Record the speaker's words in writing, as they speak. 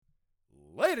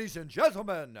Ladies and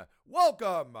gentlemen,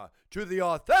 welcome to the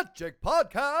Authentic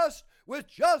Podcast with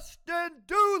Justin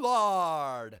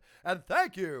Doulard. And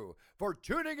thank you for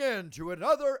tuning in to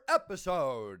another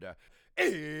episode.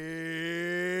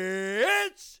 It's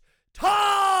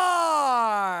time!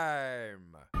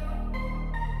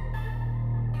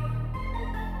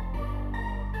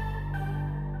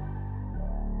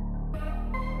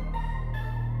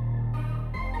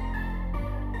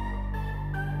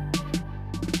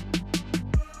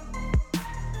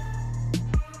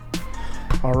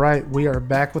 All right, we are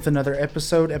back with another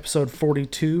episode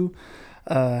 42.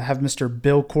 Have Mr.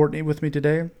 Bill Courtney with me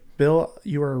today. Bill,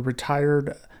 you are a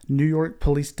retired New York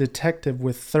police detective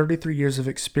with 33 years of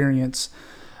experience,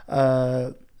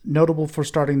 notable for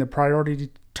starting the priority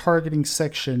targeting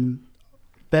section,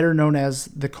 better known as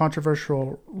the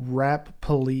controversial Rap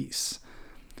Police.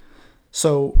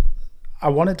 So I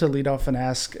wanted to lead off and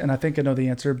ask, and I think I know the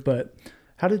answer, but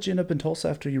how did you end up in Tulsa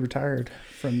after you retired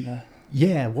from...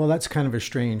 Yeah, well, that's kind of a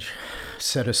strange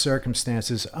set of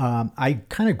circumstances. I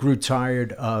kind of grew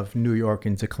tired of New York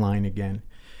in decline again.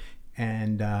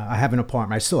 And I have an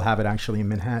apartment. I still have it actually in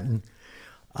Manhattan.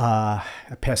 I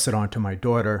passed it on to my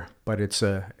daughter, but it's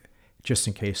just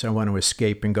in case I want to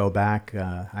escape and go back,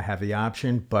 I have the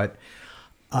option. But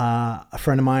a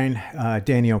friend of mine,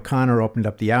 Danny O'Connor, opened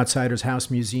up the Outsiders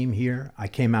House Museum here. I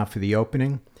came out for the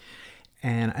opening.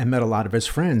 And I met a lot of his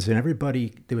friends, and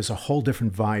everybody, there was a whole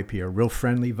different vibe here, a real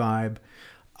friendly vibe.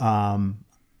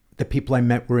 The people I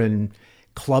met were in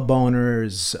club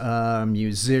owners,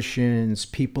 musicians,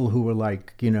 people who were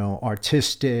like,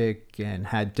 artistic and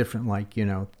had different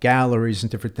galleries and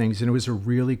different things. And it was a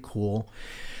really cool,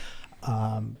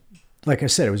 like I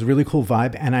said, it was a really cool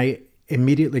vibe. And I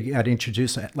immediately got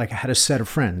introduced, I had a set of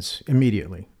friends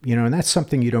immediately, and that's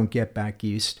something you don't get back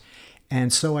east.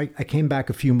 And so I came back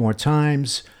a few more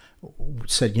times,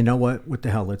 said, you know what the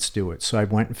hell, let's do it. So I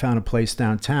went and found a place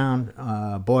downtown,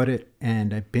 bought it,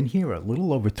 and I've been here a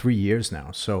little over 3 years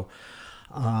now. So,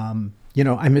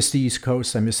 I miss the East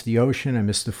Coast, I miss the ocean, I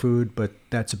miss the food, but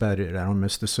that's about it. I don't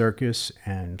miss the circus,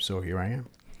 and so here I am.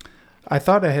 I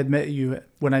thought I had met you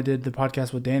when I did the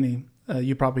podcast with Danny.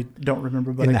 You probably don't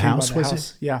remember, but in I the came house, by the was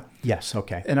house. it? Yeah. Yes.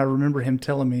 Okay. And I remember him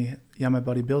telling me, "Yeah, my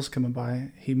buddy Bill's coming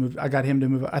by. He moved. I got him to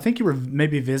move. I think you were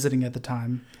maybe visiting at the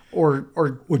time, or just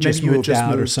maybe moved you had just out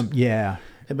moved. or something." Yeah.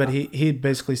 But he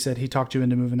basically said he talked you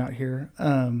into moving out here.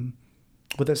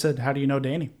 With that said, how do you know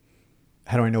Danny?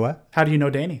 How do I know what? How do you know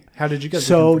Danny? How did you guys?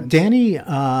 So become friends? Danny,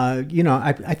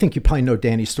 I think you probably know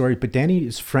Danny's story, but Danny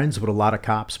is friends with a lot of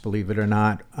cops, believe it or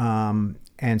not.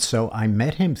 And so I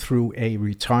met him through a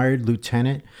retired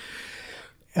lieutenant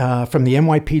from the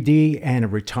NYPD and a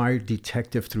retired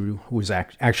detective who was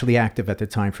actually active at the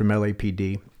time from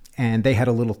LAPD. And they had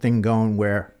a little thing going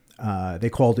where they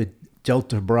called it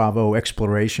Delta Bravo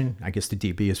Exploration. I guess the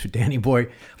DB is for Danny Boy.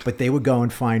 But they would go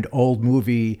and find old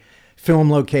movie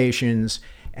film locations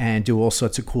and do all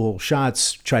sorts of cool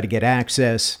shots, try to get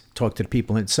access, talk to the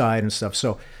people inside and stuff.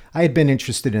 So I had been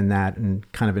interested in that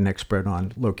and kind of an expert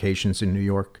on locations in New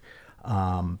York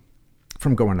from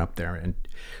going up there. And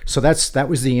so that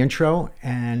was the intro.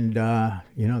 And,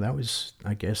 that was,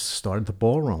 I guess, started the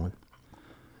ball rolling.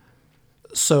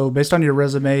 So based on your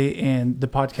resume and the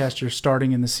podcast you're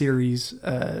starting in the series,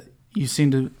 you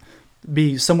seem to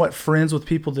be somewhat friends with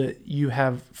people that you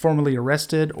have formerly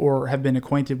arrested or have been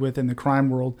acquainted with in the crime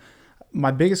world.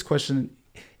 My biggest question,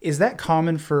 is that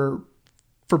common for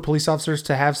police officers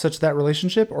to have that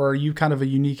relationship, or are you kind of a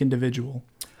unique individual?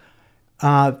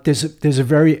 I would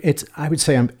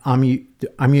say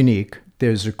I'm unique.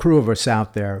 There's a crew of us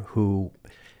out there who,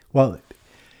 well,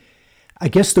 I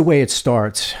guess the way it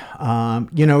starts,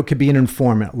 it could be an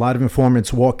informant. A lot of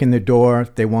informants walk in the door.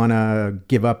 They want to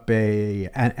give up an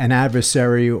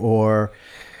adversary, or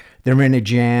they're in a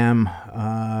jam.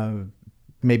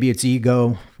 Maybe it's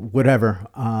ego, whatever.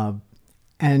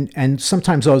 And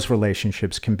sometimes those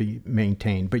relationships can be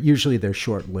maintained, but usually they're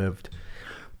short-lived.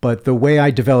 But the way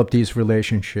I developed these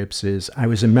relationships is I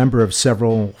was a member of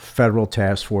several federal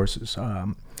task forces.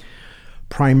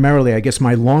 Primarily, I guess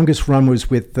my longest run was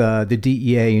with the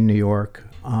DEA in New York.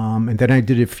 And then I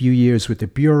did a few years with the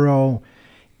Bureau.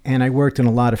 And I worked in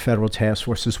a lot of federal task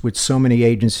forces with so many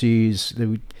agencies,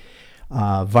 the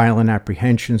Violent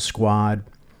Apprehension Squad.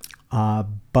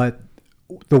 But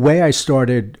the way I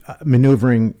started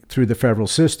maneuvering through the federal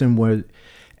system was,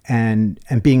 and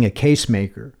being a case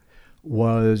maker,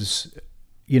 was,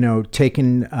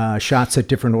 taking shots at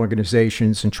different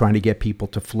organizations and trying to get people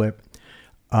to flip,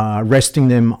 arresting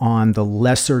them on the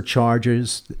lesser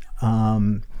charges.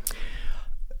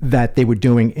 that they were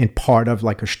doing in part of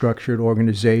like a structured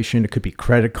organization. It could be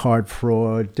credit card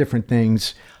fraud, different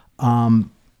things.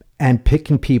 And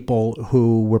picking people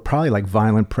who were probably like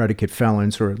violent predicate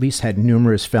felons or at least had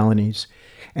numerous felonies.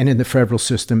 And in the federal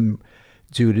system,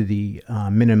 due to the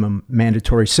minimum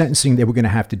mandatory sentencing, they were going to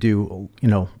have to do,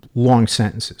 long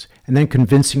sentences. And then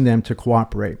convincing them to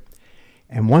cooperate.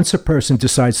 And once a person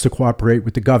decides to cooperate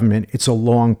with the government, it's a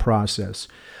long process.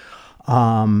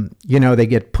 They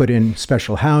get put in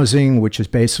special housing, which is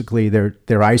basically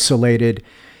they're isolated.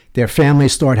 Their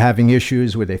families start having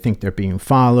issues where they think they're being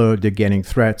followed, they're getting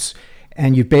threats,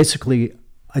 and you basically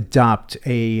adopt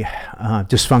a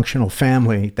dysfunctional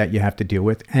family that you have to deal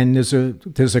with. And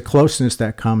there's a closeness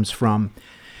that comes from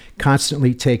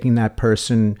constantly taking that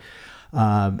person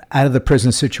out of the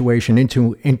prison situation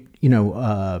into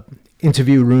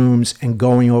interview rooms and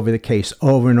going over the case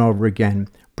over and over again,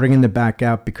 bringing them back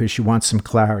out because you want some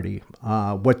clarity.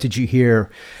 What did you hear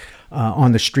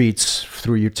on the streets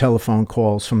through your telephone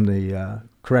calls from the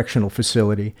correctional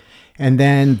facility? And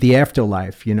then the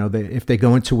afterlife, if they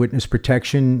go into witness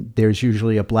protection, there's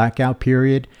usually a blackout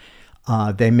period.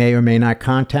 They may or may not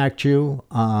contact you,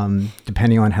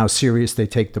 depending on how serious they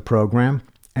take the program.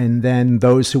 And then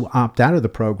those who opt out of the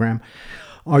program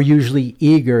are usually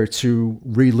eager to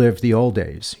relive the old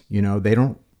days.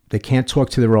 They can't talk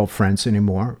to their old friends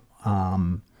anymore.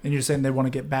 And you're saying they want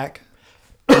to get back?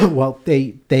 Well,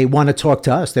 they want to talk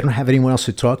to us. They don't have anyone else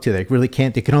to talk to. They really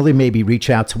can't. They can only maybe reach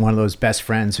out to one of those best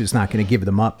friends who's not going to give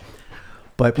them up.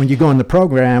 But when you go in the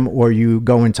program or you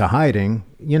go into hiding,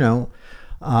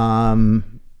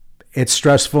 it's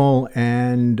stressful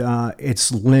and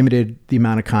it's limited the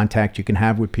amount of contact you can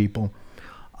have with people.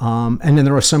 And then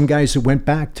there are some guys who went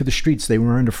back to the streets. They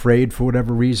weren't afraid for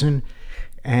whatever reason.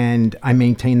 And I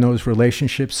maintain those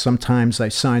relationships. Sometimes I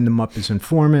sign them up as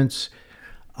informants.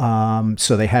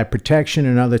 So they had protection,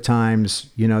 and other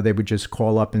times, they would just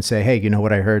call up and say, hey, you know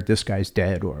what, I heard this guy's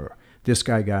dead or this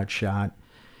guy got shot.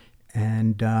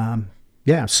 And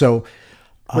so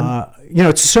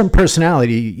it's a certain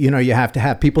personality, you have to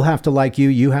have. People have to like you,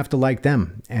 you have to like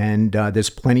them. And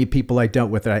there's plenty of people I dealt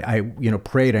with that I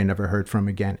prayed I never heard from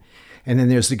again. And then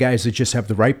there's the guys that just have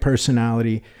the right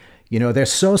personality. They're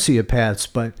sociopaths,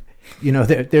 but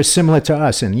they're similar to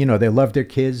us, and they love their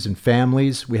kids and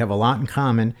families. We have a lot in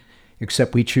common,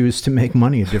 except we choose to make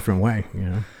money a different way.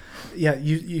 Yeah,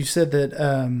 you said that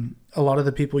a lot of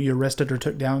the people you arrested or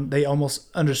took down, they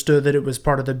almost understood that it was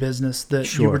part of the business, that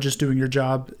Sure. you were just doing your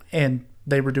job and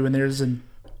they were doing theirs, and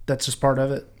that's just part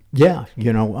of it. Yeah,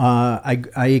 I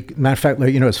matter of fact,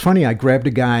 it's funny. I grabbed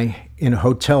a guy in a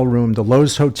hotel room, the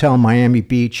Lowe's Hotel, Miami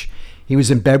Beach. He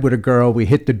was in bed with a girl. We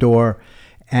hit the door.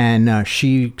 And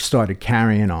she started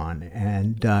carrying on.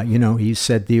 And, he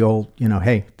said the old,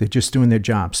 hey, they're just doing their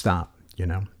job. Stop,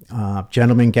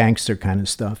 gentleman gangster kind of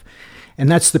stuff. And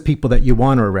that's the people that you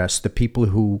want to arrest, the people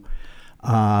who,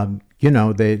 they're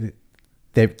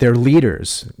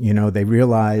leaders. They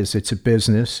realize it's a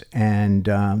business and,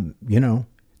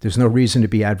 there's no reason to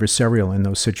be adversarial in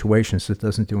those situations. It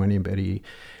doesn't do anybody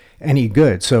any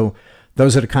good. So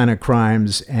those are the kind of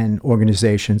crimes and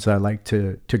organizations I like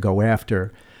to go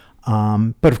after.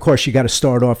 But of course, you got to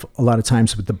start off a lot of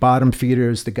times with the bottom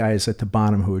feeders, the guys at the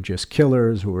bottom who are just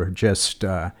killers, who are just,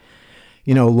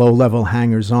 low-level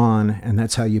hangers-on, and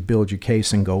that's how you build your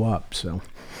case and go up. So,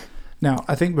 now,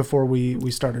 I think before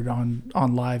we started on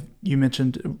live, you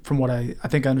mentioned, from what I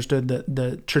think I understood, that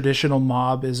the traditional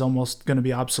mob is almost going to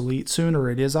be obsolete soon, or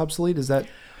it is obsolete. Was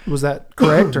that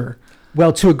correct? Or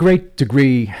well, to a great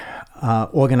degree,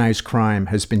 organized crime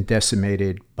has been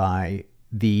decimated by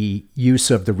the use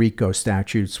of the RICO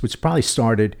statutes, which probably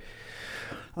started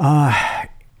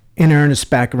in earnest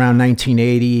back around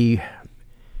 1980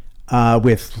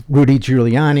 with Rudy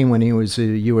Giuliani when he was a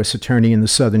U.S. attorney in the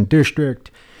Southern District.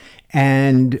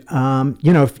 And,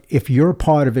 if you're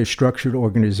part of a structured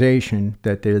organization,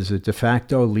 that there's a de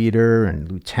facto leader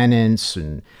and lieutenants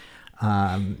and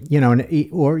you're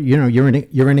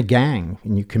in a gang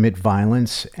and you commit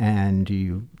violence and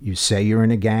you say you're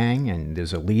in a gang and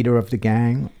there's a leader of the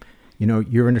gang,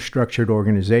 you're in a structured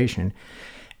organization,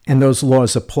 and those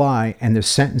laws apply and the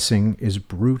sentencing is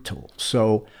brutal.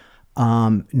 So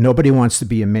nobody wants to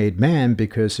be a made man,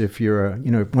 because if you're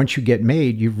once you get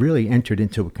made, you've really entered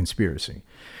into a conspiracy.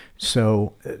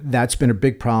 So that's been a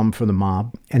big problem for the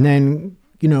mob. And then,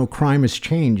 crime has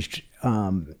changed.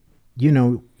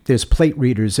 There's plate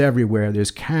readers everywhere. There's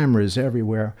cameras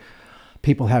everywhere.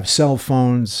 People have cell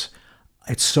phones.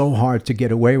 It's so hard to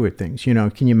get away with things.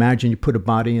 Can you imagine you put a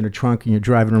body in a trunk and you're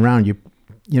driving around?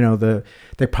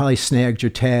 They probably snagged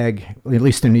your tag, at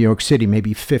least in New York City,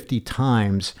 maybe 50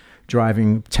 times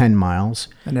driving 10 miles.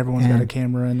 And everyone's got a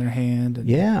camera in their hand. And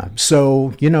yeah.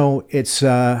 So, it's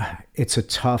a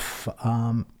tough,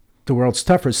 the world's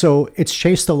tougher. So it's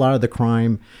chased a lot of the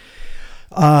crime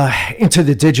into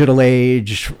the digital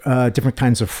age, different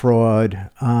kinds of fraud.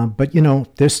 But,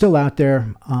 they're still out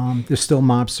there. There's still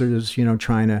mobsters,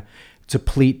 trying to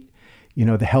deplete,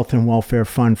 the health and welfare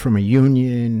fund from a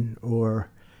union, or,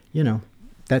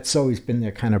 that's always been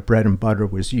their kind of bread and butter,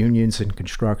 was unions and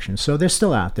construction. So they're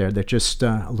still out there. They're just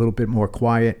a little bit more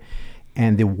quiet.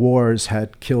 And the wars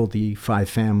had killed the 5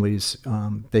 families.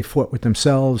 They fought with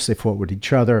themselves. They fought with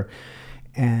each other.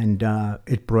 And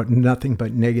it brought nothing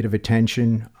but negative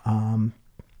attention,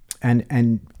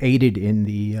 and aided in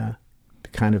the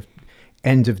kind of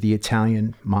end of the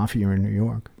Italian mafia in New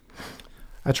York.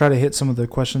 I try to hit some of the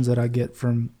questions that I get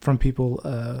from people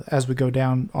as we go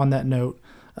down on that note.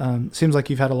 Seems like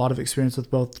you've had a lot of experience with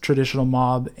both traditional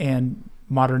mob and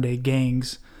modern day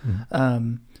gangs.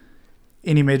 Mm-hmm.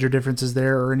 Any major differences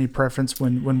there, or any preference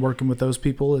when working with those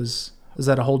people? Is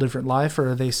that a whole different life, or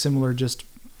are they similar, just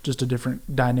a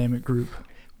different dynamic group?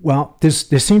 Well, there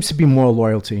seems to be more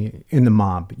loyalty in the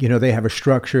mob. They have a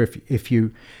structure. If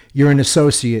you're an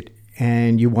associate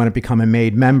and you want to become a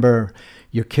made member,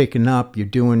 you're kicking up, you're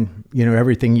doing,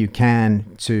 everything you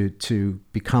can to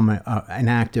become an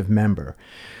active member.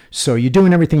 So you're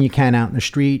doing everything you can out in the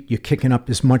street. You're kicking up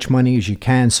as much money as you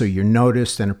can, so you're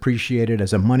noticed and appreciated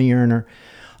as a money earner.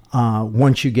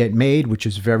 Once you get made, which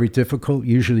is very difficult,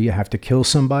 usually you have to kill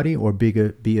somebody or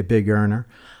be a big earner.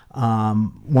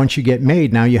 Once you get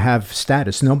made, now you have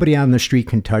status. Nobody out in the street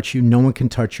can touch you. No one can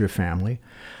touch your family.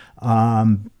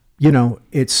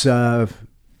 It's a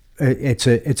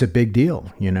big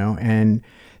deal, and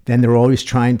then they're always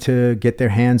trying to get their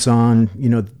hands on,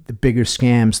 the bigger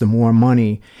scams, the more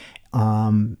money,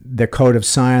 their code of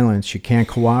silence. You can't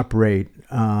cooperate.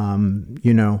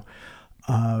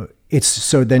 It's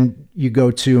so then you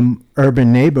go to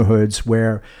urban neighborhoods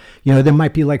where, there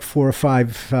might be like 4 or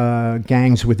 5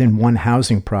 gangs within one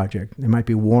housing project. They might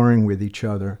be warring with each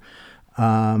other.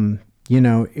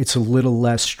 It's a little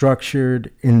less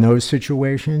structured in those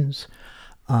situations.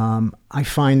 I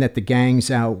find that the gangs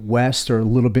out west are a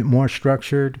little bit more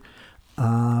structured,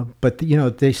 but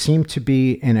they seem to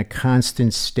be in a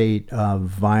constant state of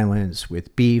violence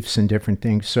with beefs and different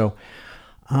things. So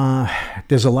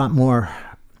there's a lot more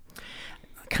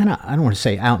kind of, I don't want to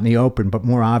say out in the open, but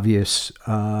more obvious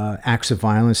acts of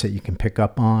violence that you can pick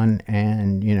up on,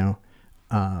 and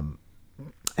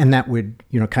and that would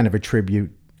kind of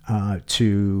attribute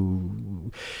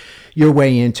to your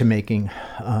way into making,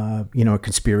 a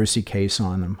conspiracy case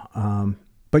on them.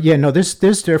 But yeah, no,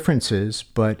 there's differences,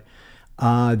 but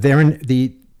they're in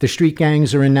the street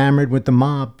gangs are enamored with the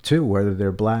mob too, whether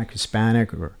they're black,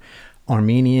 Hispanic, or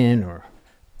Armenian, or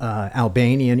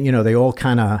Albanian. They all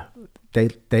kind of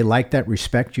they like that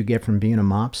respect you get from being a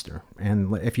mobster.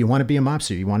 And if you want to be a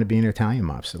mobster, you want to be an Italian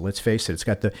mobster. Let's face it, it's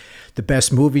got the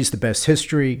best movies, the best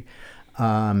history.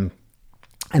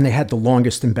 And they had the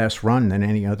longest and best run than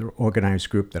any other organized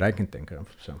group that I can think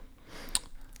of. So,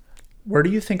 where do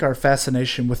you think our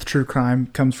fascination with true crime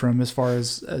comes from, as far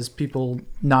as people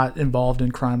not involved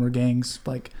in crime or gangs?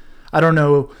 Like, I don't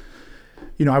know,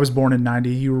 I was born in 90,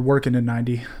 you were working in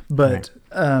 90, but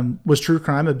right. Was true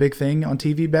crime a big thing on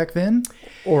TV back then?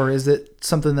 Or is it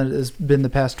something that has been the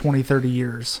past 20, 30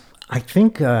 years? I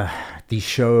think these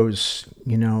shows,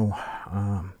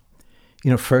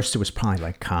 first it was probably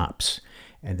like Cops.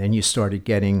 And then you started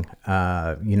getting,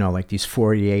 like these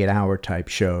 48-hour type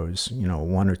shows,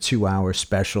 1 or 2 hour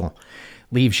special,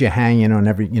 leaves you hanging on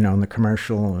every, in the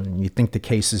commercial, and you think the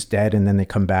case is dead, and then they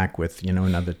come back with,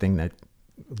 another thing that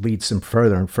leads them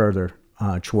further and further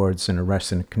towards an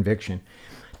arrest and a conviction.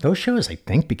 Those shows, I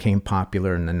think, became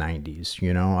popular in the 90s.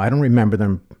 I don't remember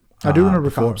them. I do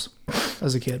remember Cops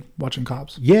as a kid, watching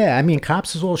Cops. Yeah, I mean,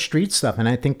 Cops is all street stuff, and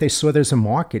I think they saw there's a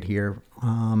market here.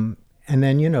 And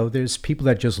then, there's people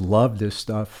that just love this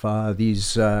stuff,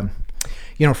 these,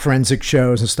 forensic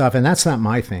shows and stuff. And that's not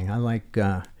my thing. I like,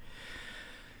 I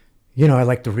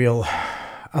like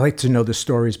to know the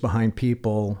stories behind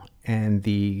people and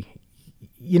the,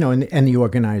 and the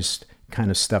organized kind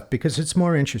of stuff, because it's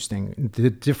more interesting. The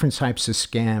different types of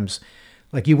scams,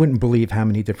 like you wouldn't believe how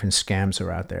many different scams are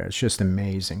out there. It's just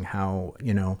amazing how,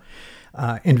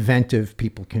 inventive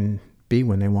people can be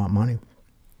when they want money.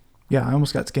 Yeah, I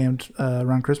almost got scammed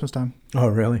around Christmas time. Oh,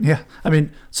 really? Yeah. I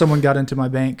mean, someone got into my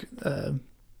bank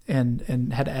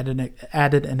and had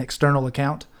added an external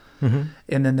account. Mm-hmm.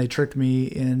 And then they tricked me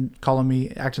in calling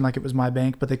me, acting like it was my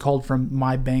bank, but they called from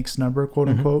my bank's number, quote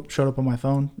unquote, mm-hmm. showed up on my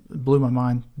phone. It blew my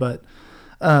mind. But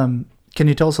can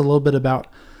you tell us a little bit about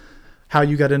how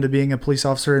you got into being a police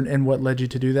officer and what led you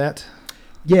to do that?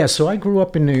 Yeah, so I grew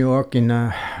up in New York, and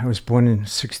I was born in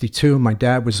 '62. My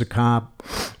dad was a cop.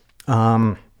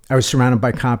 I was surrounded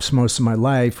by cops most of my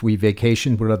life. We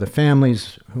vacationed with other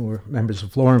families who were members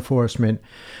of law enforcement.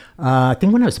 I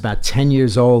think when I was about 10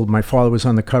 years old, my father was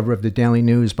on the cover of the Daily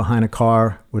News behind a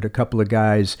car with a couple of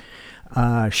guys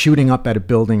shooting up at a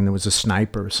building. There was a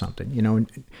sniper or something. You know,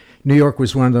 New York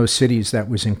was one of those cities that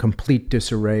was in complete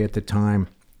disarray at the time.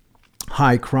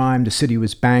 High crime. The city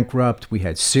was bankrupt. We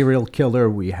had serial killer.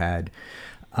 We had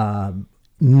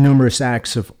numerous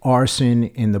acts of arson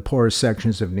in the poorest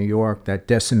sections of New York that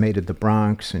decimated the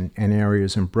Bronx and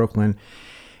areas in Brooklyn.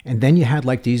 And then you had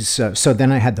like these, so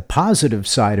then I had the positive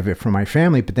side of it for my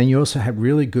family, but then you also had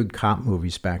really good cop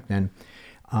movies back then.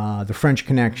 The French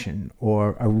Connection,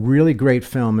 or a really great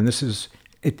film, and this is,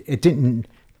 it didn't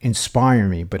inspire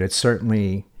me, but it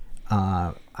certainly,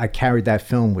 I carried that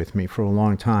film with me for a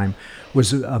long time,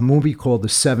 was a movie called The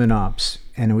Seven Ups,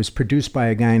 and it was produced by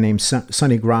a guy named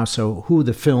Sonny Grasso, who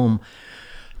the film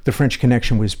The French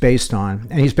Connection was based on.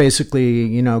 And he's basically,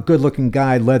 you know, good-looking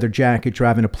guy, leather jacket,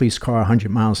 driving a police car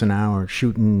 100 miles an hour,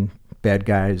 shooting bad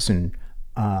guys. And,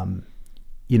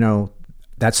 you know,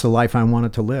 that's the life I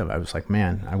wanted to live. I was like,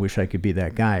 man, I wish I could be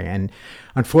that guy. And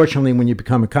unfortunately, when you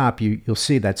become a cop, you'll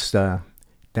see that's a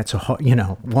hard, you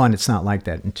know, one, it's not like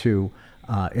that. And two,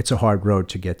 it's a hard road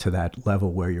to get to that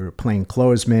level where you're a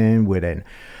plainclothesman with an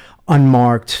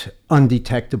unmarked,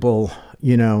 undetectable,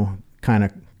 you know, kind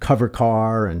of cover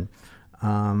car. And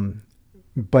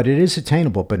but it is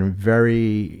attainable, but in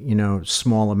very, you know,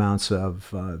 small amounts of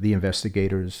the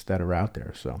investigators that are out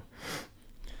there.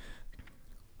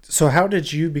 So how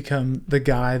did you become the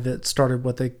guy that started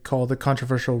what they call the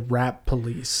controversial rap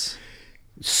police?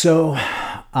 So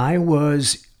I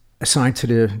was assigned to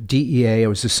the DEA. I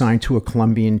was assigned to a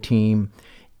Colombian team,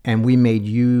 and we made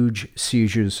huge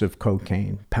seizures of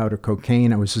cocaine, powder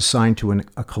cocaine. I was assigned to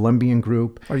a Colombian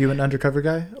group. Are you an undercover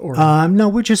guy? Or no,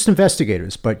 we're just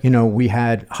investigators. But, you know, we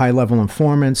had high-level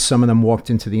informants. Some of them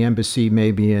walked into the embassy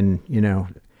maybe in, you know,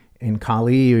 in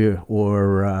Cali,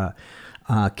 or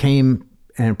came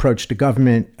and approached the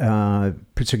government,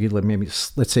 particularly maybe,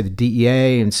 let's say, the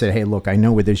DEA, and said, hey, look, I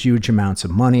know where there's huge amounts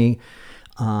of money.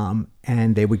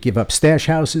 And they would give up stash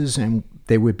houses, and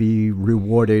they would be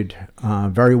rewarded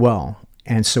very well.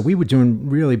 And so we were doing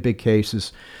really big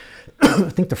cases. I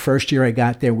think the first year I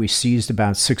got there, we seized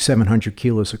about 600-700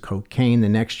 kilos of cocaine. The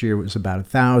next year it was about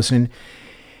 1,000.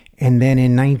 And then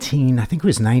in I think it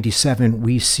was 97,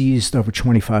 we seized over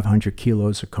 2,500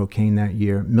 kilos of cocaine that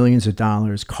year, millions of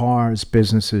dollars, cars,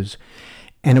 businesses.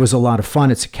 And it was a lot of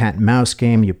fun. It's a cat and mouse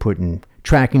game. You're putting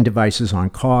tracking devices on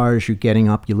cars. You're getting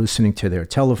up, you're listening to their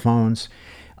telephones,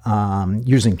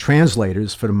 using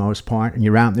translators for the most part. And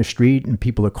you're out in the street and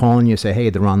people are calling you, say, hey,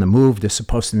 they're on the move. They're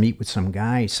supposed to meet with some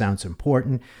guy. He sounds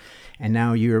important. And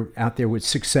now you're out there with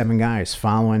 6-7 guys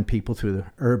following people through the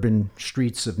urban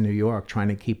streets of New York, trying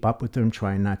to keep up with them,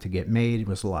 trying not to get made. It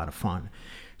was a lot of fun.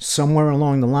 Somewhere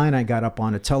along the line, I got up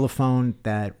on a telephone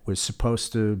that was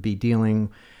supposed to be dealing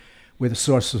with a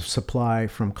source of supply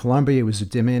from Colombia. It was a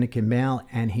Dominican male,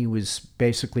 and he was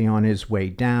basically on his way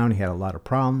down. He had a lot of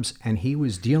problems, and he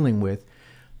was dealing with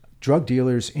drug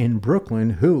dealers in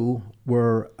Brooklyn who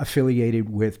were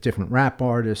affiliated with different rap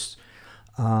artists,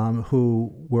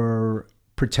 who were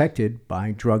protected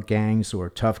by drug gangs or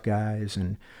tough guys.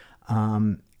 And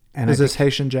is this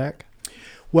Haitian Jack?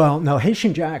 Well, no,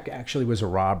 Haitian Jack actually was a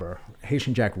robber.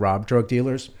 Haitian Jack robbed drug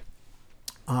dealers,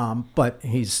 but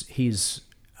he's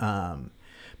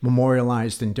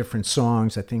memorialized in different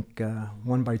songs. I think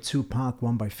one by Tupac,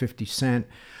 one by 50 Cent.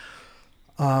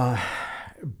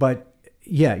 But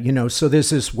yeah, you know, so there's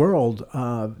this world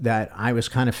that I was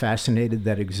kind of fascinated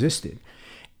that existed.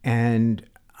 And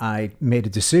I made a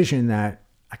decision that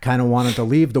I kind of wanted to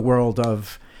leave the world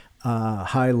of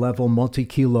high-level,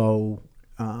 multi-kilo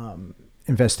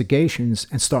investigations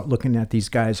and start looking at these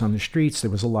guys on the streets. There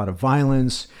was a lot of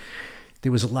violence.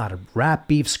 There was a lot of rap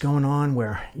beefs going on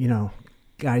where, you know,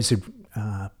 guys would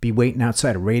be waiting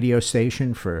outside a radio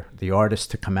station for the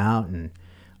artist to come out. And,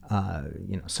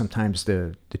 you know, sometimes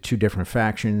the two different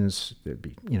factions, they'd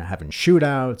be, you know, having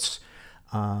shootouts.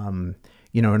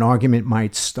 You know, an argument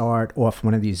might start off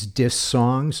one of these diss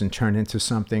songs and turn into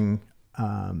something,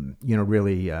 you know,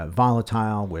 really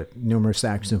volatile with numerous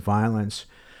acts of violence.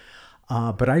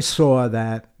 But I saw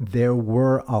that there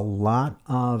were a lot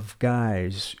of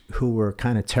guys who were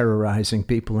kind of terrorizing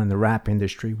people in the rap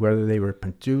industry, whether they were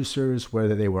producers,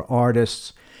 whether they were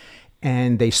artists.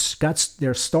 And they got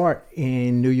their start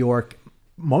in New York.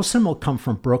 Most of them will come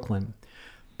from Brooklyn,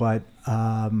 but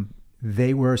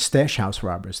they were stash house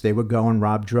robbers. They would go and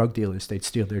rob drug dealers. They'd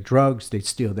steal their drugs. They'd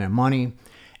steal their money.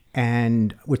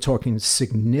 And we're talking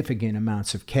significant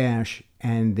amounts of cash.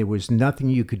 And there was nothing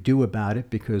you could do about it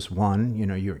because, one,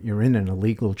 you're in an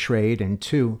illegal trade. And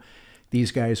two,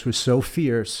 these guys were so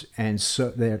fierce, and so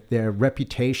their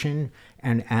reputation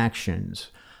and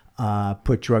actions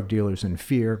put drug dealers in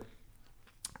fear.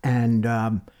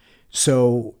 And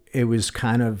so it was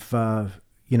kind of,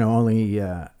 only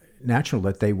natural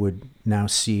that they would now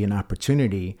see an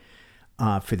opportunity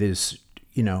for this,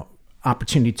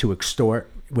 opportunity to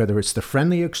extort, whether it's the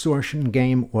friendly extortion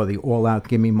game or the all-out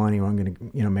give me money or I'm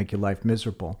going to, make your life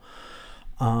miserable.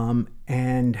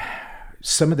 And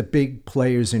some of the big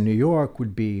players in New York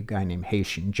would be a guy named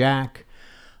Haitian Jack,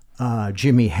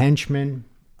 Jimmy Henchman,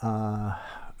 a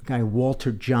guy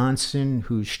Walter Johnson,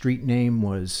 whose street name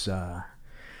was,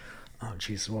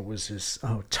 what was his?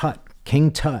 Oh, Tut, King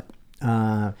Tut.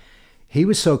 He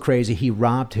was so crazy, he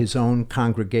robbed his own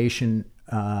congregation,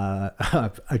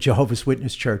 a Jehovah's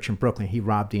Witness church in Brooklyn. He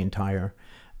robbed the entire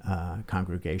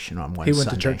congregation on one Sunday. He went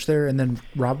to church there and then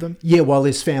robbed them? Yeah, well,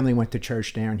 his family went to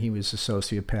church there, and he was a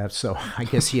sociopath. So I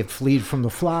guess he had fled from the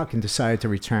flock and decided to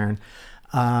return.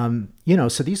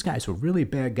 So these guys were really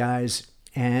bad guys.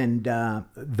 And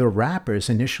the rappers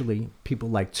initially, people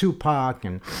like Tupac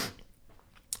and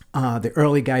the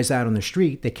early guys out on the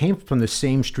street, they came from the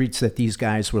same streets that these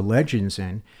guys were legends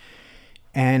in.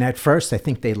 And at first, I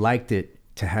think they liked it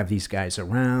to have these guys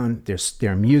around.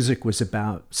 Their music was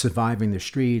about surviving the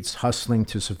streets, hustling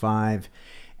to survive.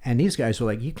 And these guys were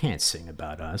like, you can't sing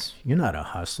about us. You're not a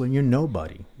hustler. You're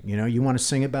nobody. You want to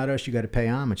sing about us, you got to pay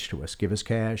homage to us. Give us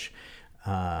cash,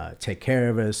 take care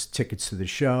of us, tickets to the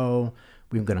show.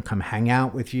 We're going to come hang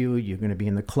out with you. You're going to be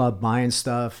in the club buying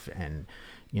stuff. And,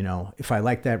 if I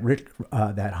like that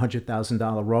that $100,000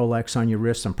 Rolex on your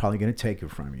wrist, I'm probably going to take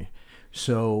it from you.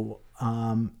 So,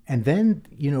 and then,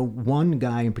 one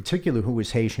guy in particular who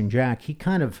was Haitian Jack, he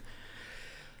kind of,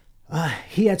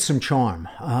 he had some charm.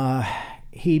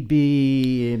 He'd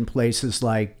be in places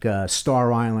like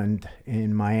Star Island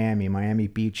in Miami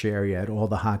Beach area at all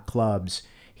the hot clubs.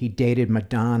 He dated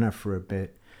Madonna for a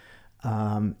bit.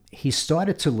 He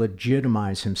started to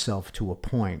legitimize himself to a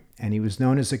point, and he was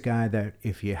known as a guy that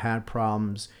if you had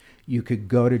problems, you could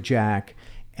go to Jack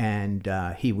and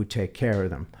he would take care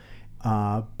of them.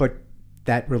 But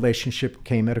that relationship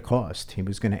came at a cost. He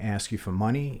was going to ask you for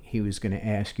money. He was going to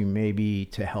ask you maybe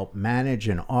to help manage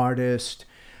an artist,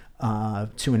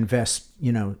 to invest,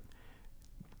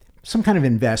 some kind of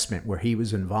investment where he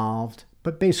was involved.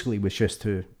 But basically it was just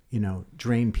to,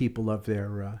 drain people of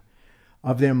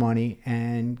their money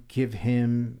and give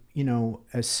him,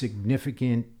 a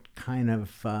significant kind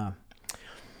of,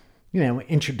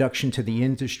 introduction to the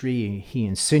industry. He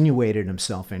insinuated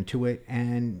himself into it,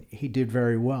 and he did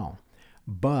very well.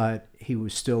 But he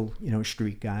was still, a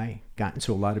street guy, got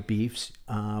into a lot of beefs.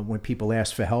 When people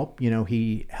asked for help,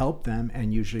 he helped them,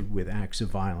 and usually with acts of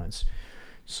violence.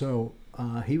 So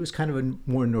he was kind of a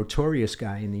more notorious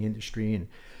guy in the industry, and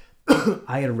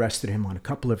I had arrested him on a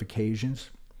couple of occasions.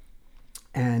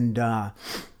 And the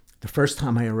first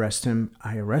time I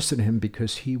arrested him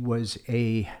because he was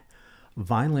a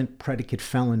violent predicate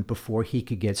felon before he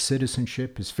could get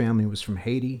citizenship. His family was from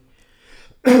Haiti.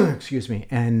 Excuse me.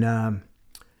 And,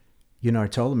 I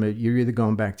told him, you're either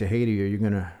going back to Haiti or you're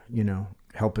going to,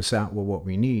 help us out with what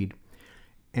we need.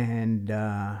 And,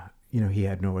 he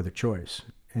had no other choice.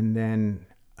 And then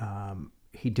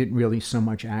he didn't really so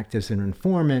much act as an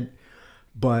informant,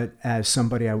 but as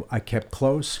somebody I kept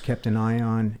close, kept an eye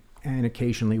on, and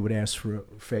occasionally would ask for a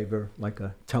favor, like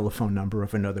a telephone number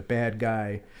of another bad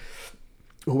guy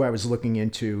who I was looking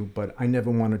into, but I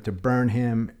never wanted to burn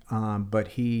him. But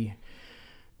he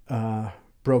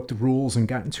broke the rules and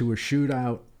got into a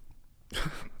shootout.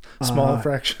 Small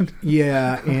infraction.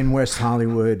 Yeah, in West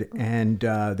Hollywood. And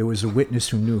there was a witness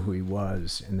who knew who he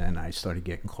was. And then I started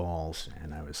getting calls,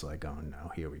 and I was like, oh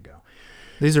no, here we go.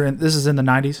 This is in the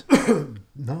 90s?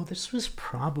 No, this was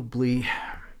probably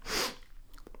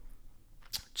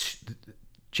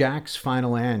Jack's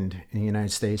final end in the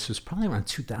United States was probably around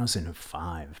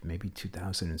 2005, maybe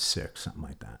 2006, something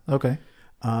like that. Okay.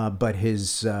 But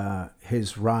his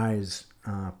rise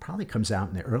probably comes out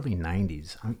in the early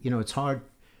 90s. It's hard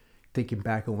thinking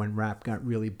back on when rap got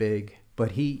really big,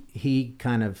 but he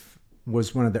kind of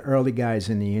was one of the early guys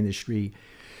in the industry.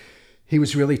 He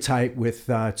was really tight with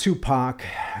Tupac,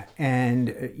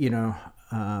 and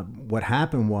what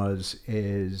happened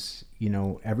is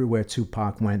everywhere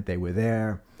Tupac went, they were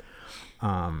there.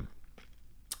 And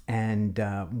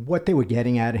what they were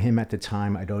getting out of him at the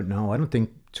time, I don't know. I don't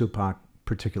think Tupac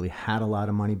particularly had a lot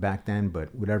of money back then,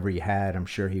 but whatever he had, I'm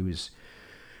sure he was,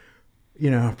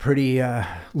 pretty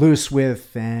loose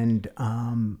with. And,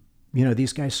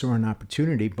 these guys saw an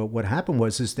opportunity. But what happened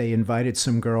is they invited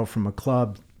some girl from a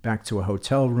club back to a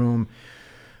hotel room.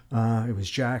 It was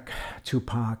Jack,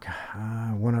 Tupac,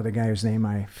 one other guy whose name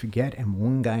I forget, and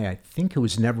one guy I think who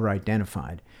was never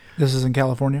identified. This is in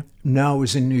California? No, it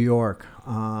was in New York.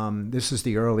 This is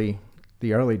the early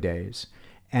days.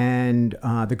 And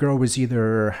the girl was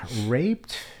either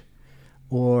raped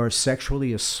or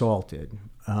sexually assaulted,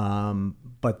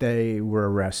 but they were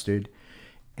arrested.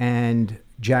 And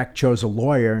Jack chose a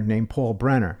lawyer named Paul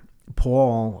Brenner.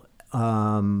 Paul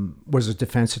was a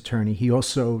defense attorney. He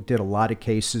also did a lot of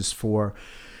cases for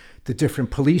the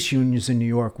different police unions in New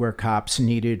York where cops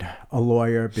needed a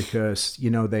lawyer because,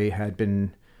 they had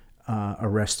been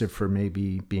arrested for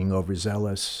maybe being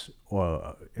overzealous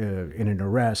or in an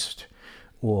arrest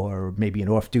or maybe an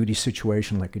off-duty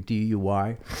situation like a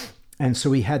DUI. And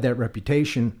so he had that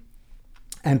reputation.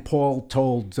 And Paul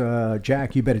told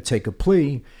Jack, you better take a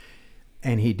plea.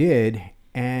 And he did.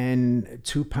 And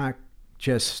Tupac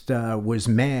just was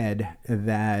mad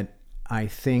that I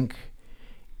think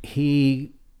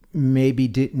he maybe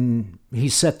didn't, he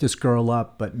set this girl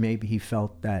up, but maybe he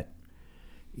felt that,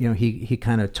 he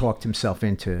kind of talked himself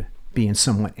into being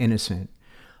somewhat innocent,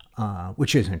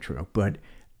 which isn't true. But,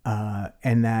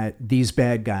 and that these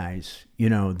bad guys,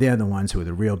 they're the ones who are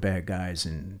the real bad guys,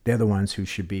 and they're the ones who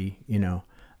should be,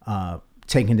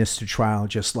 taking this to trial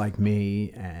just like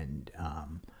me. And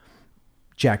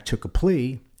Jack took a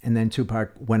plea, and then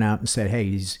Tupac went out and said, hey,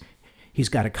 he's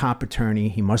got a cop attorney.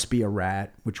 He must be a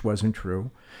rat, which wasn't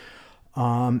true.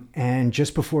 And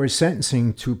just before his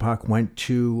sentencing, Tupac went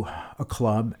to a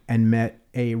club and met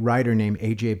a writer named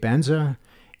A.J. Benza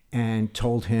and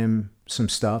told him some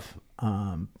stuff,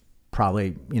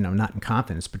 probably, not in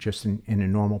confidence, but just in a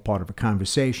normal part of a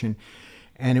conversation.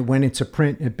 And it went into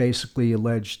print. It basically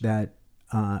alleged that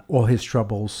all his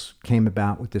troubles came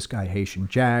about with this guy, Haitian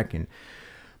Jack, and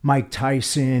Mike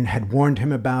Tyson had warned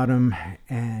him about him,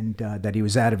 and that he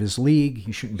was out of his league.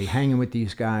 He shouldn't be hanging with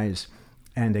these guys.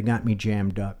 And they got me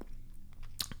jammed up.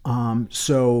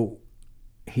 So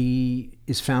he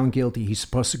is found guilty. He's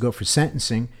supposed to go for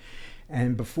sentencing.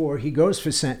 And before he goes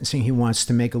for sentencing, he wants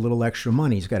to make a little extra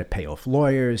money. He's got to pay off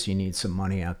lawyers. He needs some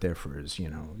money out there for his,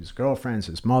 his girlfriends,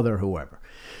 his mother, whoever.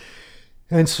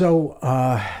 And so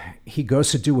he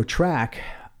goes to do a track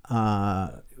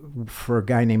for a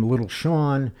guy named Little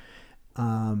Sean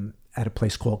at a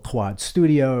place called Quad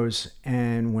Studios.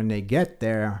 And when they get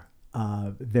there,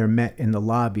 they're met in the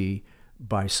lobby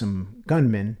by some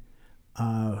gunmen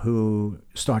who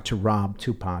start to rob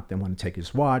Tupac. They want to take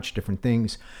his watch, different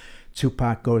things.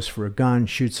 Tupac goes for a gun,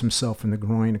 shoots himself in the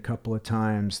groin a couple of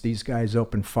times. These guys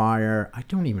open fire. I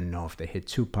don't even know if they hit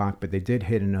Tupac, but they did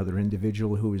hit another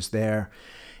individual who was there.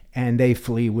 And they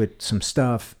flee with some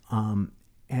stuff.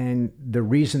 And the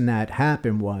reason that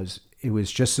happened was it was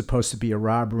just supposed to be a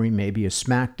robbery, maybe a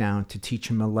smackdown, to teach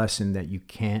him a lesson that you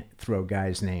can't throw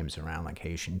guys' names around like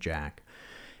Haitian Jack.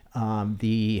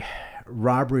 The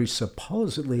robbery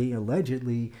supposedly,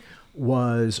 allegedly,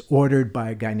 was ordered by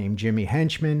a guy named Jimmy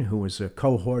Henchman, who was a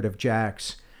cohort of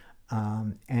Jack's.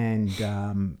 So,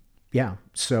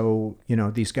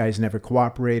 these guys never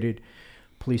cooperated.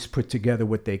 Police put together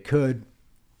what they could.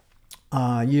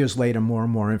 Years later, more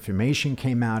and more information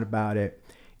came out about it.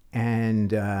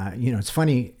 And, it's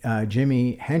funny,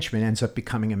 Jimmy Henchman ends up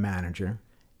becoming a manager,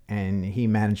 and he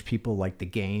managed people like The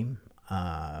Game,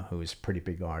 who was a pretty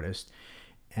big artist.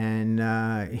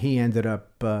 And he ended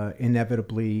up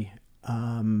inevitably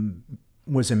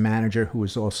was a manager who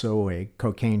was also a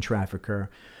cocaine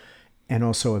trafficker and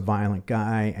also a violent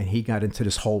guy. And he got into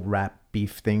this whole rap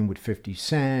beef thing with 50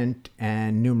 Cent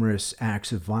and numerous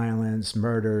acts of violence,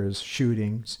 murders,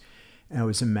 shootings. And it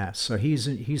was a mess. So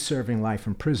he's serving life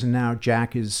in prison now.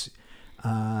 Jack is,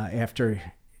 after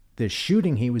the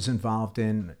shooting he was involved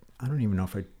in, I don't even know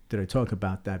if I talk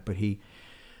about that, but he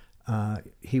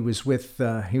was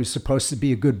he was supposed to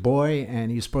be a good boy, and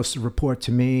he was supposed to report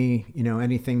to me,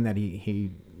 anything that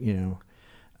he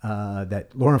that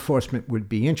law enforcement would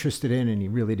be interested in, and he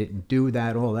really didn't do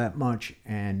that all that much,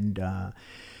 and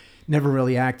never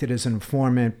really acted as an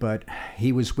informant. But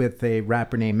he was with a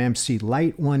rapper named MC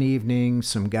Light one evening.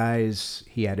 Some guys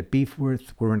he had a beef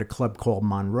with were in a club called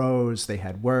Monroe's. They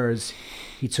had words.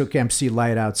 He took MC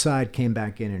Light outside, came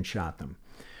back in, and shot them.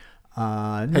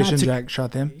 Haitian Jack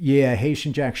shot them? Yeah,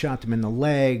 Haitian Jack shot them in the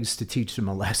legs to teach them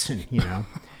a lesson,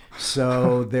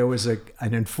 So there was an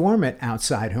informant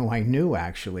outside who I knew,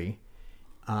 actually.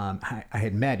 I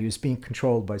had met. He was being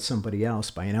controlled by somebody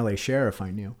else, by an LA sheriff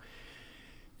I knew.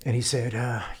 And he said,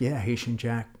 yeah, Haitian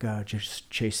Jack just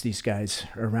chased these guys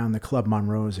around the Club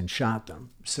Monroe's and shot them.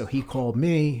 So he called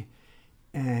me,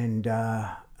 and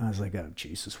I was like, oh,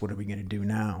 Jesus, what are we going to do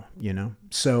now?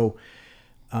 So,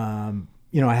 I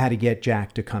had to get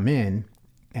Jack to come in.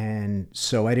 And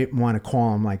so I didn't want to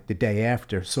call him like the day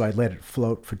after. So I let it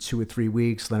float for 2 or 3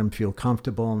 weeks, let him feel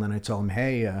comfortable. And then I told him,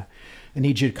 hey, I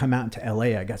need you to come out into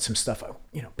LA. I got some stuff,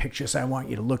 pictures I want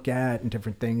you to look at and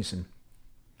different things. And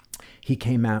he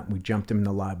came out, and we jumped him in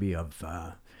the lobby of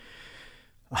a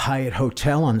Hyatt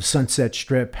hotel on the Sunset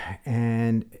Strip,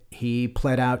 and he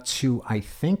pled out to, I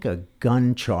think, a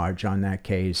gun charge on that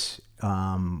case,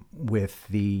 with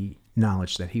the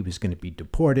knowledge that he was going to be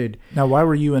deported. Now, why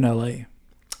were you in LA?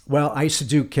 Well, I used to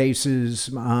do cases,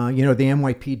 the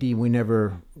NYPD, we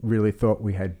never really thought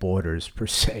we had borders per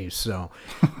se. So,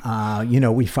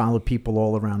 we followed people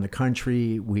all around the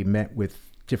country. We met with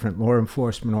different law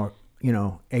enforcement or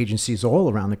agencies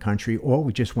all around the country, or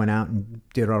we just went out and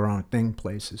did our own thing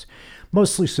places.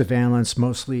 Mostly surveillance,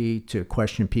 mostly to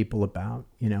question people about,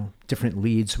 different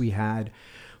leads we had.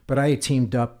 But I had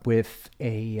teamed up with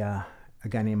a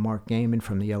guy named Mark Gaiman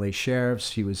from the LA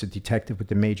Sheriffs. He was a detective with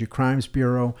the Major Crimes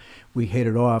Bureau. We hit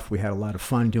it off. We had a lot of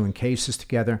fun doing cases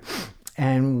together.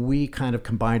 And we kind of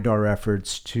combined our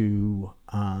efforts to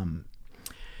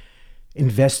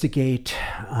investigate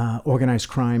organized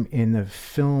crime in the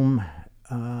film,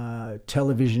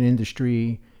 television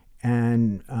industry,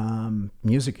 and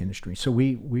music industry. So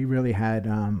we really had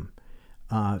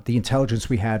the intelligence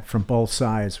we had from both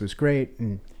sides was great,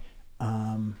 and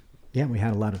we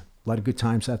had a lot of good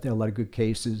times out there, a lot of good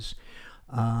cases,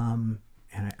 and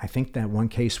I think that one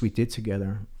case we did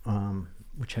together,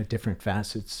 which had different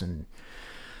facets and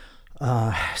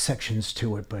sections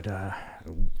to it, but I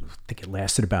think it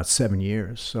lasted about 7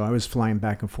 years. So I was flying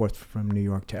back and forth from New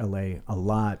York to LA a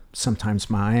lot, sometimes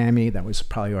Miami. That was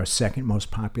probably our second most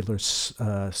popular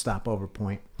stopover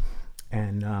point.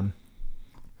 And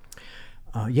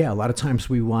a lot of times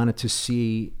we wanted to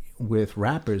see with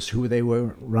rappers who they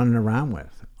were running around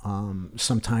with.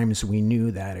 Sometimes we knew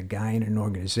that a guy in an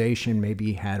organization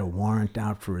maybe had a warrant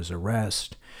out for his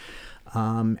arrest.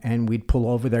 And we'd pull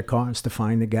over their cars to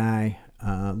find the guy,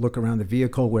 look around the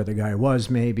vehicle where the guy was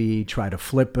maybe, try to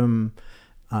flip him,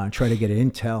 try to get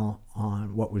intel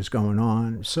on what was going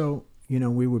on. So,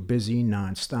 we were busy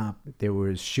nonstop. There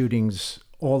was shootings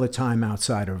all the time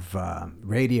outside of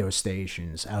radio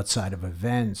stations, outside of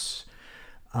events.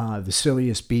 The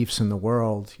silliest beefs in the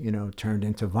world, turned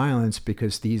into violence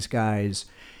because these guys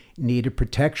needed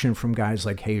protection from guys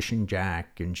like Haitian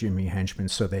Jack and Jimmy Henchman,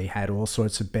 so they had all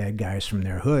sorts of bad guys from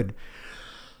their hood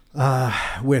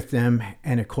with them,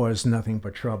 and it caused nothing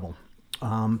but trouble.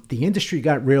 The industry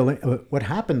got real. What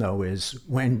happened though is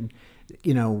when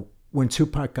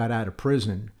Tupac got out of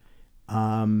prison,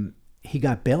 he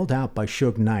got bailed out by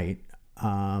Suge Knight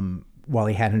while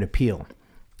he had an appeal,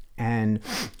 and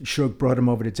Suge brought him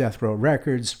over to Death Row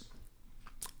Records.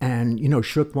 And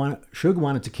Suge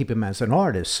wanted to keep him as an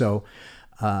artist, so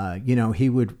he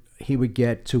would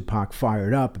get Tupac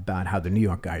fired up about how the New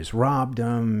York guys robbed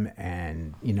him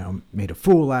and made a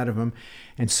fool out of him,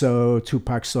 and so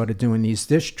Tupac started doing these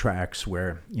diss tracks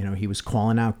where he was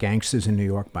calling out gangsters in New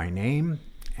York by name,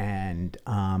 and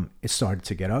it started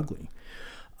to get ugly.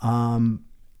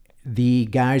 The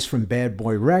guys from Bad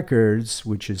Boy Records,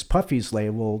 which is Puffy's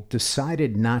label,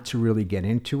 decided not to really get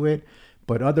into it.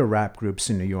 But other rap groups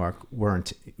in New York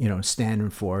weren't,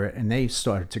 standing for it, and they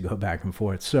started to go back and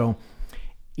forth. So,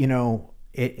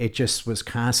 it just was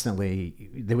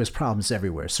constantly, there was problems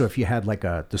everywhere. So if you had like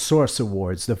the Source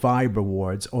Awards, the Vibe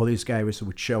Awards, all these guys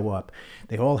would show up.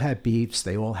 They all had beefs.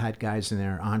 They all had guys in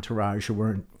their entourage who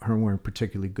weren't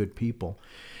particularly good people.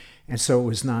 And so it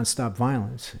was nonstop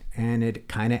violence. And it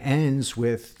kind of ends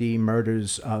with the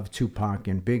murders of Tupac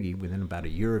and Biggie within about a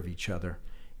year of each other.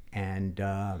 And,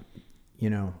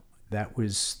 that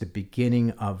was the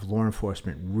beginning of law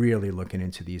enforcement really looking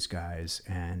into these guys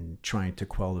and trying to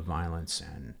quell the violence.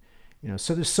 And,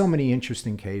 so there's so many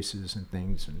interesting cases and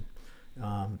things. And,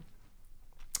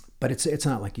 but it's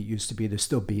not like it used to be. There's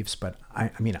still beefs, but I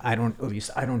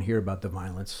don't hear about the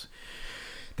violence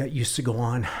that used to go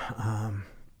on.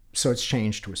 So it's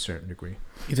changed to a certain degree.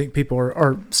 You think people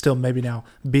are still maybe now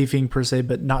beefing per se,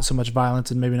 but not so much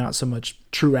violence and maybe not so much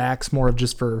true acts, more of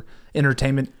just for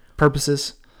entertainment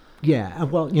purposes? Yeah,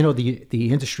 well,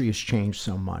 the industry has changed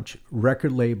so much.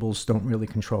 Record labels don't really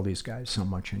control these guys so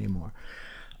much anymore.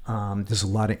 There's a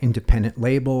lot of independent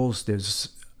labels. It's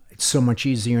so much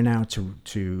easier now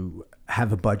to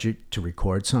have a budget to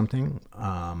record something.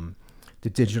 The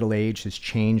digital age has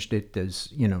changed it.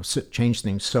 There's changed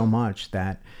things so much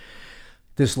that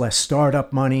there's less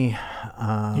startup money. You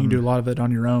can do a lot of it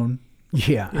on your own.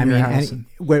 Yeah, I mean, and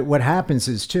what happens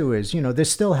is they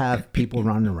still have people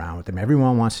running around with them.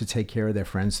 Everyone wants to take care of their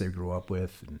friends they grew up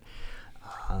with, and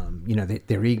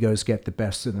their egos get the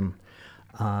best of them.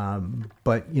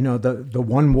 But the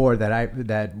one war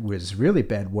that was really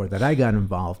bad war that I got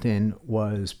involved in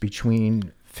was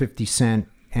between 50 Cent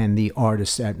and the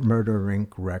artists at Murder Inc.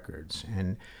 Records,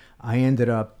 and I ended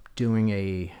up doing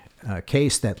a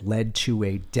case that led to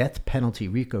a death penalty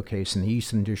RICO case in the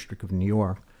Eastern District of New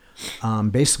York.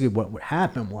 Basically, what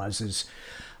happened was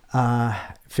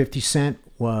 50 Cent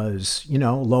was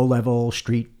low-level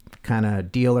street kind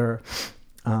of dealer.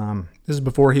 This is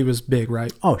before he was big,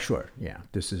 right? Oh, sure. Yeah.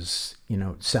 This is,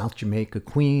 South Jamaica,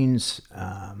 Queens.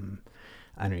 I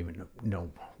don't even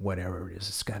know what era it is.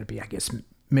 It's got to be, I guess,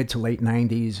 mid to late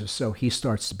 90s or so. He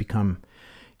starts to become,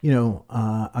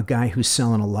 a guy who's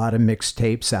selling a lot of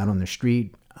mixtapes out on the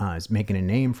street, is making a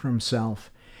name for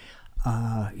himself.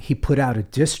 He put out a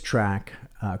diss track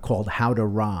called How to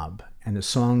Rob, and the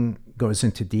song goes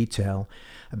into detail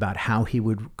about how he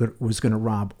was going to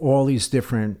rob all these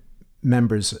different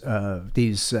members of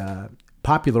these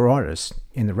popular artists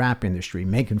in the rap industry,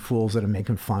 making fools that are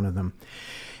making fun of them.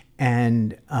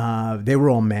 And they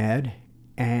were all mad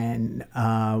and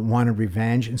wanted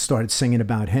revenge and started singing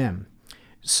about him.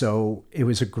 So it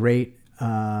was a great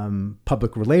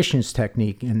public relations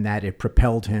technique in that it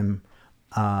propelled him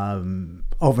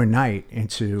overnight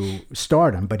into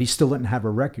stardom, but he still didn't have a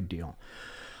record deal.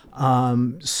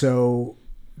 So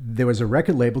there was a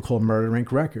record label called Murder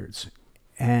Inc. Records,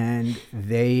 and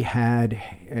they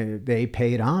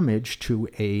paid homage to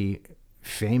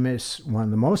one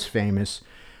of the most famous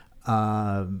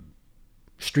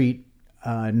street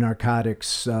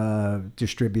narcotics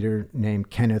distributor named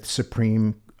Kenneth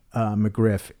Supreme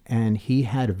McGriff, and he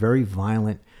had a very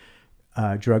violent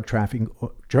drug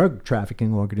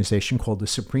trafficking organization called the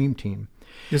Supreme Team.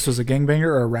 This was a gangbanger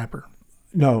or a rapper?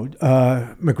 No,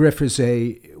 McGriff was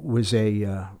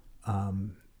a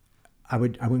I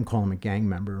wouldn't call him a gang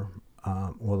member,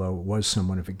 although it was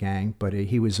somewhat of a gang, but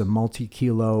he was a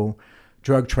multi-kilo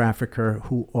drug trafficker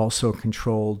who also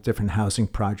controlled different housing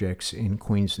projects in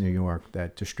Queens, New York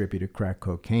that distributed crack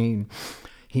cocaine.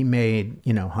 He made,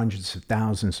 hundreds of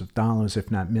thousands of dollars, if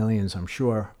not millions, I'm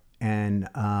sure, and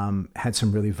had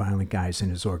some really violent guys in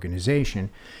his organization.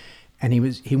 And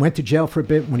he went to jail for a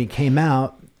bit. When he came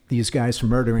out, these guys from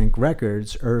Murder Inc.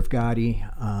 Records, Irv Gotti,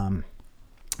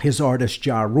 his artist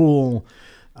Ja Rule,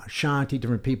 Shanti,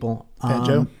 different people, Fat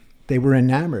Joe, they were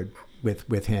enamored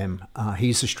with him.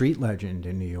 He's a street legend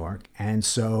in New York. And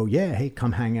so, yeah, hey,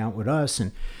 come hang out with us.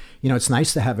 And, it's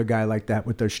nice to have a guy like that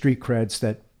with those street creds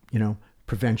that,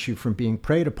 prevents you from being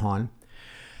preyed upon.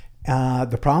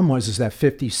 The problem was that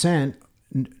 50 Cent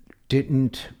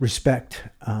didn't respect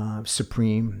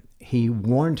Supreme. He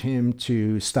warned him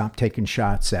to stop taking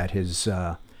shots at his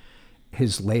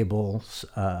label's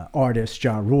artist,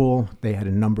 Ja Rule. They had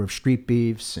a number of street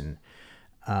beefs, and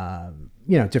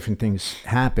different things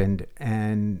happened.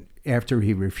 And after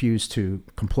he refused to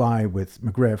comply with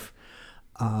McGriff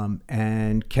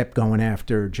and kept going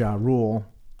after Ja Rule,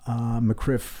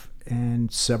 McGriff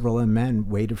and several of the men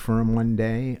waited for him one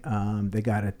day.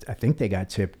 I think they got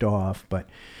tipped off, but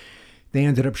they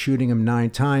ended up shooting him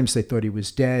 9 times. They thought he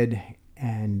was dead,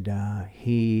 and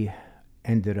he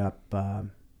ended up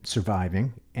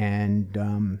surviving.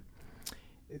 And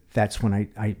that's when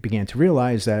I began to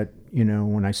realize that,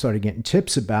 when I started getting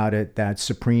tips about it, that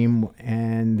Supreme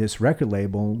and this record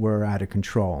label were out of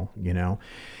control. The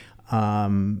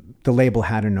label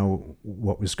had to know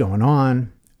what was going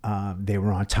on. They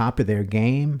were on top of their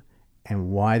game,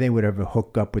 and why they would ever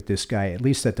hook up with this guy, at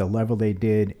least at the level they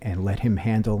did, and let him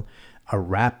handle a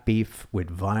rap beef with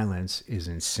violence is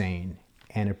insane.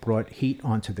 And it brought heat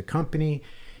onto the company.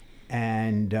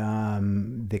 And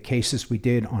the cases we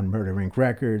did on Murder Inc.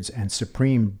 Records and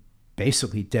Supreme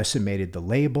basically decimated the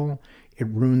label. It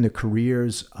ruined the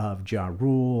careers of Ja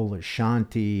Rule,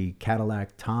 Ashanti,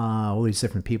 Cadillac Ta, all these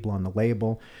different people on the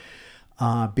label,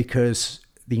 because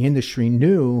the industry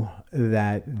knew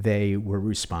that they were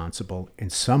responsible in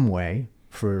some way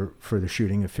for the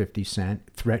shooting of 50 Cent,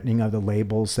 threatening other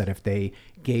labels that if they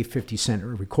gave 50 Cent a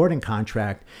recording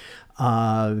contract,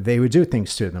 they would do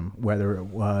things to them, whether it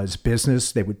was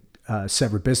business, they would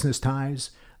sever business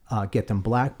ties, get them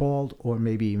blackballed, or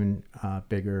maybe even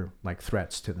bigger, like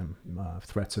threats to them,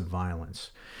 threats of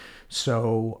violence.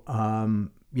 So,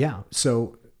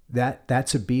 so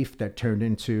that's a beef that turned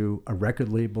into a record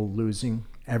label losing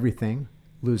everything,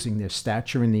 losing their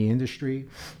stature in the industry,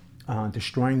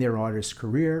 destroying their artist's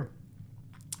career.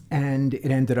 And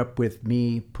it ended up with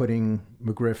me putting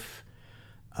McGriff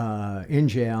in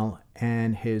jail,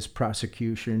 and his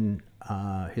prosecution,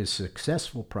 his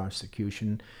successful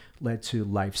prosecution, led to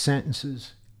life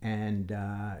sentences. And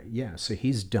so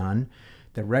he's done.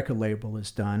 The record label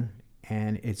is done,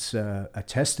 and it's a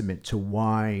testament to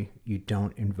why you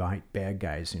don't invite bad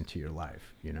guys into your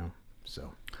life, you know.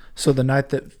 So the night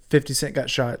that 50 Cent got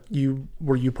shot,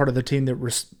 were you part of the team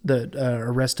that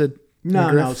arrested?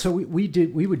 No. So we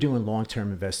were doing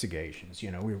long-term investigations.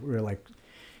 You know, we were like,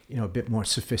 you know, a bit more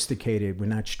sophisticated. We're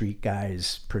not street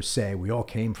guys per se. We all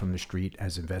came from the street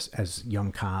as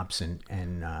young cops and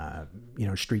you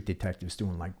know, street detectives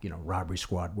doing, like, you know, robbery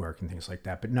squad work and things like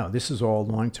that. But no, this is all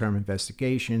long-term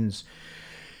investigations.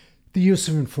 The use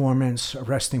of informants,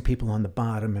 arresting people on the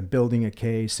bottom and building a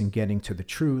case and getting to the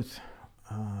truth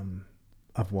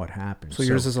of what happened. So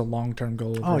yours is a long-term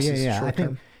goal. Oh, yeah. I think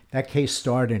term. that case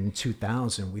started in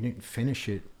 2000. We didn't finish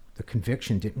it. The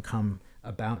conviction didn't come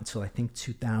about until, I think,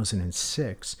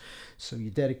 2006. So you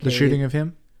dedicated... The shooting of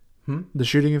him? The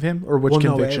shooting of him? Or which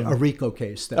conviction? No, a RICO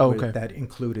case that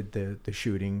included the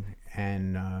shooting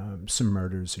and some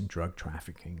murders and drug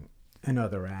trafficking and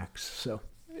other acts. So...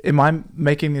 Am I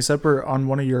making this up, or on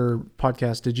one of your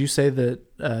podcasts, did you say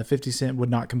that 50 Cent would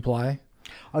not comply?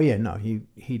 Oh yeah, no,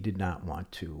 he did not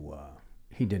want to.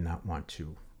 He did not want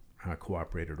to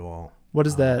cooperate at all. What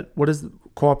is that? What is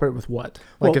cooperate with? What?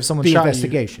 Like, well, if someone the shot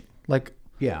investigation. You, like,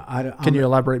 yeah. Can you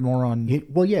elaborate more on?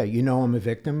 Well, yeah, you know, I'm a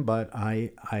victim, but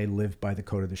I live by the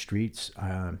code of the streets.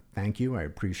 Thank you, I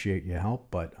appreciate your help,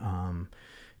 but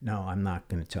no, I'm not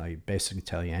going to basically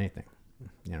tell you anything.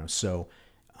 You know, so.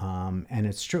 And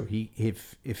it's true.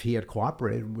 If he had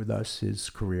cooperated with us, his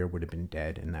career would have been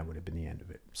dead, and that would have been the end of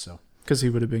it. So, because he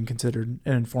would have been considered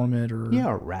an informant, or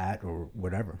a rat or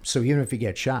whatever. So even if you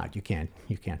get shot, you can't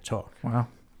talk. Wow,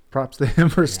 props to him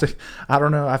for I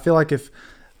don't know. I feel like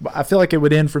it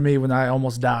would end for me when I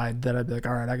almost died. That I'd be like,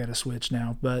 all right, I got to switch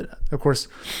now. But of course,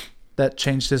 that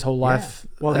changed his whole life.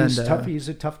 Yeah. Well, he's tough. He's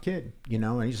a tough kid, you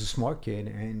know, and he's a smart kid,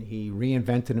 and he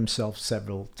reinvented himself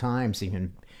several times.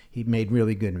 He made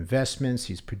really good investments.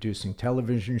 He's producing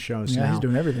television shows now. Yeah, he's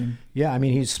doing everything. Yeah, I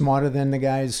mean, he's smarter than the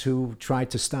guys who tried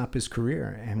to stop his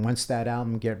career. And once that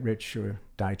album, Get Rich or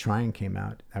Die Trying, came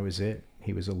out, that was it.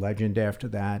 He was a legend after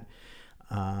that.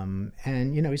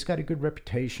 And, you know, he's got a good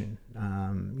reputation. You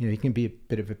know, he can be a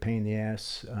bit of a pain in the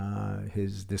ass.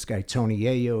 This guy, Tony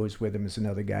Yayo, is with him, is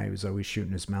another guy who's always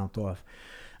shooting his mouth off.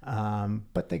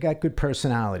 But they got good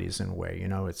personalities in a way, you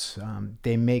know. It's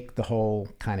they make the whole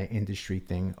kind of industry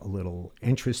thing a little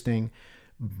interesting.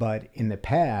 But in the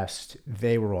past,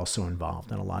 they were also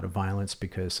involved in a lot of violence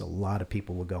because a lot of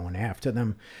people were going after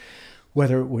them,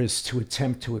 whether it was to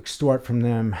attempt to extort from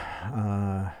them,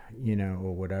 you know,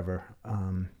 or whatever.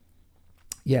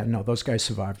 Those guys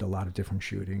survived a lot of different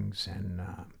shootings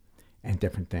and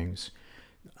different things.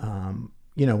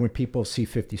 You know, when people see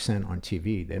 50 Cent on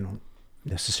TV, they don't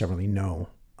necessarily know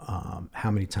how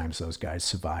many times those guys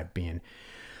survived being,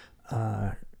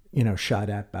 you know, shot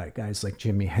at by guys like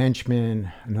Jimmy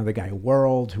Henchman, another guy,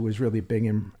 World, who was really big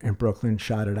in Brooklyn,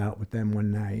 shot it out with them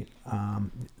one night. A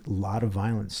lot of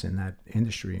violence in that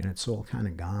industry, and it's all kind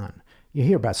of gone. You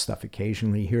hear about stuff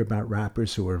occasionally. You hear about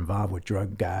rappers who are involved with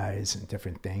drug guys and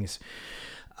different things,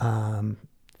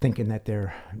 thinking that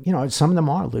they're, you know, some of them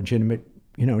are legitimate,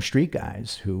 you know, street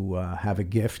guys who have a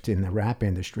gift in the rap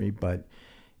industry. But,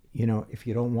 you know, if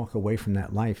you don't walk away from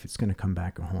that life, it's going to come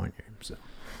back and haunt you. So,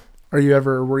 were you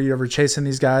ever chasing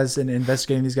these guys and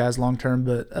investigating these guys long term,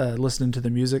 but listening to the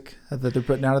music that they're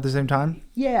putting out at the same time?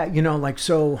 Yeah, you know, like,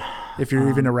 so. If you're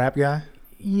even a rap guy.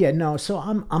 Yeah, no. So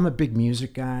I'm a big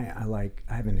music guy. I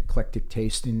have an eclectic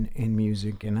taste in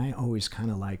music, and I always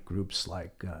kind of like groups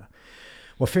like.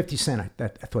 Well, 50 Cent, I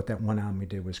thought that one album he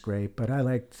did was great, but I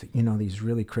liked, you know, these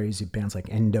really crazy bands like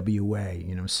NWA,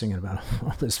 you know, singing about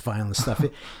all this violent stuff.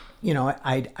 You know,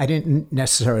 I didn't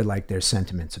necessarily like their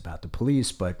sentiments about the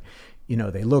police, but, you know,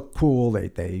 they looked cool.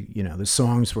 They you know, the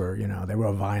songs were, you know, they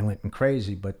were violent and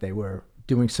crazy, but they were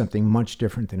doing something much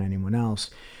different than anyone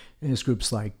else. And there's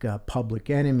groups like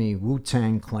Public Enemy,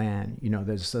 Wu-Tang Clan, you know,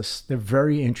 they're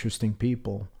very interesting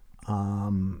people.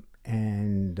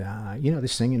 And, you know, they're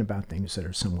singing about things that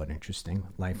are somewhat interesting,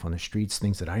 life on the streets,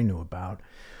 things that I knew about.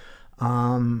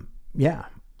 Yeah.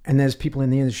 And there's people in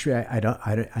the industry I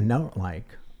don't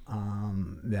like,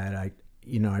 that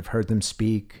you know, I've heard them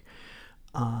speak.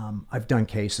 I've done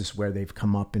cases where they've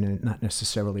come up in it, not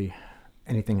necessarily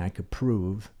anything I could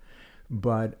prove,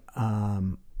 but,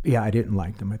 yeah, I didn't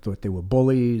like them. I thought they were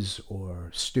bullies or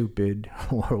stupid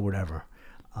or whatever.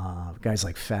 Guys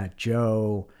like Fat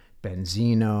Joe,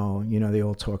 Benzino, you know, they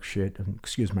all talk shit.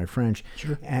 Excuse my French.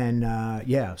 Sure. And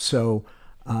so,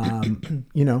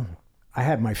 you know, I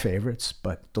had my favorites,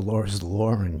 but the law is the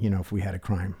law, and if we had a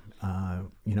crime,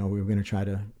 we were going to try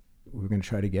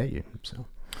to get you. So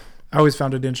I always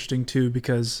found it interesting too,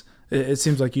 because it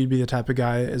seems like you'd be the type of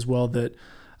guy as well that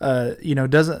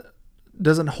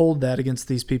doesn't hold that against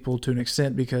these people to an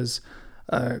extent, because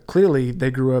clearly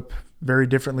they grew up very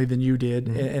differently than you did,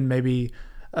 and maybe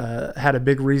had a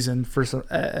big reason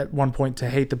at one point to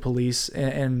hate the police,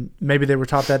 and maybe they were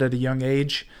taught that at a young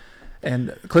age,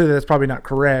 and clearly that's probably not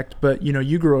correct. But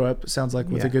you grew up, sounds like,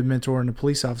 with a good mentor and a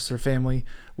police officer family,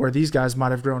 where these guys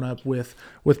might have grown up with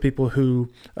people who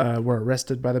were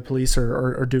arrested by the police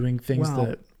or doing things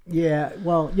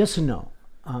yes and no.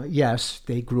 Yes,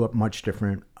 they grew up much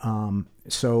different.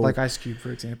 Like Ice Cube,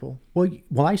 for example.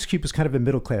 Well, Ice Cube was kind of a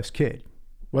middle class kid.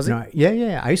 Was he?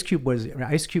 Yeah. Ice Cube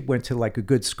went to like a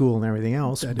good school and everything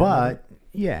else, but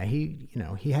yeah, he's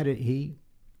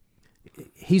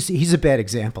a bad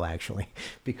example, actually,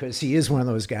 because he is one of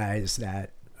those guys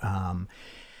that.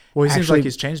 Well, he seems like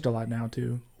he's changed a lot now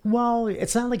too. Well,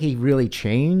 it's not like he really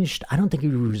changed. I don't think he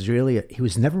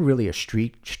was never really a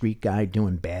street guy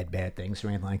doing bad things or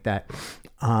anything like that.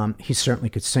 He certainly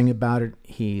could sing about it.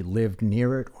 He lived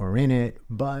near it or in it,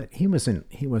 but he wasn't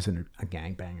a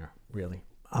gangbanger, really.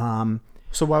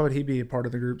 So why would he be a part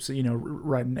of the group? So,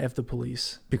 writing F the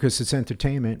police? Because it's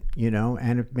entertainment,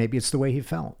 and maybe it's the way he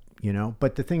felt,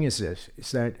 But the thing is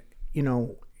that,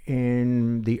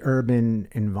 in the urban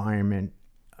environment,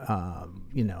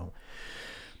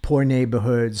 poor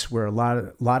neighborhoods where a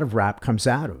lot of rap comes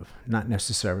out of, not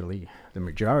necessarily the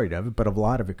majority of it, but a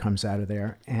lot of it comes out of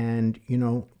there. And,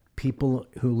 people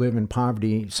who live in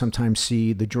poverty sometimes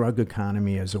see the drug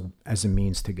economy as a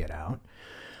means to get out.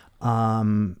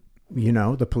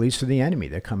 The police are the enemy.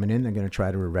 They're coming in. They're going to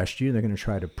try to arrest you. They're going to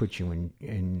try to put you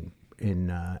in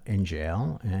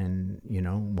jail, and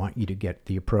want you to get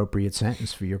the appropriate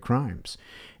sentence for your crimes.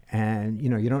 And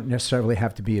you don't necessarily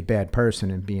have to be a bad person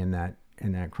and be in that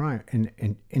crime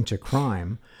and into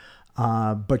crime,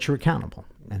 but you're accountable.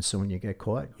 And so when you get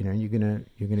caught, you're gonna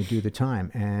do the time.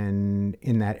 And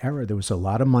in that era, there was a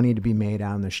lot of money to be made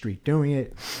out on the street doing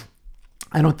it.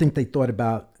 I don't think they thought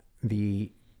about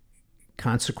the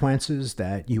consequences,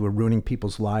 that you were ruining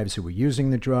people's lives who were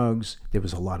using the drugs. There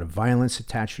was a lot of violence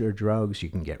attached to your drugs. You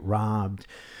can get robbed.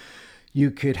 You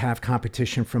could have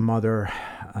competition from other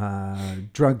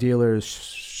drug dealers,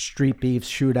 street beefs,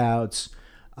 shootouts,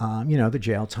 the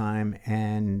jail time.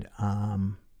 And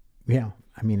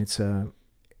it's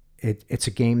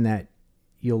a game that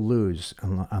you'll lose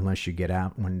unless you get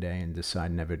out one day and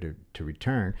decide never to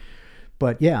return.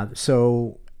 But yeah,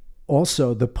 so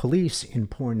also the police in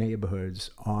poor neighborhoods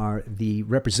are the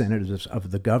representatives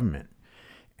of the government.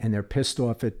 And they're pissed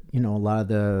off at, a lot of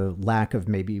the lack of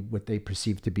maybe what they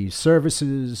perceive to be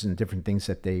services and different things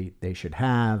that they should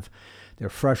have. They're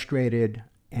frustrated.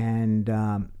 And,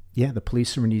 the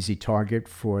police are an easy target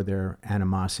for their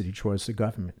animosity towards the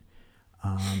government.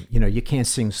 You can't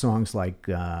sing songs like,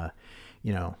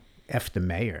 F the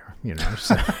mayor,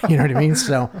 so, you know what I mean?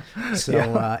 So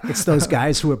it's those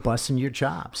guys who are busting your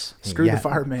chops. Screw the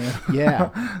fireman.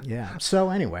 Yeah. So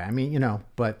anyway,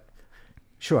 but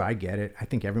sure, I get it. I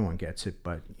think everyone gets it.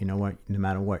 But you know what? No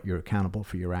matter what, you're accountable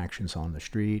for your actions on the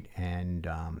street. And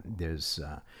there's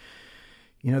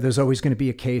always going to be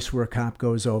a case where a cop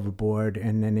goes overboard,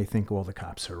 and then they think all the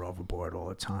cops are overboard all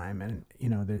the time. And,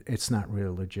 it's not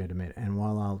really legitimate. And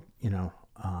while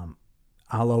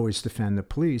I'll always defend the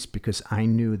police, because I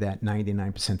knew that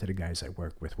 99% of the guys I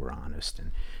work with were honest.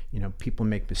 And, people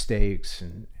make mistakes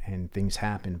and things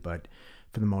happen, but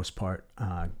for the most part,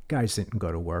 guys didn't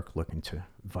go to work looking to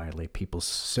violate people's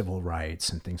civil rights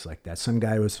and things like that. Some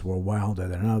guys were wilder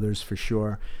than others, for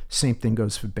sure. Same thing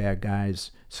goes for bad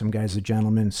guys. Some guys are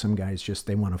gentlemen. Some guys just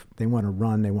they want to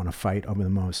run. They want to fight over the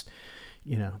most,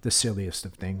 the silliest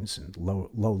of things and low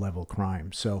level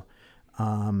crime. So,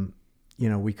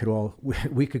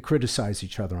 we could criticize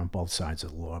each other on both sides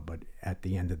of the law, but at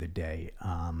the end of the day,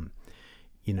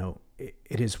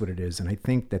 it is what it is. And I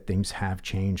think that things have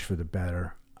changed for the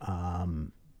better. I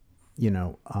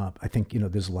think,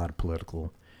 there's a lot of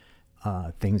political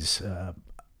things,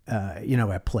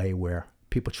 at play where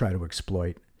people try to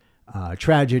exploit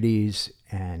tragedies,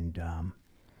 and,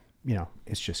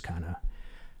 it's just kind of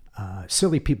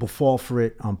silly. People fall for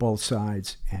it on both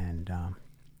sides. And,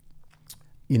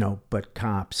 but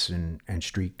cops and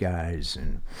street guys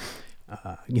and,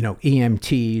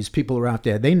 EMTs, people are out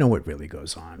there, they know what really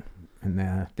goes on.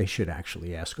 And they should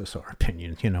actually ask us our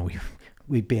opinion.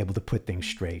 We'd be able to put things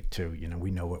straight too.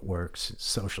 We know what works,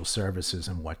 social services,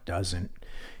 and what doesn't.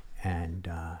 And,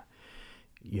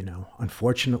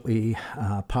 Unfortunately,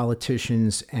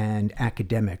 politicians and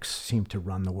academics seem to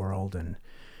run the world, and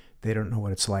they don't know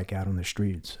what it's like out on the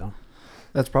streets. So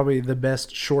That's probably the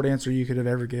best short answer you could have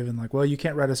ever given. Like, well, you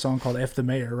can't write a song called F the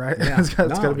Mayor, right? Yeah. It's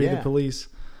got to be the police.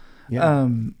 Yeah.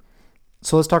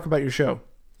 So let's talk about your show.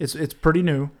 It's pretty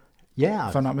new. Yeah.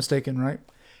 If I'm not mistaken, right?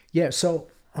 Yeah. So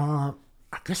I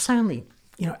guess I only,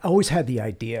 I always had the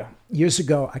idea. Years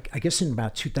ago, I guess in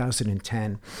about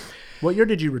 2010. What year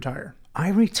did you retire? I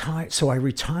retired. So I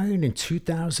retired in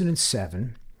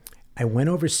 2007. I went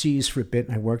overseas for a bit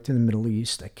and I worked in the Middle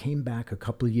East. I came back a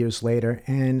couple of years later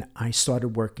and I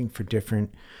started working for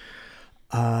different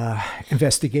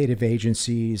investigative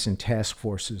agencies and task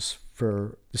forces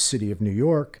for the city of New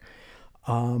York.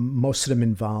 Most of them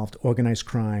involved organized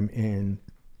crime in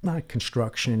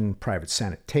construction, private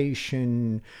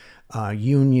sanitation,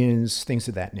 unions, things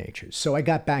of that nature. So I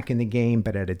got back in the game,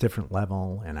 but at a different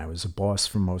level, and I was a boss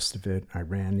for most of it. I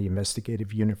ran the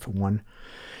investigative unit for one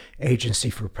agency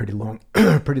for a pretty long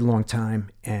time.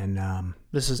 And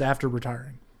this is after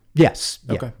retiring. yes,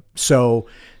 yeah. Okay. So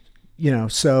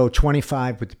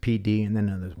 25 with the PD, and then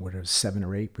another 7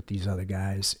 or 8 with these other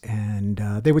guys, and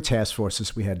they were task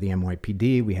forces. We had the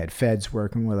NYPD, we had feds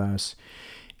working with us.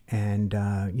 And,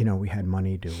 we had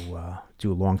money to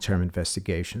do long-term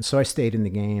investigations. So I stayed in the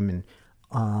game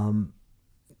and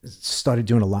started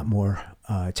doing a lot more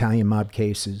Italian mob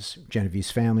cases,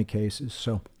 Genovese family cases.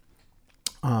 So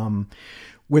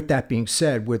with that being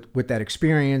said, with that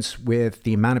experience, with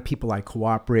the amount of people I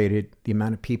cooperated, the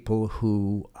amount of people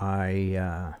who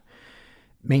I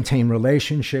maintained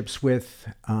relationships with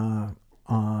on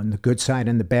the good side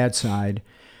and the bad side,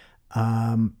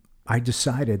 I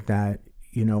decided that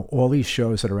all these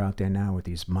shows that are out there now with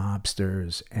these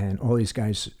mobsters and all these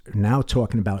guys are now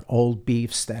talking about old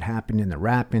beefs that happened in the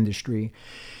rap industry.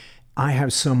 I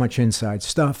have so much inside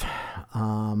stuff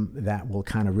that will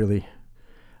kind of really,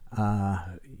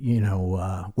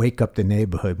 wake up the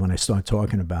neighborhood when I start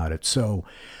talking about it. So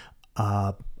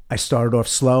I started off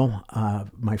slow.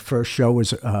 My first show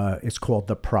was, it's called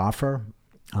The Proffer.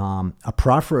 A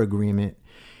proffer agreement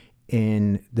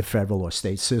in the federal or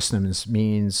state systems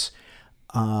means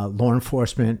law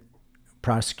enforcement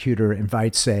prosecutor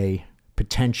invites a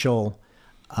potential,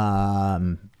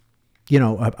 a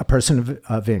person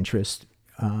of interest,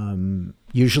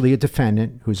 usually a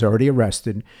defendant who's already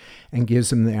arrested, and gives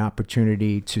them the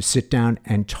opportunity to sit down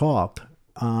and talk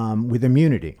with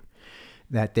immunity,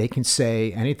 that they can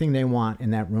say anything they want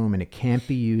in that room and it can't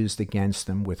be used against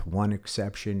them with one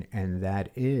exception, and that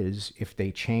is if they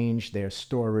change their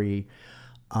story,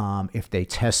 if they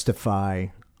testify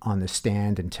on the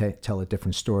stand and tell a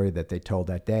different story that they told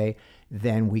that day,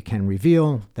 then we can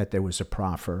reveal that there was a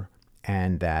proffer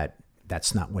and that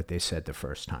that's not what they said the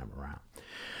first time around.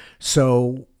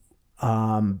 So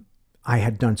I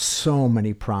had done so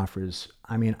many proffers.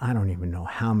 I mean, I don't even know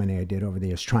how many I did over the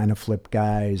years, trying to flip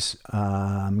guys,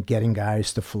 getting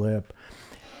guys to flip.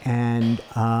 And,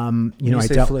 When you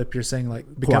say flip, you're saying like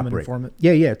become an informant?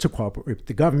 Yeah, to cooperate with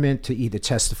the government, to either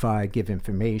testify, give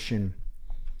information.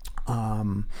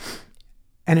 And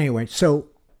anyway, so,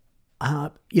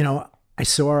 I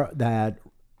saw that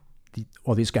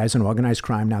all these guys in organized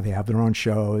crime, now they have their own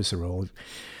shows. They're all,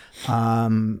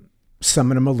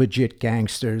 some of them are legit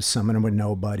gangsters. Some of them are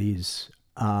nobodies.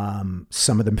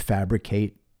 Some of them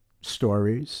fabricate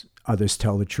stories. Others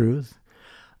tell the truth.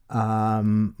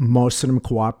 Most of them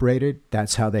cooperated.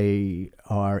 That's how they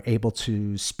are able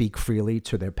to speak freely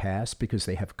to their past, because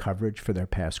they have coverage for their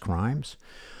past crimes.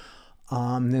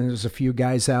 Then there's a few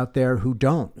guys out there who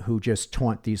don't, who just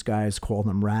taunt these guys, call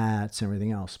them rats and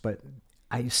everything else. But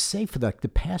I say for the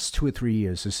past 2 or 3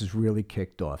 years, this has really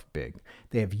kicked off big.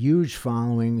 They have huge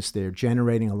followings. They're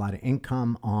generating a lot of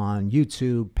income on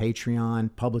YouTube, Patreon,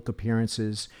 public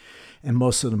appearances, and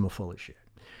most of them are full of shit.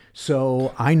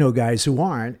 So I know guys who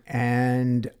aren't,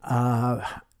 and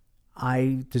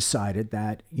I decided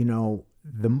that,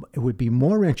 it would be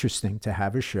more interesting to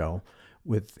have a show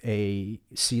with a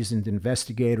seasoned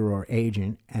investigator or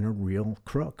agent and a real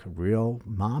crook, a real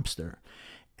mobster.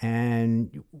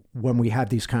 And when we have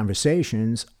these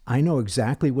conversations, I know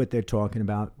exactly what they're talking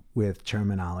about with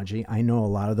terminology. I know a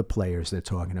lot of the players they're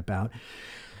talking about.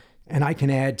 And I can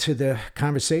add to the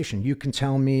conversation. You can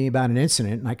tell me about an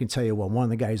incident, and I can tell you, well, one of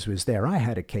the guys who was there, I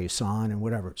had a case on, and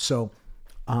whatever. So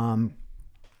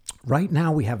right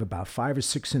now we have about 5 or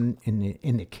 6 in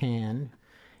the can,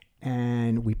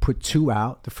 and we put 2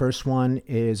 out. The first one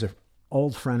is an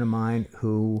old friend of mine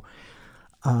who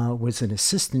was an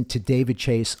assistant to David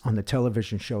Chase on the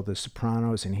television show The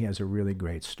Sopranos, and he has a really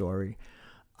great story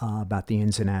about the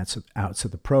ins and outs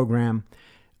of the program.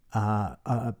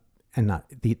 and not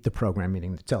the program,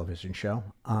 meaning the television show.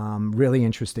 Really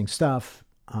interesting stuff.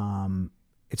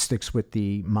 It sticks with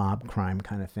the mob crime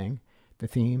kind of thing, the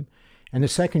theme. And the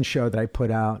second show that I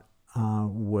put out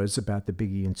was about the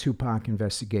Biggie and Tupac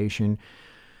investigation.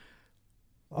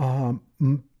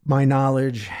 My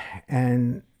knowledge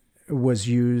and was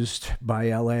used by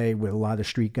LA with a lot of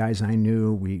street guys I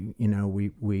knew. We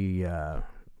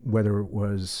whether it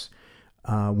was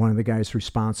one of the guys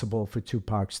responsible for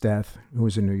Tupac's death, who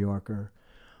was a New Yorker,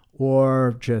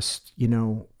 or just,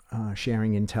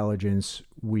 sharing intelligence.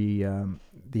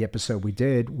 The episode we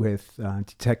did with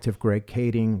Detective Greg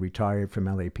Kading, retired from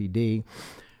LAPD,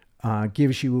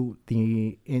 gives you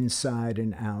the inside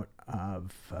and out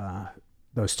of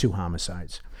those two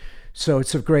homicides. So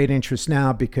it's of great interest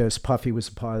now because Puffy was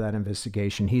a part of that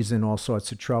investigation. He's in all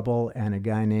sorts of trouble, and a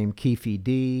guy named Keefe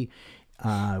D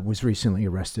was recently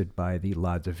arrested by the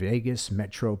Las Vegas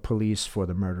Metro Police for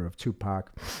the murder of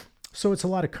Tupac. So it's a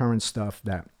lot of current stuff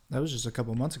that was just a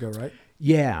couple months ago, right?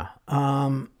 Yeah.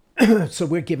 So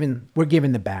we're giving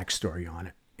the backstory on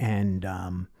it, and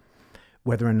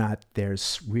whether or not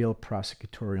there's real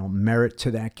prosecutorial merit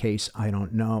to that case, I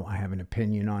don't know. I have an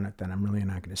opinion on it that I'm really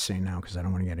not going to say now because I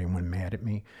don't want to get anyone mad at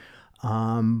me.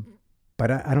 But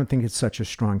I don't think it's such a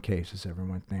strong case as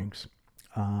everyone thinks.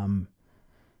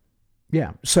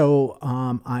 Yeah. So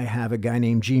I have a guy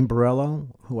named Gene Borello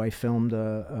who I filmed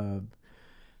a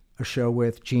show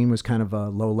with. Gene was kind of a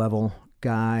low-level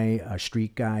guy, a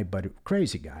street guy, but a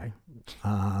crazy guy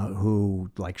who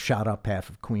shot up half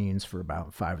of Queens for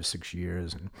about 5 or 6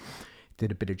 years and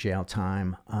did a bit of jail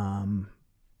time.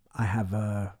 I have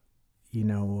a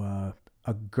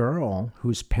girl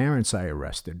whose parents I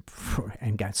arrested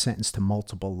and got sentenced to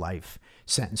multiple life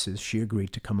sentences. She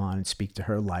agreed to come on and speak to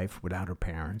her life without her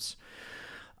parents.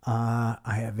 I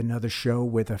have another show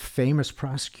with a famous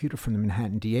prosecutor from the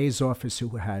Manhattan DA's office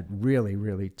who had really,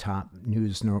 really top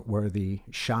news-noteworthy,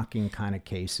 shocking kind of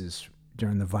cases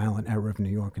during the violent era of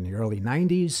New York in the early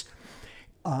 90s.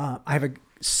 I have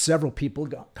several people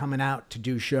coming out to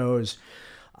do shows.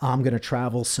 I'm going to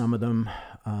travel some of them.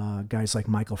 Guys like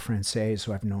Michael Frances,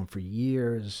 who I've known for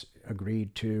years,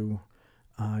 agreed to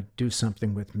do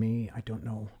something with me. I don't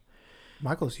know.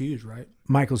 Michael's huge, right?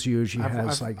 Michael's huge.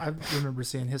 I remember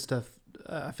seeing his stuff,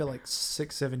 I feel like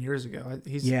 6-7 years ago.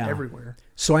 He's everywhere.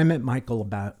 So I met Michael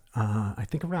about, I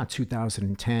think around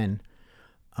 2010.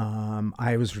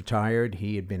 I was retired.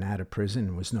 He had been out of prison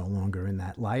and was no longer in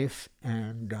that life.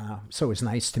 And so it was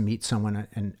nice to meet someone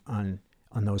on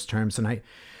those terms. And I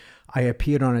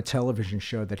appeared on a television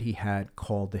show that he had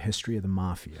called The History of the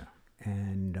Mafia.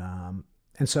 And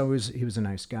so he was a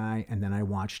nice guy. And then I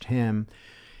watched him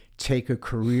take a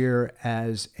career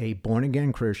as a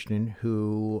born-again Christian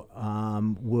who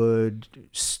would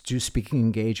do speaking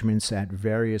engagements at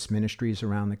various ministries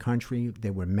around the country.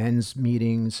 There were men's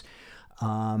meetings,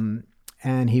 and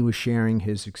he was sharing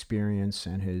his experience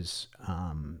and his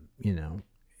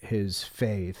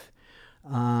faith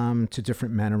to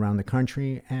different men around the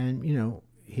country. And,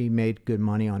 he made good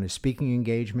money on his speaking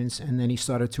engagements, and then he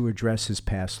started to address his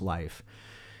past life.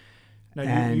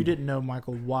 Now, you didn't know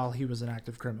Michael while he was an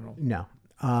active criminal? No.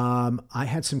 I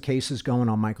had some cases going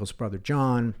on Michael's brother,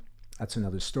 John. That's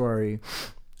another story.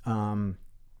 I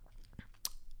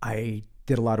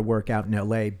did a lot of work out in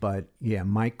L.A., but, yeah,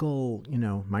 Michael's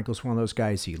one of those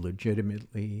guys. He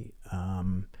legitimately,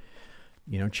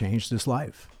 changed his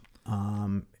life.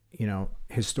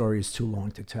 His story is too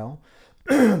long to tell,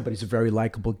 but he's a very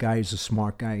likable guy. He's a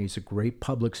smart guy. He's a great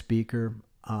public speaker.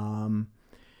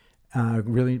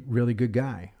 Really, really good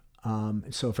guy.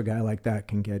 So if a guy like that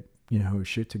can get, his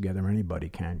shit together, anybody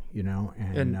can,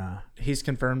 And he's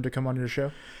confirmed to come on your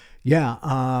show? Yeah.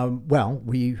 Well,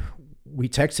 we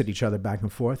texted each other back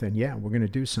and forth, and yeah, we're going to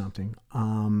do something.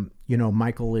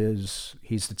 Michael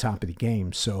he's the top of the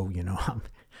game. So,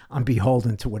 I'm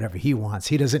beholden to whatever he wants.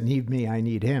 He doesn't need me. I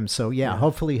need him. So yeah,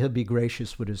 hopefully he'll be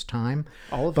gracious with his time.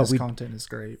 All of his content is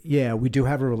great. Yeah, we do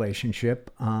have a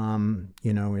relationship, from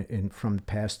the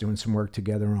past, doing some work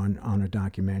together on a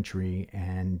documentary.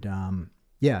 And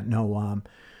real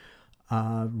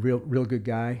good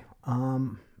guy.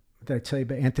 Did I tell you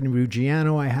about Anthony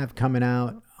Ruggiano? I have coming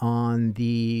out on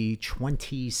the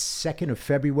 22nd of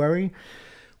February.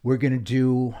 We're going to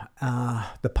do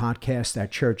the podcast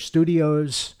at Church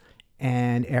Studios.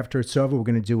 And after it's over, we're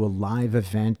going to do a live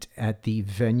event at the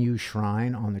Venue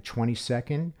Shrine on the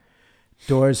 22nd.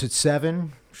 Doors at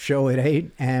 7, show at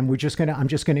 8. And I'm just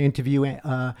going to interview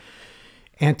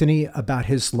Anthony about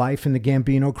his life in the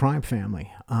Gambino crime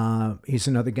family. He's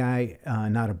another guy,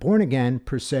 not a born again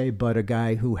per se, but a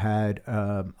guy who had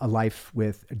a life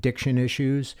with addiction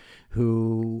issues,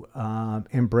 who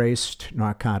embraced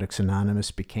Narcotics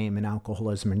Anonymous, became an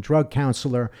alcoholism and drug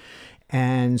counselor,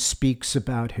 and speaks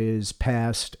about his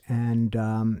past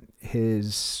and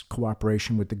his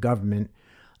cooperation with the government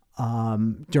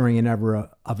during an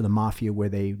era of the mafia where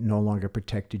they no longer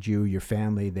protected you, your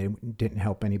family. They didn't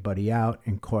help anybody out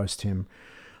and cost him,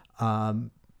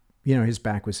 his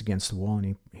back was against the wall,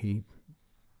 and he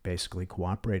basically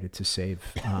cooperated to save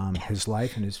his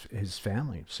life and his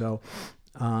family. So,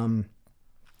 a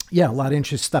lot of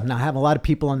interesting stuff. Now, I have a lot of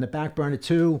people on the back burner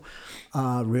too,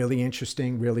 really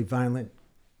interesting, really violent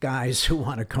guys who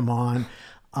want to come on.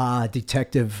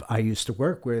 Detective I used to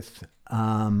work with,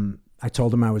 I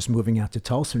told him I was moving out to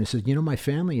Tulsa, and he said, my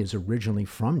family is originally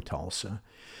from Tulsa,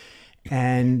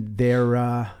 and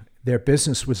their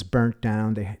business was burnt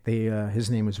down. His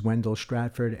name was Wendell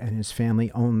Stratford, and his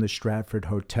family owned the Stratford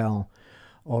Hotel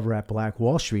over at Black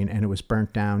Wall Street, and it was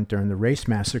burnt down during the race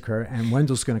massacre. And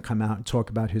Wendell's going to come out and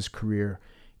talk about his career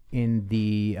in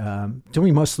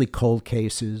doing mostly cold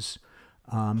cases.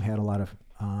 Had a lot of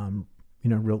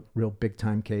real big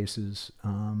time cases.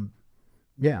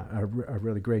 A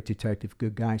really great detective,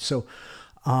 good guy. So,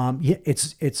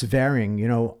 it's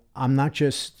varying. I'm not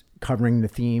just covering the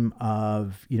theme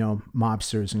of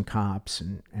mobsters and cops,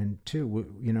 and two,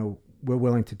 we're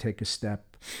willing to take a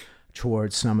step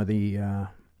towards some of the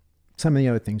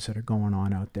other things that are going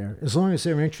on out there, as long as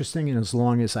they're interesting and as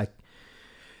long as I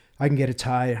can get a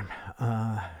tie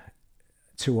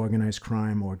to organized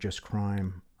crime or just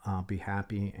crime, I'll be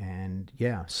happy. And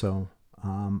so.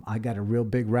 I got a real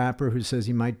big rapper who says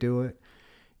he might do it.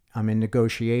 I'm in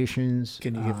negotiations.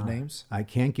 Can you give names? I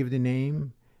can't give the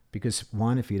name because,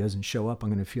 one, if he doesn't show up, I'm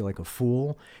going to feel like a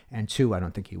fool. And two, I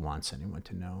don't think he wants anyone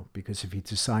to know, because if he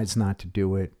decides not to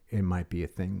do it, it might be a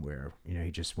thing where, he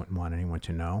just wouldn't want anyone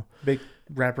to know. Big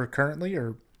rapper currently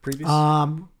or previous?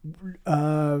 I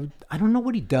don't know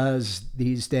what he does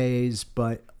these days,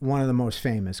 but one of the most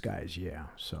famous guys, yeah.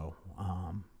 So,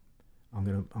 I'm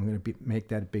gonna make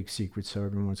that a big secret, so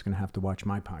everyone's gonna have to watch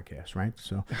my podcast, right?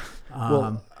 So,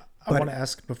 I want to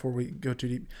ask before we go too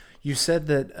deep. You said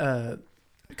that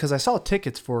because I saw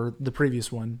tickets for the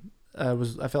previous one. I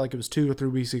felt like it was 2 or 3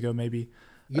 weeks ago, maybe.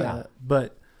 Yeah.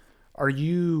 But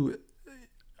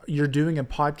you're doing a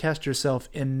podcast yourself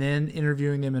and then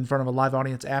interviewing them in front of a live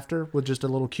audience after with just a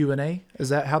little Q&A? Is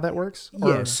that how that works? Or?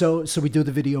 Yeah. So we do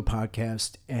the video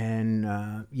podcast,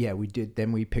 and we did.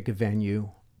 Then we pick a venue.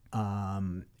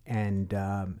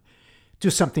 Do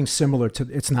something similar to,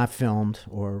 it's not filmed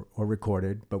or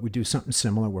recorded, but we do something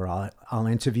similar where I'll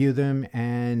interview them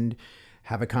and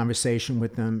have a conversation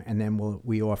with them, and then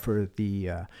we offer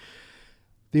the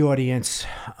audience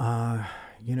a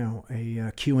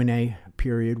Q&A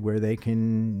period where they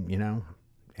can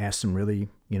ask some really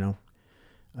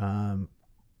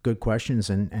good questions,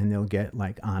 and they'll get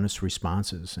like honest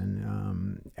responses,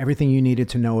 and everything you needed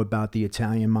to know about the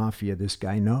Italian mafia, this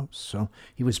guy knows. So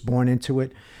he was born into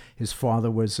it. His father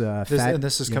was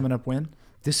this is coming up when?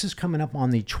 This is coming up on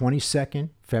the 22nd,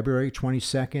 February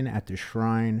 22nd at the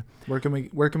Shrine. Where can we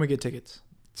get tickets?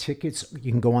 Tickets,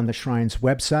 you can go on the Shrine's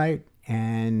website,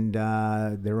 and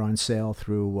they're on sale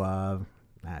through I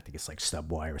think it's like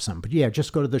Subway or something. But yeah,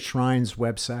 just go to the Shrine's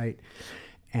website.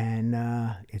 And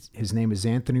his name is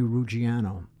Anthony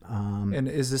Ruggiano. And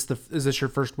is this your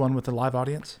first one with a live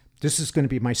audience? This is going to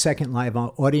be my second live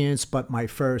audience, but my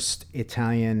first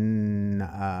Italian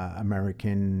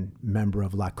American member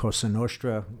of La Cosa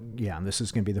Nostra. Yeah, and this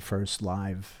is going to be the first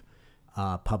live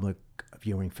public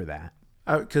viewing for that.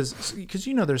 Because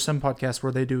there's some podcasts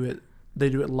where they do it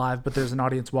live, but there's an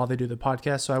audience while they do the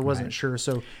podcast. So I wasn't sure.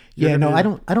 So I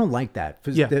don't like that.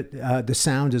 Yeah. The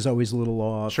sound is always a little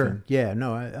off. Sure.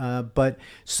 And, but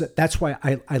so that's why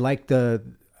I like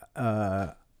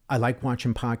I like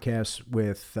watching podcasts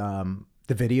with the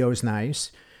video is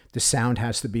nice. The sound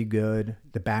has to be good.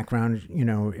 The background,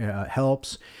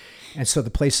 helps. And so the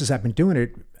places I've been doing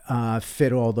it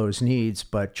fit all those needs.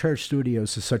 But Church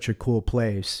Studios is such a cool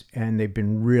place, and they've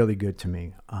been really good to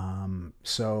me.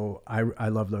 So I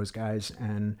love those guys.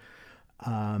 And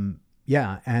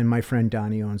and my friend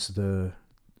Donnie owns the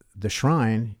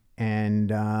Shrine,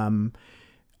 and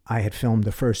I had filmed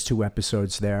the first 2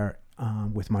 episodes there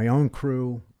with my own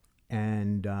crew,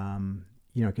 and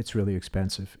it gets really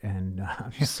expensive, and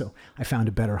so I found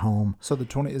a better home. So the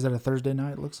 20, is that a Thursday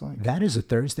night? It looks like that is a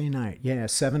Thursday night. Yeah,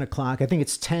 7:00. I think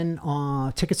it's 10.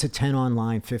 Tickets at 10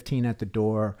 online, 15 at the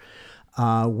door.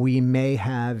 We may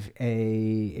have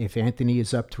if Anthony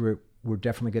is up to it, we're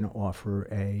definitely going to offer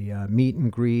a meet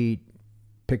and greet,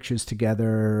 pictures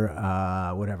together,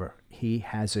 whatever. He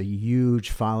has a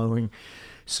huge following.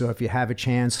 So if you have a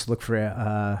chance, look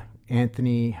for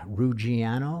Anthony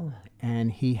Ruggiano.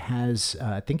 And he has,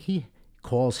 I think he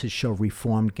calls his show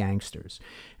Reformed Gangsters.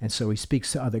 And so he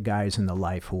speaks to other guys in the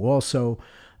life who also,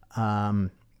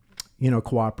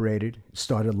 cooperated,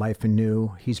 started life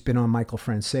anew. He's been on Michael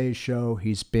France's show.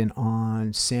 He's been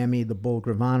on Sammy the Bull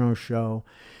Gravano's show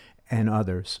and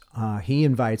others. He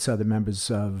invites other members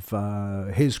of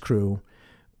his crew,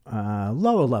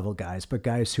 lower level guys, but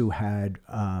guys who had,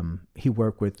 he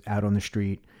worked with out on the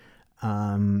street,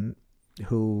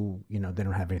 who, they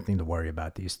don't have anything to worry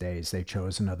about these days. They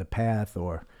chose another path,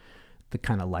 or the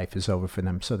kind of life is over for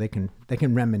them, so they can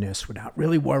reminisce without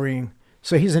really worrying.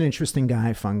 So he's an interesting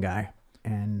guy, fun guy,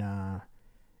 and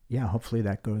hopefully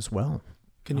that goes well.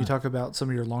 Can you talk about some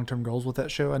of your long-term goals with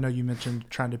that show? I know you mentioned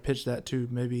trying to pitch that to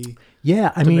maybe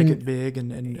make it big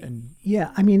and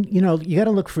yeah, I mean, you got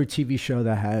to look for a TV show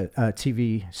that has a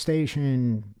TV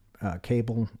station,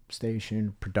 cable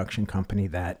station, production company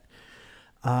that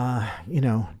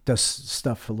does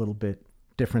stuff a little bit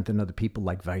different than other people,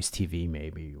 like Vice TV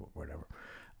maybe, or whatever.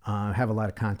 I have a lot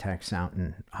of contacts out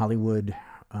in Hollywood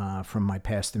from my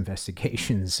past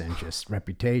investigations and just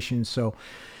reputation. So,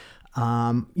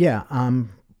 I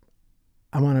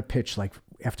want to pitch, like,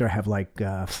 after I have like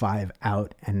 5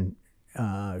 out and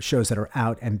shows that are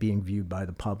out and being viewed by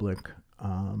the public,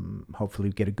 hopefully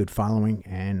get a good following,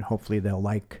 and hopefully they'll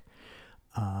like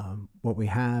what we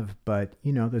have. But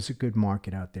there's a good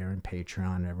market out there in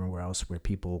Patreon and everywhere else where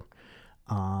people,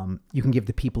 you can give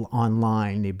the people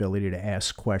online the ability to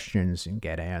ask questions and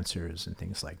get answers and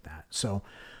things like that. So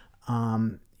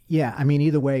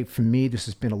either way, for me, this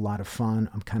has been a lot of fun.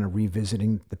 I'm kind of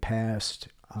revisiting the past.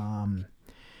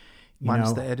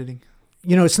 Minus the editing.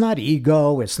 It's not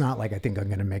ego. It's not like I think I'm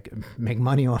going to make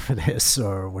money off of this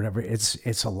or whatever.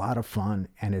 It's a lot of fun,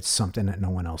 and it's something that no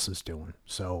one else is doing.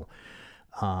 So,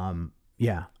 I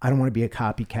don't want to be a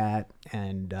copycat,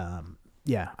 and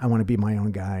I want to be my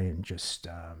own guy and just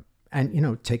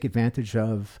take advantage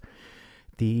of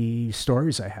the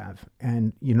stories I have.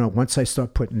 And once I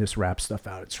start putting this rap stuff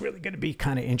out, it's really going to be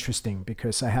kind of interesting,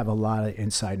 because I have a lot of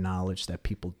inside knowledge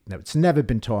that's never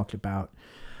been talked about.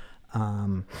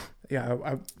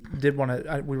 I did want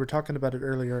to, we were talking about it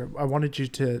earlier. I wanted you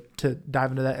to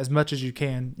dive into that as much as you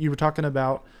can. You were talking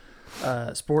about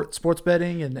sports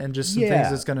betting and just some things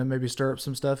that's going to maybe stir up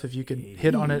some stuff, if you could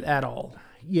hit on it at all.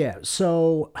 Yeah.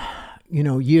 So,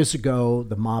 years ago,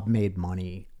 the mob made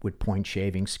money with point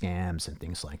shaving scams and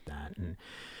things like that. And,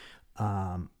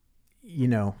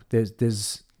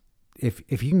 there's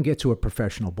if you can get to a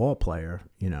professional ball player,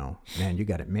 man, you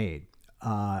got it made.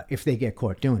 If they get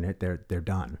caught doing it, they're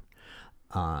done.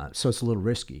 So it's a little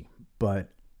risky.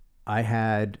 But I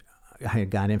had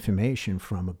got information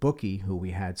from a bookie who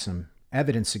we had some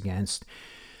evidence against,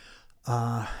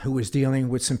 who was dealing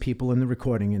with some people in the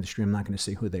recording industry. I'm not going to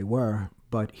say who they were,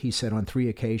 but he said on 3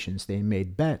 occasions they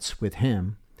made bets with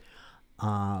him.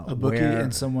 A bookie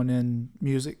and someone in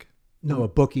music? No, a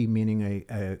bookie meaning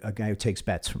a guy who takes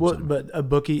bets from someone. But a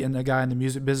bookie and a guy in the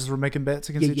music business were making bets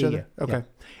against each other? Yeah, okay. Yeah.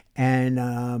 And,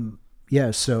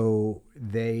 so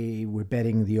they were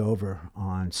betting the over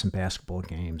on some basketball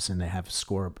games, and they have to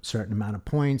score a certain amount of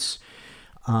points.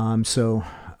 So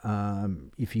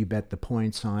if you bet the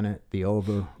points on it, the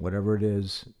over, whatever it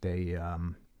is, they,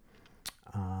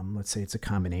 let's say it's a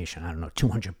combination,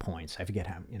 200 points. I forget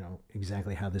how,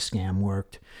 exactly how the scam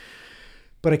worked.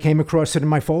 But I came across it in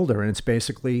my folder, and it's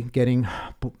basically getting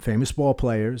famous ball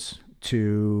players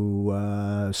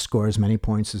to score as many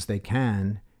points as they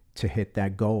can to hit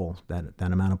that goal, that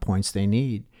amount of points they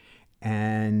need.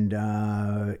 And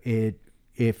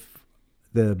if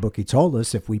the bookie told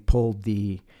us, if we pulled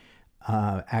the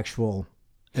actual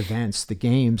events, the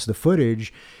games, the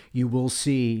footage, you will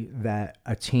see that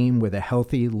a team with a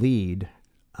healthy lead,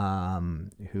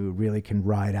 who really can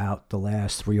ride out the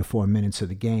last 3 or 4 minutes of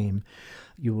the game,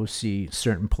 you will see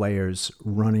certain players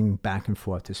running back and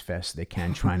forth as fast as they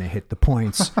can, trying to hit the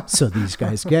points. So these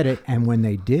guys get it. And when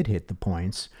they did hit the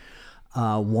points,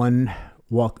 one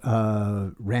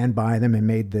ran by them and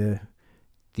made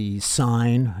the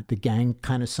sign, the gang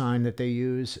kind of sign that they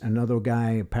use. Another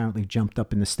guy apparently jumped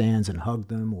up in the stands and hugged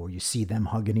them, or you see them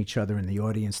hugging each other in the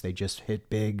audience. They just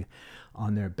hit big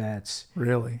on their bets.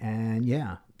 Really?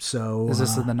 And so... Is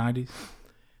this in the 90s?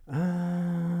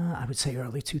 I would say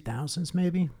early 2000s,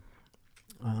 maybe.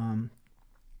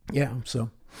 So...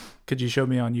 Could you show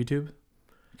me on YouTube?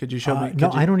 Could you show me?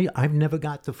 No, I don't. I've never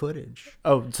got the footage.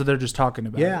 Oh, so they're just talking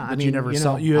about it. Yeah, But I mean, you never you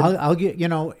saw. know, I'll get,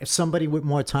 if somebody with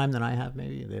more time than I have,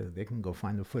 maybe they can go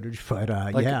find the footage. But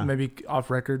like yeah, maybe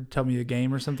off record, tell me a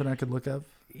game or something I could look up.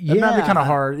 yeah, It might be kind of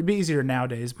hard. It'd be easier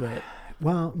nowadays, but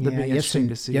well, that'd be interesting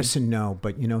to see. Yes and no,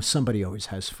 but somebody always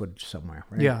has footage somewhere,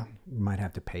 right? Yeah. You might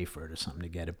have to pay for it or something to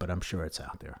get it, but I'm sure it's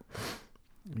out there.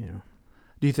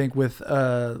 Do you think with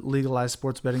legalized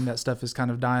sports betting that stuff is kind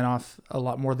of dying off a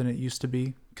lot more than it used to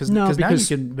be? Because now you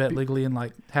can bet legally in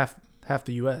like half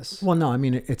the U.S. Well, no, I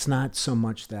mean it's not so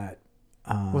much that.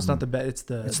 Well, it's not the bet; it's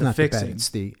the not fixing.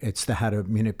 The bet, it's the how to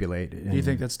manipulate it. Do you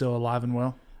think that's still alive and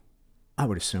well? I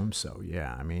would assume so.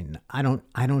 Yeah, I mean, I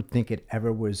don't think it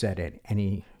ever was at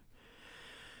any.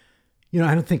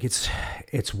 I don't think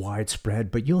it's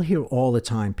widespread, but you'll hear all the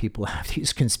time people have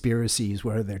these conspiracies,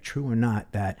 whether they're true or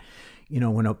not, that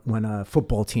when a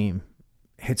football team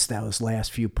hits those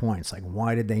last few points, like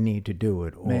why did they need to do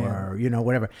it, or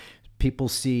whatever. People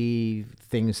see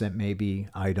things that maybe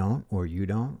I don't or you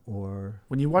don't, or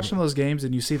when you watch some of those games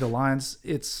and you see the lines,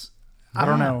 I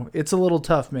don't know, it's a little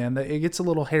tough, man. It gets a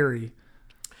little hairy.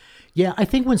 Yeah, I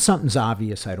think when something's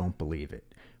obvious, I don't believe it,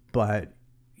 but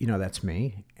that's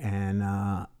me, and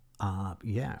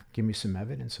yeah, give me some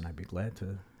evidence, and I'd be glad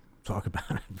to talk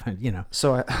about it. But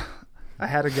So I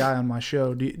had a guy on my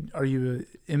show. Are you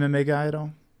an MMA guy at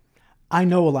all? I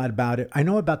know a lot about it. I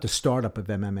know about the startup of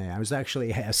MMA. I was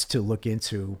actually asked to look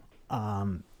into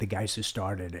the guys who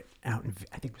started it out in,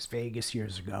 I think it was Vegas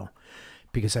years ago,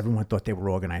 because everyone thought they were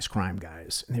organized crime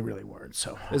guys, and they really weren't.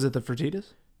 So is it the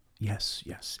Fertittas? Yes.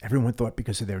 Everyone thought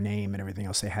because of their name and everything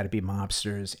else, they had to be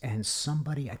mobsters. And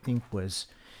somebody, I think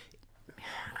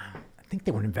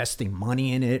they were investing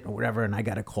money in it or whatever. And I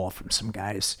got a call from some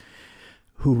guys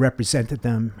who represented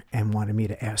them and wanted me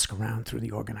to ask around through the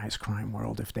organized crime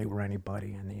world if they were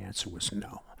anybody. And the answer was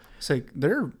no. So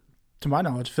they're, to my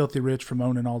knowledge, filthy rich from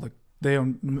owning they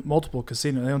own multiple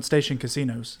casinos. They own station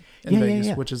casinos in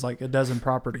Vegas, which is like a dozen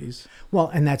properties. Well,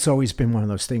 and that's always been one of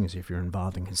those things. If you're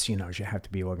involved in casinos, you have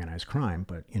to be organized crime.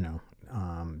 But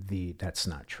that's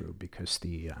not true, because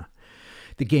the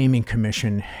gaming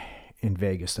commission in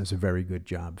Vegas does a very good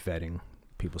job vetting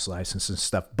people's licenses and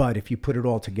stuff. But if you put it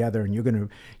all together and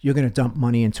you're gonna dump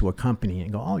money into a company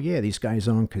and go, oh yeah, these guys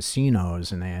own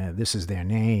casinos and this is their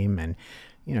name, and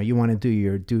you want to do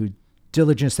your due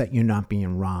diligence that you're not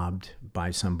being robbed by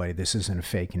somebody. This isn't a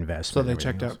fake investment. So they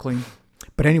checked out clean.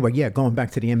 But anyway, yeah, going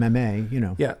back to the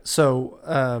MMA, Yeah. So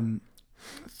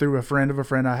through a friend of a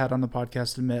friend I had on the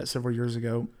podcast and met several years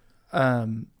ago,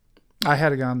 I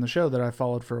had a guy on the show that I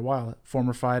followed for a while,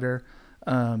 former fighter,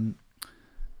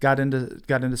 got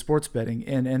into sports betting,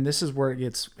 and this is where it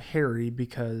gets hairy,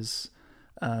 because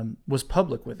was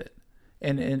public with it,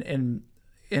 and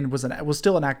was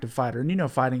still an active fighter.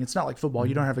 And fighting, it's not like football.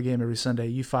 You don't have a game every Sunday.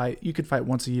 You could fight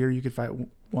once a year. You could fight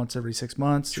once every 6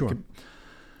 months. Sure.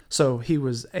 So he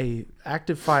was a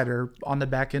active fighter on the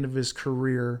back end of his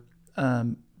career,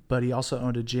 but he also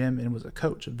owned a gym and was a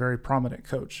coach, a very prominent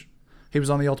coach. He was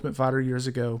on The Ultimate Fighter years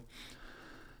ago.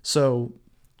 So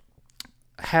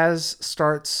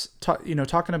starts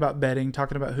talking about betting,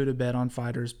 talking about who to bet on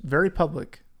fighters, very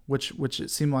public, which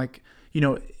it seemed like,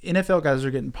 NFL guys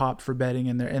are getting popped for betting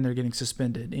and they're getting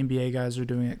suspended. NBA guys are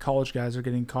doing it. College guys are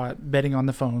getting caught betting on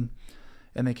the phone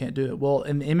and they can't do it. Well,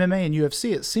 in MMA and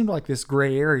UFC, it seemed like this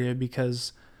gray area,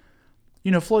 because,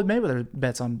 Floyd Mayweather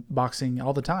bets on boxing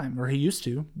all the time, or he used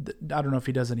to. I don't know if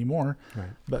he does anymore, right.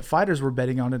 But fighters were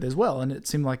betting on it as well. And it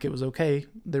seemed like it was okay.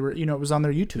 They were, it was on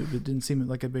their YouTube. It didn't seem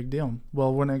like a big deal.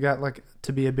 Well, when it got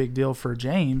to be a big deal for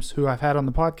James, who I've had on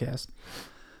the podcast,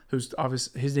 who's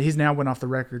obviously, he's now went off the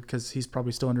record because he's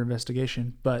probably still under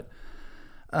investigation, but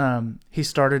he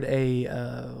started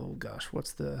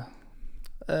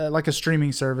like a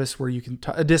streaming service where you can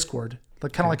a Discord,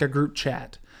 like kind of like a group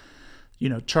chat,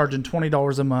 charging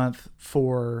 $20 a month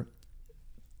for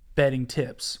betting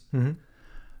tips. Mm-hmm.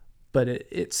 But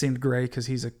it seemed gray because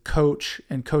he's a coach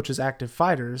and coaches active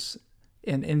fighters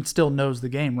and still knows the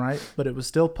game, right? But it was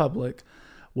still public.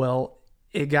 Well,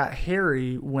 it got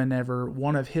hairy whenever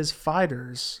one of his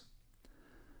fighters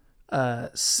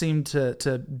seemed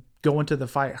to go into the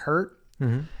fight hurt.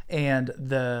 Mm-hmm. And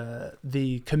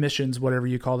the commissions, whatever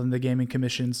you call them, the gaming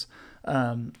commissions,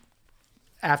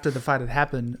 after the fight had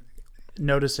happened,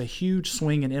 noticed a huge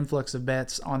swing and influx of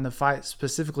bets on the fight,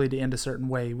 specifically to end a certain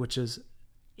way, which is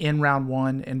in round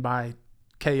one and by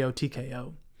KO,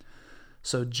 TKO.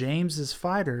 So James's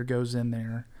fighter goes in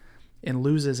there and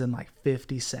loses in like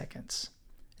 50 seconds.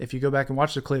 If you go back and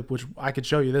watch the clip, which I could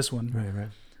show you this one. Right.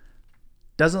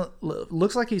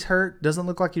 Looks like he's hurt. Doesn't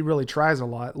look like he really tries a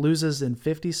lot. Loses in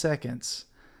 50 seconds.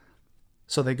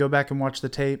 So they go back and watch the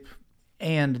tape,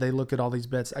 and they look at all these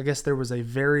bets. I guess there was a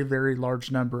very, very large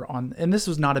number on, and this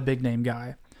was not a big name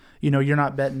guy. You're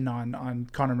not betting on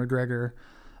Conor McGregor.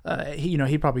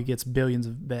 He probably gets billions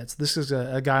of bets. This is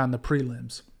a guy on the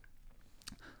prelims.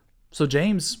 So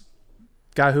James,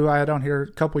 guy who I had on here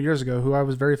a couple years ago, who I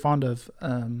was very fond of,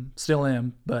 still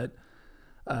am, but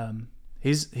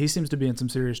he seems to be in some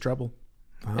serious trouble.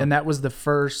 Wow. And that was the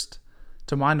first,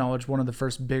 to my knowledge, one of the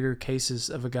first bigger cases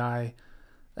of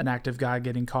an active guy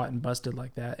getting caught and busted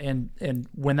like that. And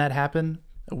when that happened,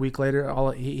 a week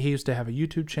later, he used to have a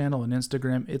YouTube channel and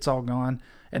Instagram. It's all gone.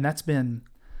 And that's been,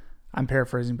 I'm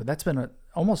paraphrasing, but that's been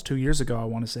almost 2 years ago, I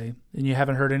want to say. And you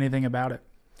haven't heard anything about it.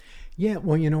 Yeah,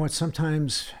 well, you know what?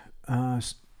 Sometimes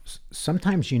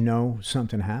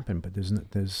something happened, but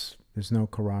there's no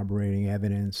corroborating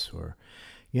evidence, or,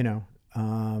 I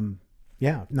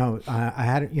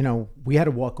had, we had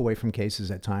to walk away from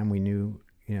cases at time. We knew,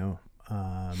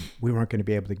 we weren't going to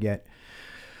be able to get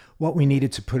what we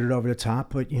needed to put it over the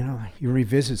top, but you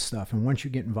revisit stuff, and once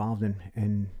you get involved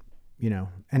in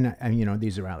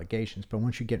these are allegations, but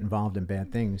once you get involved in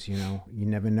bad things, you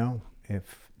never know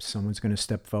if someone's going to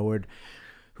step forward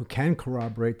who can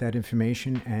corroborate that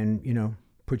information and,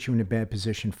 put you in a bad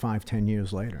position 5-10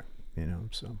 years later,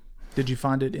 so. Did you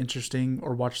find it interesting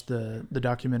or watch the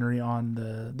documentary on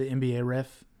the NBA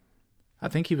ref? I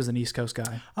think he was an East Coast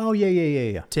guy. Oh,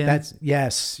 yeah. Tim?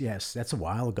 Yes. That's a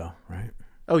while ago, right?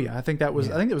 Oh, yeah. I think it was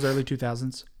early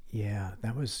 2000s. Yeah,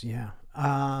 that was, yeah.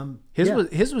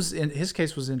 His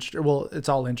case was interesting. Well, it's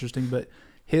all interesting, but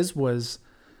his was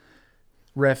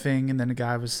reffing, and then the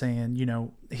guy was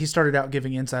saying, he started out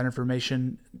giving inside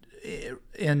information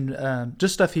in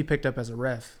just stuff he picked up as a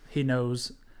ref. He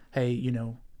knows, hey,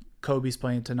 Kobe's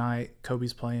playing tonight.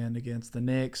 Kobe's playing against the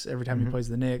Knicks. Every time he plays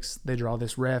the Knicks, they draw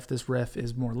this ref. This ref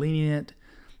is more lenient.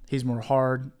 He's more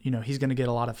hard. He's going to get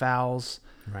a lot of fouls.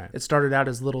 Right. It started out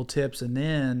as little tips, and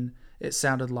then it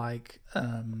sounded like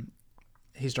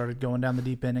he started going down the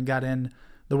deep end and got in.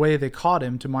 The way they caught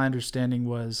him, to my understanding,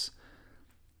 was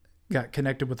got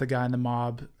connected with a guy in the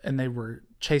mob, and they were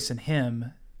chasing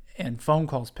him, and phone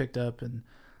calls picked up, and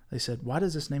they said, why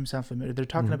does this name sound familiar? They're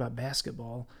talking about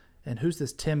basketball, and who's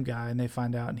this Tim guy? And they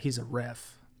find out, and he's a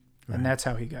ref. Right. And that's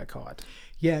how he got caught.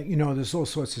 Yeah, there's all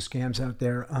sorts of scams out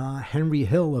there. Henry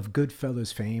Hill of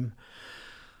Goodfellas fame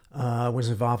was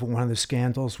involved with one of the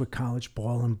scandals with college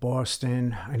ball in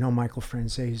Boston. I know Michael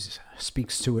Franzese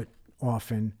speaks to it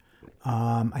often.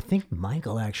 I think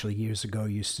Michael actually years ago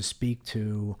used to speak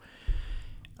to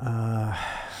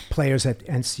players at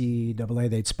NCAA.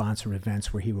 They'd sponsor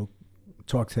events where he will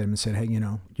talk to them and said, hey,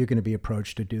 you're going to be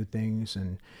approached to do things,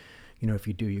 and if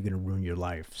you do, you're going to ruin your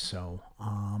life. So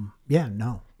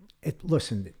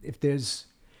listen, if there's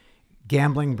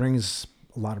gambling brings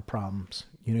a lot of problems.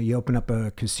 You open up a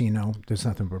casino, there's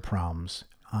nothing but problems.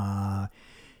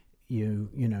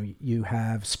 You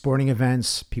have sporting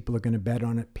events, people are going to bet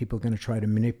on it, people are going to try to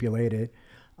manipulate it.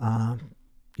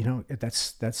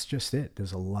 That's just it.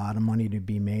 There's a lot of money to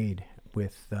be made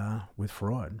with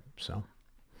fraud. So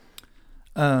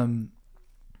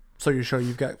your show,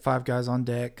 you've got 5 guys on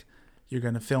deck. You're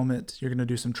going to film it. You're going to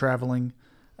do some traveling.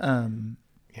 And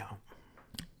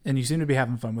you seem to be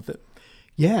having fun with it.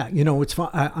 Yeah, it's fun.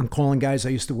 I'm calling guys I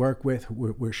used to work with.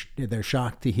 They're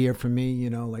shocked to hear from me.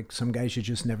 Like some guys you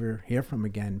just never hear from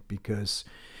again because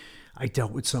I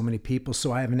dealt with so many people.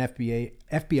 So I have an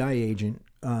FBI agent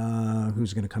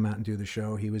who's going to come out and do the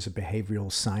show. He was a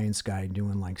behavioral science guy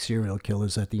doing like serial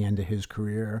killers at the end of his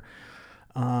career.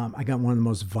 I got one of the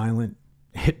most violent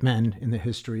hitmen in the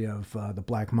history of the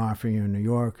Black Mafia in New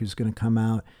York who's going to come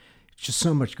out. Just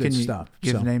so much good stuff.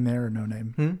 Give a name there or no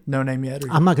name? No name yet?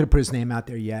 I'm not going to put his name out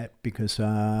there yet because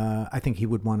I think he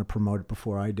would want to promote it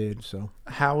before I did. So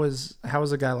how is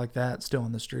a guy like that still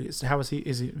on the streets? How is he?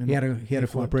 He had a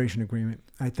cooperation agreement.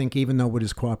 I think even though with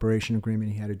his cooperation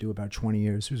agreement he had to do about 20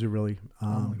 years. He was a really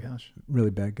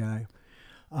really bad guy.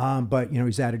 But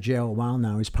he's out of jail a while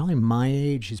now. He's probably my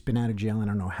age. He's been out of jail I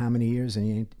don't know how many years,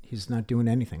 and he's not doing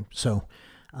anything. So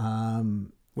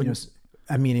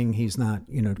meaning he's not,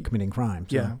 committing crimes.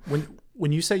 So. Yeah.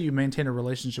 When you say you maintain a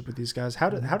relationship with these guys, how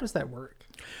does that work?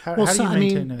 How do you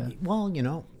maintain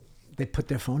they put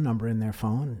their phone number in their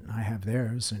phone. I have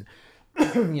theirs, and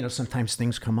sometimes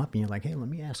things come up, and you're like, hey, let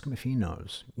me ask him if he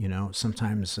knows.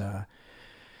 Sometimes, I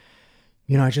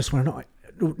just want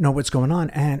to know what's going on,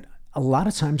 and a lot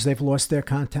of times they've lost their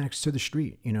contacts to the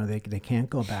street. They can't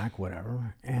go back,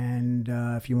 whatever. And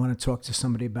if you want to talk to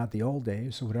somebody about the old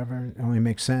days or whatever, it only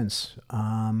makes sense.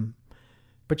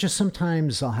 But just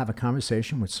sometimes I'll have a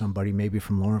conversation with somebody, maybe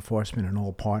from law enforcement, an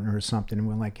old partner or something, and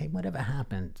we're like, hey, whatever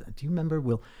happened? Do you remember?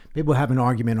 Maybe we'll have an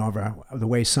argument over the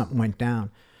way something went down.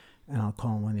 And I'll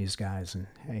call one of these guys and,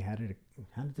 hey, how did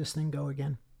this thing go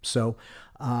again? So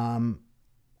I'd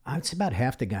say about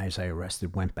half the guys I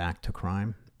arrested went back to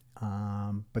crime.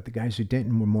 But the guys who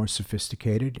didn't were more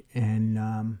sophisticated.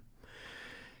 And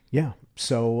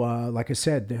so like I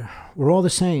said, we're all the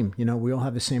same. You know, we all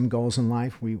have the same goals in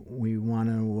life. We want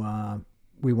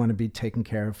to be taken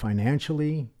care of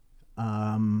financially.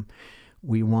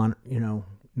 We want,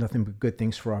 nothing but good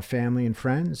things for our family and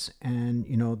friends. And,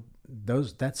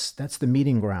 that's the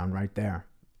meeting ground right there.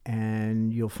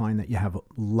 And you'll find that you have a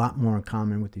lot more in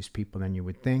common with these people than you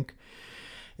would think.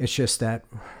 It's just that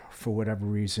for whatever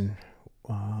reason,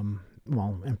 and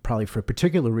probably for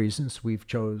particular reasons, we've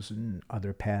chosen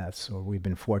other paths, or we've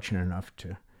been fortunate enough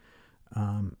to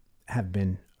have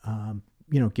been,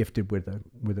 gifted with a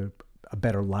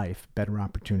better life, better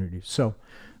opportunities. So,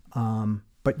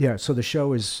 so the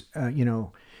show is,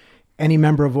 any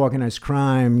member of organized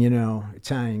crime,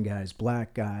 Italian guys,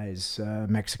 black guys,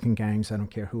 Mexican gangs, I don't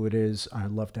care who it is.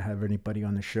 I'd love to have anybody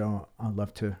on the show. I'd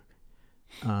love to,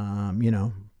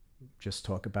 just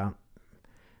talk about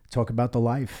the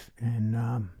life.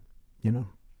 And, the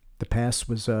past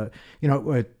was, the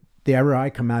era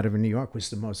I come out of in New York was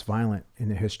the most violent in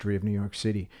the history of New York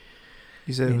City.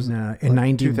 You said it was in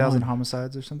 91. 2,000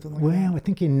 homicides or something like that? Well, I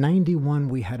think in 91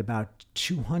 we had about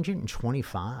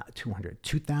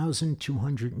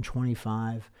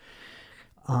 2,225.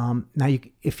 Now,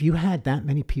 if you had that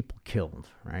many people killed,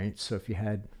 right? So if you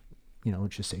had,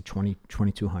 let's just say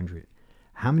 2,200,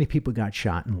 how many people got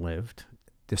shot and lived?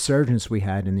 The surgeons we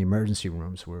had in the emergency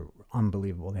rooms were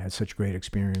unbelievable. They had such great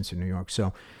experience in New York. So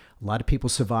a lot of people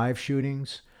survived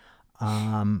shootings.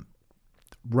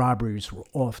 Robberies were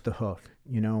off the hook.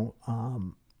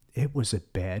 It was a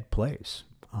bad place.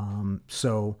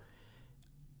 So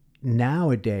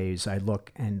nowadays I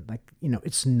look and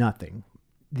it's nothing.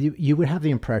 You would have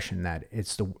the impression that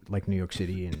it's like New York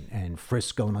City and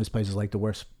Frisco and those places like the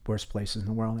worst places in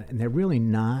the world, and they're really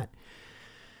not.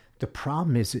 The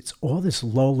problem is it's all this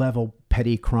low-level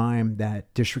petty crime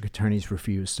that district attorneys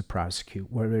refuse to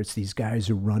prosecute, whether it's these guys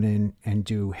who run in and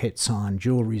do hits on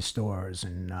jewelry stores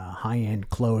and high-end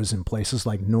clothes in places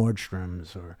like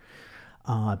Nordstrom's, or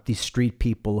these street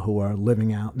people who are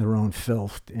living out in their own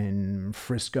filth in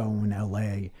Frisco and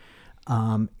L.A.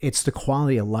 It's the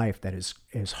quality of life that is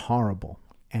horrible,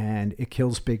 and it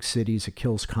kills big cities, it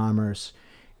kills commerce.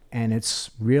 And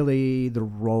it's really the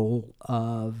role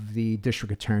of the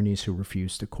district attorneys who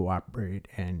refuse to cooperate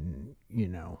and,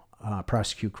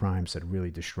 prosecute crimes that are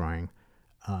really destroying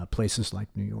places like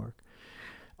New York.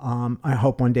 I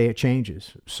hope one day it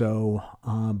changes. So,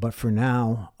 but for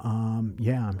now,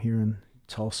 I'm here in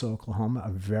Tulsa, Oklahoma,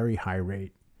 a very high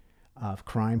rate of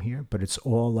crime here, but it's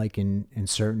all like in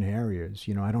certain areas.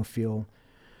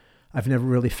 I've never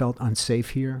really felt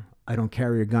unsafe here. I don't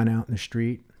carry a gun out in the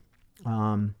street.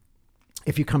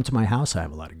 If you come to my house, I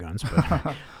have a lot of guns,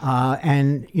 but,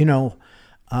 and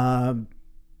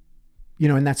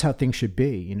that's how things should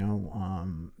be,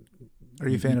 Are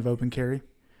you a fan of open carry?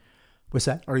 What's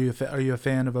that? Are you a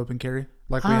fan of open carry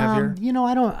like we have here?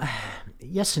 I don't,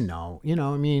 yes and no,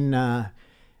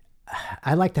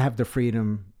 I like to have the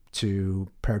freedom to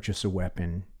purchase a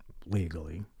weapon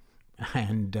legally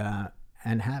and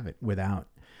have it without,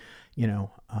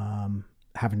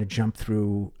 having to jump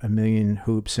through a million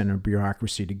hoops and a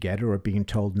bureaucracy to get it, or being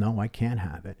told, no, I can't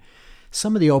have it.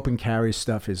 Some of the open carry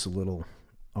stuff is a little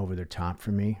over the top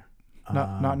for me.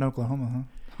 Not in Oklahoma,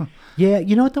 huh? Yeah,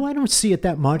 you know what, though? I don't see it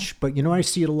that much, but I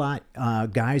see it a lot.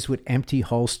 Guys with empty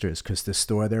holsters because the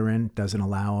store they're in doesn't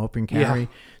allow open carry. Yeah.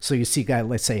 So you see guys,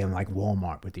 let's say in like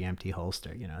Walmart with the empty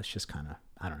holster, it's just kind of,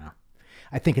 I don't know.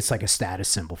 I think it's like a status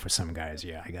symbol for some guys.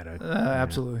 Yeah, I got to.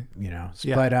 Absolutely. Yeah.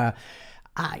 But,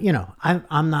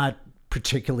 I'm not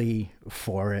particularly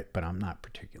for it, but I'm not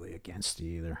particularly against it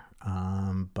either.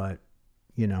 But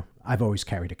I've always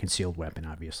carried a concealed weapon,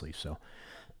 obviously, so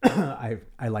I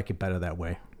like it better that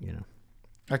way.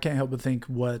 I can't help but think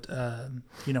what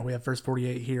we have First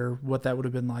 48 here. What that would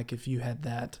have been like if you had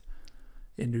that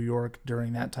in New York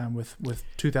during that time with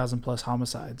 2,000 plus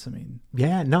homicides. I mean,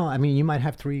 yeah, no, I mean you might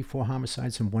have 3-4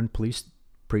 homicides in one police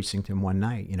precinct in one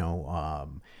night.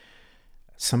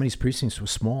 Some of these precincts were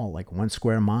small, like 1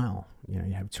 square mile. You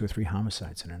have 2 or 3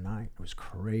 homicides in a night. It was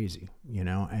crazy,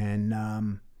 and I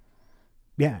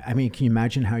mean, can you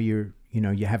imagine how you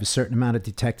have a certain amount of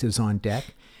detectives on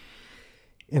deck?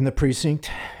 in the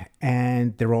precinct,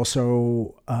 and they're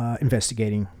also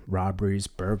investigating robberies,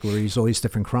 burglaries, all these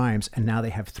different crimes, and now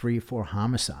they have 3 or 4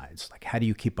 homicides. Like, how do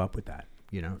you keep up with that?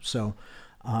 So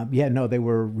they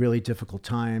were really difficult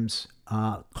times.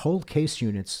 Cold case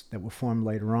units that were formed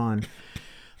later on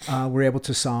were able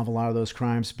to solve a lot of those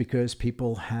crimes because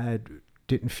people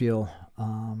didn't feel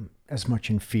as much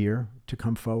in fear to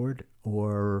come forward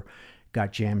or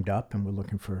got jammed up and were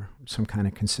looking for some kind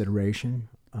of consideration.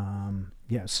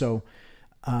 So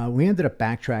we ended up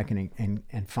backtracking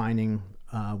and finding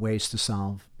ways to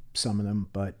solve some of them,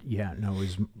 but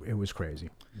it was crazy.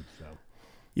 So.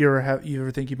 You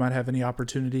ever think you might have any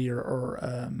opportunity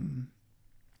or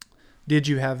did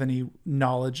you have any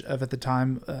knowledge of at the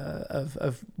time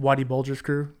of Whitey Bulger's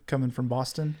crew coming from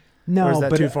Boston? No, or is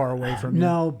that too far away from you?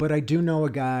 No, but I do know a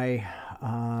guy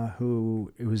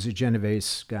who it was a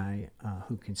Genovese guy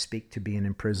who can speak to being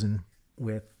in prison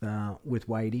with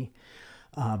Whitey.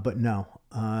 But no,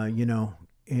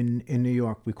 in New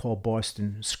York, we call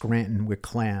Boston Scranton with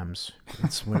clams.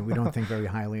 It's when we don't think very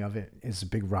highly of it. It's a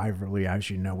big rivalry, as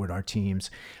you know, with our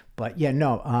teams. But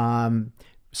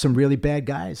some really bad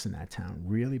guys in that town.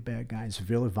 Really bad guys,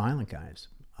 really violent guys.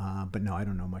 But no, I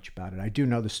don't know much about it. I do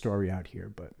know the story out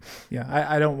here, but yeah,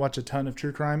 I don't watch a ton of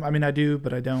true crime. I mean, I do,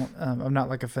 but I don't. I'm not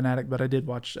like a fanatic, but I did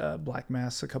watch Black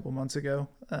Mass a couple months ago,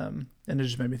 and it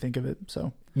just made me think of it.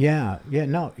 So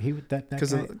no,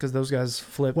 because those guys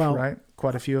flipped, right?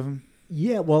 Quite a few of them.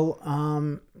 Yeah, well,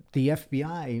 the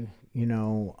FBI,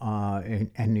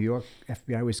 and New York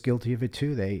FBI was guilty of it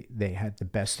too. They had the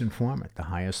best informant, the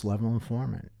highest level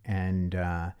informant, and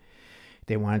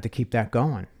they wanted to keep that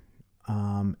going.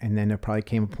 And then there probably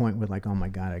came a point where like, oh my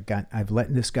God, I've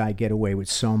let this guy get away with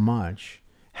so much.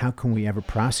 How can we ever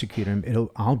prosecute him?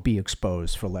 I'll be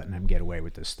exposed for letting him get away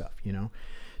with this stuff,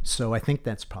 So I think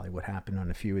that's probably what happened on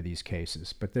a few of these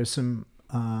cases. But there's some,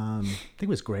 I think it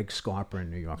was Greg Scarper in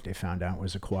New York. They found out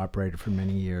was a cooperator for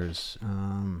many years.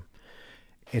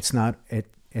 It's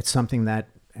something that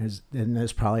and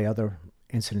there's probably other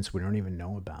incidents we don't even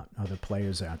know about, other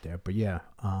players out there. But yeah,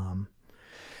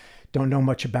 don't know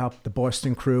much about the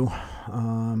Boston crew,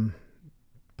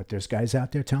 but there's guys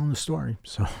out there telling the story.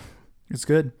 So it's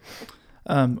good.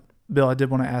 Bill, I did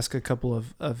want to ask a couple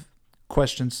of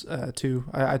questions too.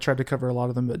 I tried to cover a lot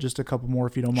of them, but just a couple more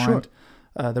if you don't mind,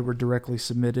 that were directly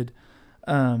submitted.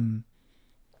 One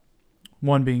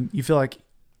being, you feel like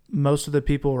most of the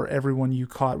people or everyone you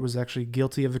caught was actually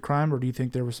guilty of the crime, or do you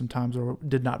think there were some times where it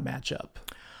did not match up?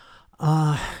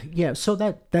 So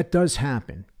that does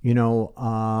happen.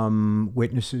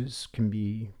 Witnesses can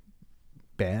be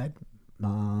bad.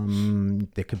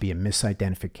 There could be a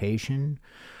misidentification.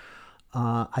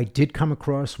 I did come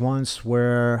across once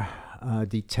where a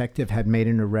detective had made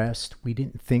an arrest. We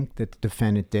didn't think that the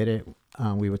defendant did it.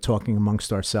 We were talking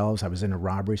amongst ourselves. I was in a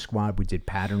robbery squad. We did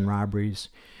pattern robberies.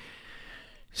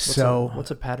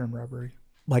 What's a pattern robbery?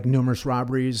 Like numerous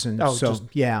robberies, and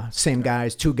same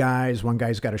guys, 2 guys, one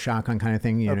guy's got a shotgun kind of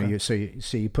thing.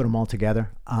 You put them all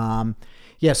together.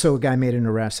 So a guy made an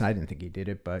arrest. I didn't think he did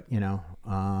it, but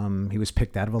he was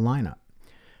picked out of a lineup,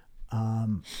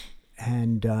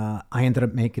 and I ended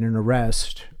up making an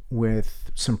arrest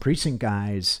with some precinct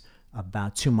guys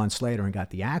about 2 months later, and got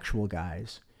the actual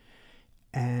guys,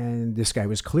 and this guy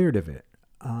was cleared of it.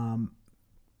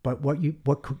 But what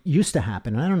used to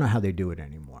happen, and I don't know how they do it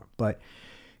anymore, but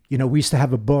we used to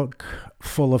have a book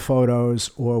full of photos,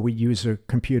 or we'd use a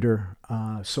computer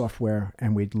software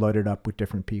and we'd load it up with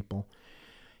different people.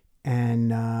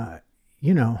 And,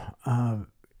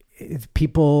 if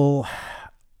people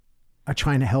are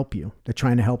trying to help you, they're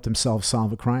trying to help themselves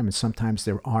solve a crime. And sometimes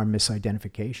there are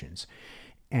misidentifications.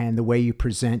 And the way you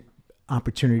present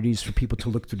opportunities for people to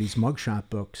look through these mugshot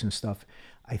books and stuff,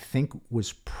 I think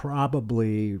was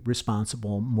probably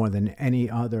responsible more than any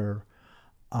other,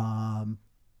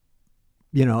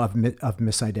 of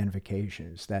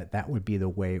misidentifications. That would be the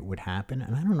way it would happen.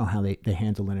 And I don't know how they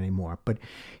handle it anymore. But,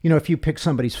 if you pick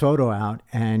somebody's photo out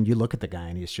and you look at the guy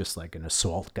and he's just like an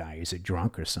assault guy, he's a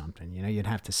drunk or something, you'd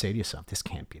have to say to yourself, this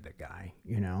can't be the guy,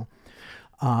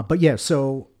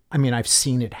 so, I've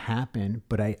seen it happen,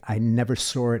 but I never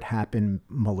saw it happen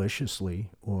maliciously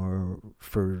or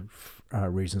for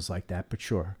reasons like that. But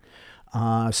sure.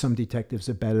 Some detectives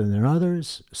are better than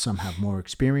others. Some have more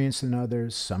experience than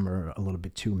others. Some are a little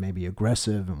bit too maybe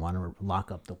aggressive and want to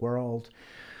lock up the world.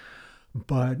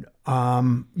 But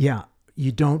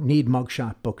you don't need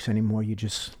mugshot books anymore. You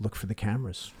just look for the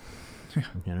cameras.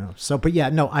 So, but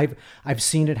I've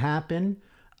seen it happen.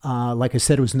 Like I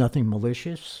said, it was nothing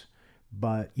malicious,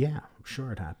 but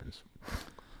sure it happens.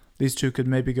 These two could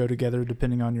maybe go together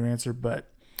depending on your answer, but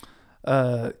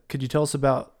Could you tell us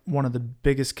about one of the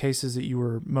biggest cases that you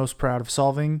were most proud of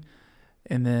solving?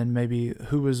 And then maybe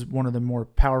who was one of the more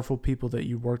powerful people that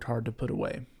you worked hard to put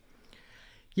away?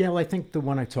 Yeah, well, I think the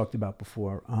one I talked about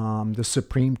before, the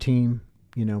Supreme Team,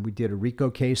 we did a RICO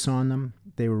case on them.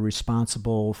 They were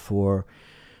responsible for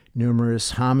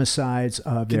numerous homicides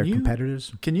of their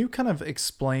competitors. Can you kind of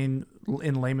explain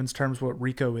in layman's terms what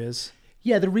RICO is?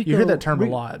 Yeah, the RICO. You hear that term a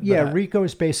lot. Yeah, RICO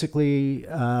is basically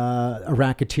a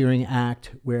racketeering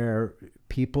act where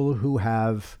people who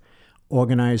have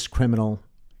organized criminal,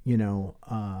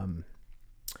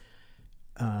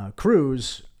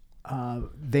 crews,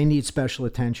 they need special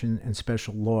attention and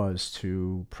special laws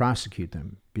to prosecute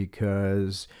them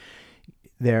because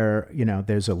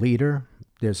there's a leader,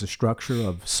 there's a structure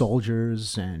of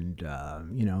soldiers and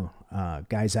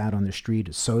guys out on the street,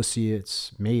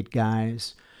 associates, maid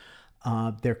guys.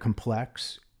 They're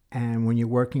complex. And when you're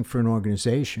working for an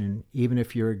organization, even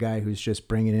if you're a guy who's just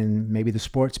bringing in maybe the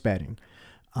sports betting,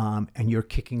 and you're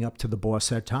kicking up to the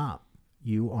boss at top,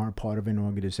 you are part of an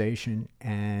organization.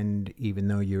 And even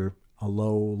though you're a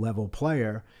low-level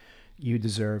player, you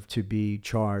deserve to be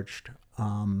charged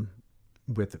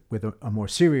with a more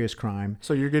serious crime.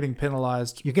 So you're getting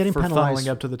penalized. You're getting penalized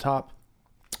funneling up to the top.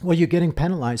 Well, you're getting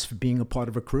penalized for being a part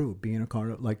of a crew, being a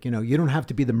part of, you don't have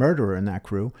to be the murderer in that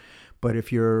crew, but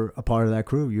if you're a part of that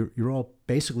crew, you're all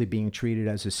basically being treated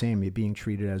as the same. You're being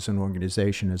treated as an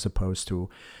organization as opposed to,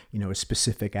 a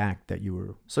specific act that you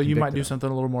were. So you might do something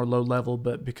a little more low level,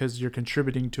 but because you're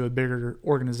contributing to a bigger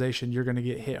organization, you're going to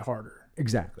get hit harder.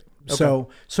 Exactly. Okay.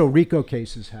 So RICO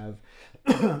cases have,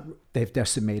 they've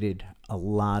decimated a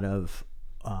lot of,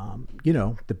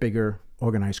 the bigger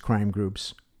organized crime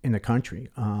groups in the country.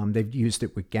 They've used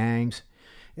it with gangs.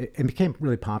 It became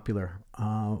really popular.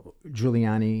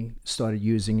 Giuliani started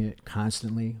using it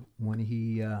constantly when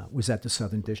he was at the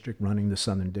Southern District, running the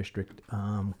Southern District,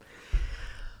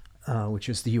 which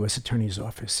is the U.S. Attorney's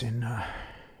Office in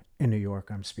New York,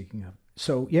 I'm speaking of.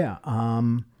 So, yeah,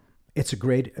 it's a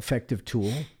great, effective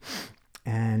tool.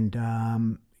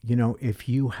 And, if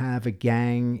you have a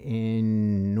gang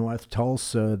in North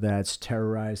Tulsa that's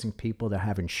terrorizing people, they're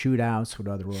having shootouts with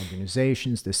other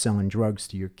organizations, they're selling drugs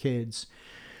to your kids,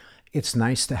 it's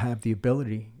nice to have the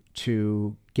ability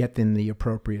to get them the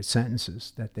appropriate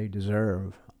sentences that they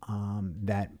deserve,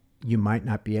 that you might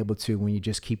not be able to when you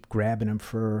just keep grabbing them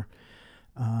for,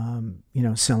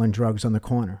 selling drugs on the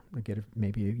corner. They get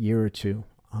maybe a year or two.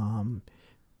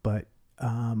 But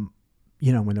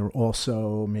when they're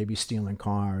also maybe stealing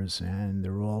cars and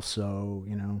they're also,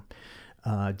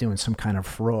 doing some kind of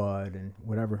fraud and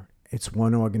whatever, it's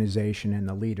one organization and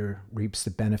the leader reaps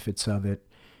the benefits of it.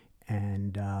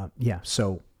 And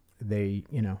so they,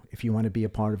 if you want to be a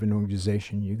part of an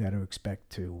organization, you got to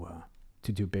expect to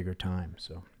do bigger time.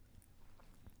 So,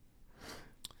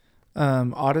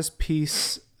 oddest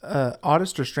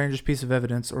or strangest piece of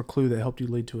evidence or clue that helped you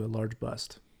lead to a large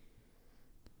bust.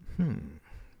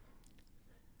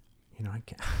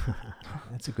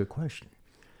 That's a good question.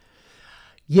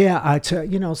 Yeah, it's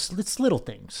little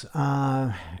things.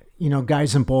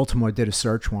 Guys in Baltimore did a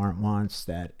search warrant once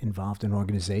that involved an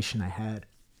organization I had.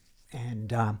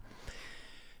 And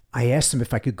I asked them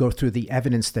if I could go through the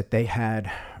evidence that they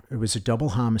had. It was a double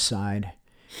homicide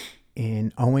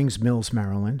in Owings Mills,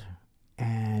 Maryland.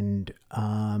 And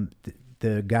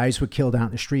the guys who were killed out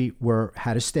in the street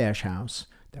had a stash house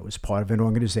that was part of an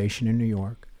organization in New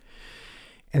York.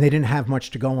 And they didn't have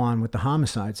much to go on with the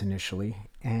homicides initially.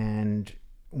 And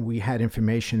we had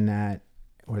information that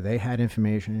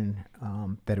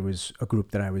it was a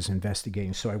group that I was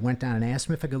investigating. So I went down and asked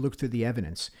them if I could look through the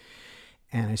evidence.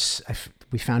 And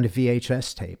we found a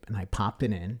VHS tape, and I popped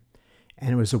it in.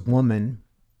 And it was a woman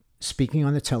speaking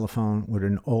on the telephone with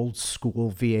an old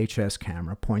school VHS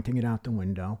camera, pointing it out the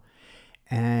window.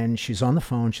 And she's on the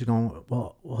phone. She's going,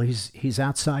 well, he's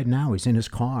outside now. He's in his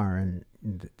car, and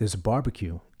there's a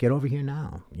barbecue. Get over here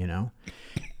now,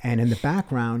 And in the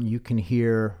background, you can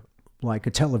hear like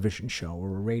a television show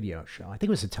or a radio show. I think it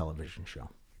was a television show.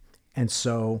 And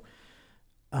so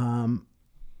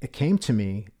it came to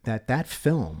me that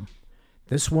film,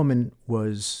 this woman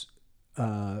was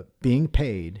being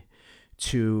paid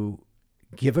to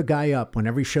give a guy up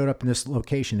whenever he showed up in this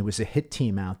location. There was a hit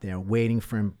team out there waiting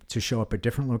for him to show up at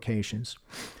different locations.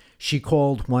 She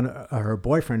called her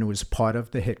boyfriend, who was part of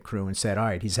the hit crew, and said, all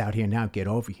right, he's out here now, get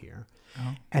over here.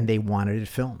 Oh. And they wanted it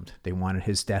filmed. They wanted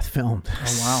his death filmed.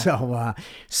 Oh, wow.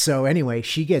 So anyway,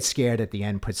 she gets scared at the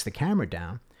end, puts the camera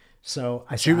down. So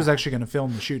she was actually going to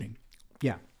film the shooting.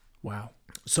 Yeah. Wow.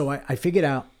 So I figured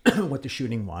out what the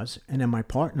shooting was. And then my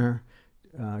partner,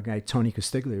 guy Tony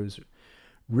Castiglia, was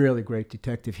really great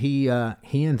detective. He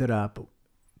ended up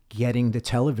getting the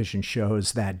television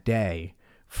shows that day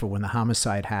for when the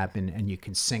homicide happened, and you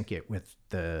can sync it with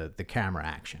the camera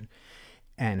action,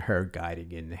 and her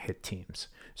guiding in the hit teams.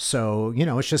 So,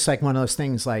 it's just like one of those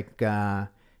things like,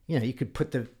 you could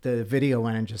put the video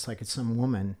in and just like it's some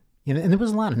woman, and there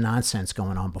was a lot of nonsense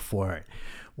going on before it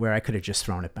where I could have just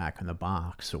thrown it back in the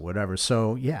box or whatever.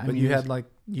 So, yeah. But you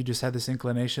just had this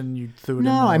inclination, you threw it in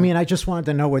No, there. I just wanted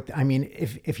to know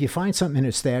if you find something in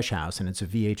a stash house and it's a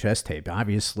VHS tape,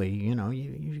 obviously, you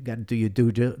got to do your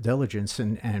due diligence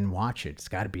and watch it. It's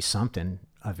got to be something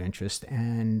of interest.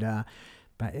 And,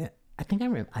 but I think I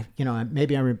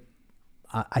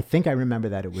think I remember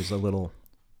that it was a little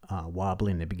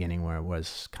wobbly in the beginning, where it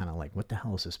was kind of like, what the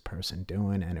hell is this person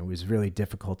doing? And it was really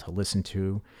difficult to listen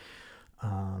to.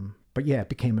 But yeah, it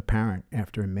became apparent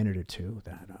after a minute or two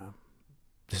that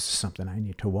this is something I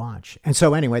need to watch. And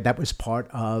so anyway, that was part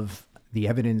of the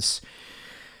evidence,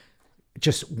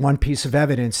 just one piece of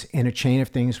evidence in a chain of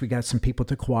things. We got some people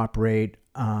to cooperate.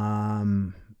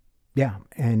 And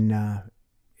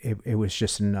it was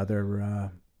just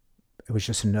another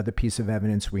piece of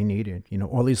evidence we needed.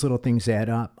 All these little things add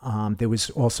up. There was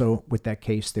also, with that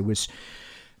case, there was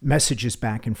messages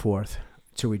back and forth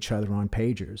to each other on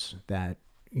pagers that,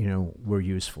 were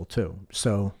useful too.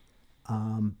 So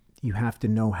you have to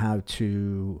know how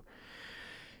to,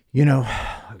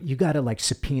 you got to like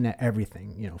subpoena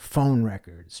everything, phone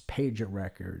records, pager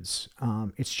records.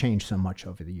 It's changed so much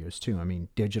over the years too.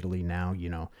 Digitally now,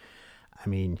 you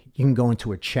can go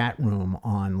into a chat room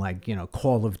on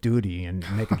Call of Duty and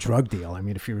make a drug deal.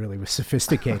 if you really were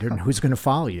sophisticated, and who's going to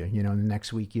follow you? The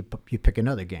next week you pick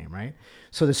another game, right?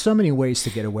 So there's so many ways to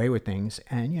get away with things,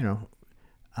 and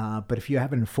but if you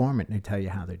have an informant and they tell you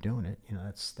how they're doing it,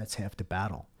 that's half the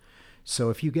battle. So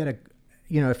if you get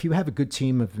if you have a good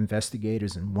team of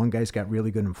investigators and one guy's got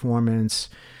really good informants,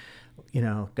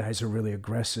 guys are really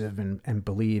aggressive and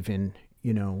believe in,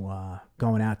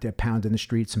 going out there, pounding the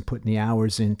streets and putting the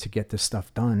hours in to get this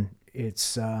stuff done,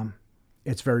 it's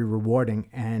very rewarding.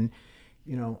 And,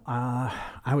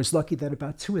 I was lucky that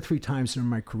about 2 or 3 times in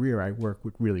my career, I worked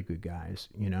with really good guys,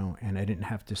 and I didn't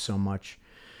have to so much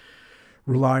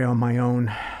rely on my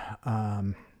own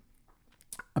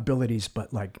abilities, but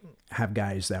have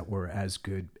guys that were as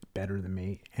good, better than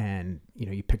me. And,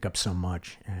 you pick up so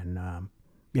much. And,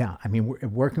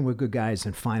 working with good guys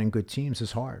and finding good teams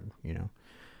is hard,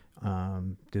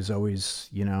 There's always,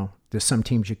 there's some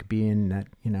teams you could be in that,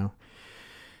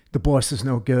 the boss is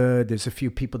no good. There's a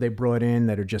few people they brought in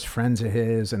that are just friends of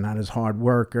his and not his hard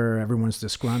worker. Everyone's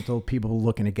disgruntled. People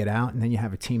looking to get out. And then you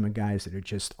have a team of guys that are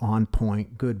just on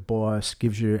point, good boss,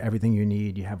 gives you everything you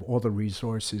need. You have all the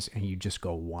resources and you just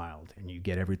go wild and you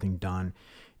get everything done.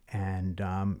 And,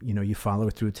 you follow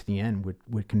it through to the end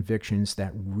with convictions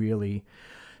that really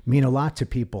mean a lot to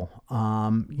people.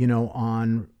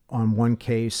 On one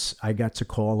case, I got to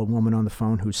call a woman on the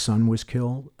phone whose son was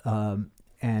killed,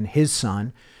 and his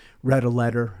son read a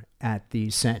letter at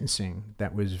the sentencing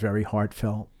that was very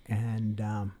heartfelt and,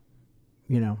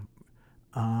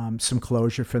 some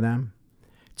closure for them.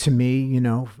 To me,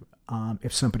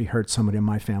 if somebody hurt somebody in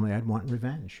my family, I'd want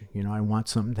revenge. I want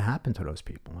something to happen to those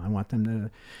people. I want them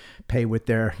to pay with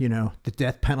their, the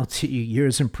death penalty,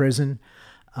 years in prison,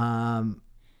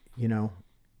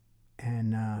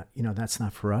 that's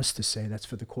not for us to say, that's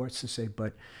for the courts to say,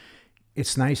 but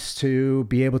it's nice to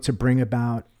be able to bring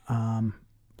about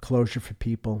closure for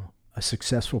people, a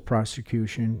successful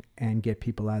prosecution, and get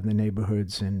people out of the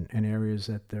neighborhoods and areas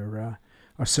that they're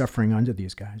are suffering under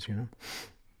these guys,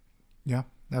 Yeah,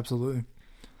 absolutely.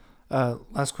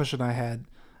 Last question I had,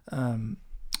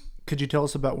 could you tell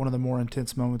us about one of the more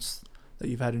intense moments that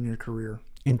you've had in your career?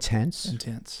 Intense?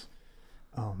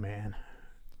 Oh man,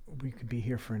 we could be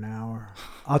here for an hour.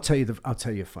 I'll tell you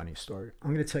a funny story.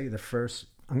 I'm going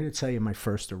to tell you my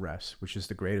first arrest, which is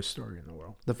the greatest story in the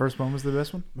world. The first one was the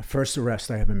best one? My first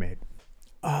arrest I ever made.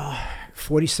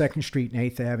 42nd Street and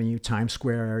 8th Avenue, Times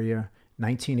Square area,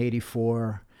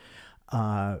 1984.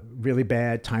 Really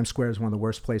bad. Times Square is one of the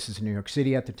worst places in New York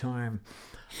City at the time.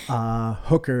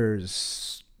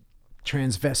 Hookers,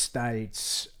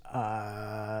 transvestites,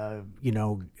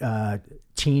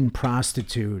 teen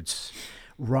prostitutes,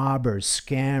 robbers,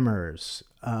 scammers,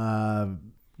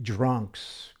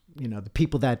 drunks, the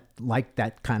people that like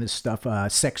that kind of stuff,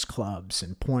 sex clubs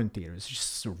and porn theaters.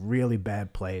 Just a really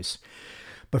bad place,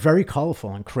 but very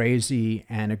colorful and crazy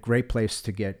and a great place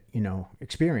to get,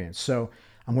 experience. So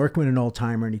I'm working with an old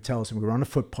timer and he tells me, we're on a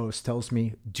foot post, tells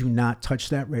me, do not touch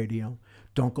that radio.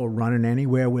 Don't go running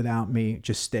anywhere without me.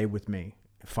 Just stay with me.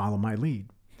 Follow my lead.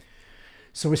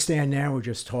 So we're standing there, we're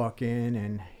just talking,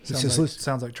 and he says, "Listen."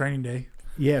 Sounds like training day.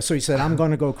 Yeah, so he said, "I'm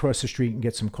going to go across the street and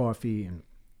get some coffee, and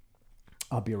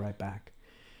I'll be right back.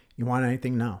 You want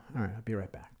anything? No. All right, I'll be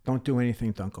right back. Don't do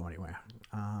anything. Don't go anywhere."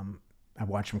 I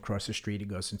watch him cross the street. He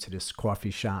goes into this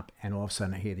coffee shop, and all of a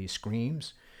sudden I hear these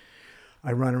screams.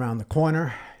 I run around the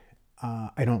corner.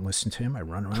 I don't listen to him. I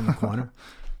run around the corner,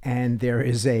 and there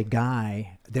is a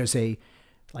guy. There's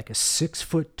like a 6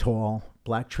 foot tall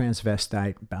black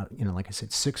transvestite, about, like I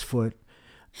said, 6 foot,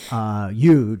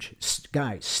 huge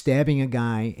guy, stabbing a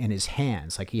guy in his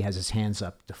hands, like he has his hands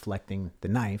up deflecting the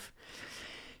knife.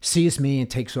 Sees me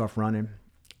and takes off running,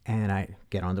 and I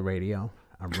get on the radio.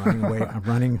 I'm running away.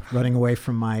 I'm running away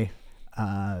from my,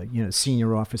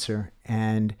 senior officer,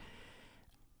 and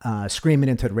screaming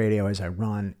into the radio as I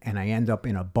run. And I end up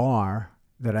in a bar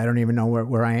that I don't even know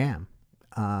where I am.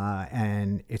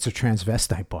 And it's a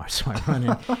transvestite bar. So I run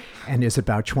in, and there's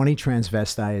about 20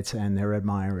 transvestites and their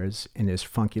admirers in this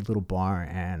funky little bar.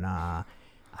 And I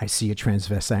see a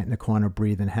transvestite in the corner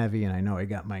breathing heavy, and I know I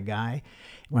got my guy.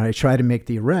 When I try to make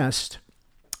the arrest,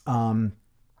 the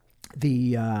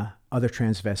other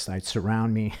transvestites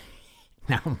surround me.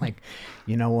 Now I'm like,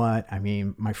 you know what? I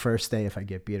mean, my first day, if I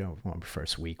get beat up, well, my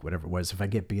first week, whatever it was, if I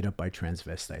get beat up by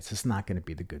transvestites, it's not going to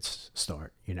be the good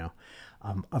start,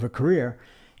 of a career.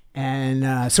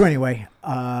 And so anyway,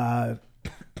 a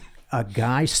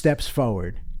guy steps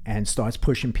forward and starts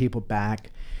pushing people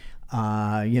back,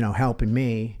 helping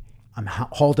me. I'm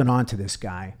holding on to this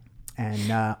guy.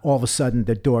 And all of a sudden,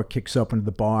 the door kicks open to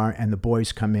the bar, and the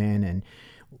boys come in, and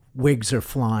wigs are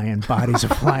flying, bodies are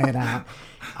flying out.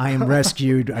 I am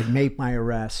rescued. I make my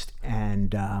arrest,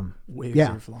 and wigs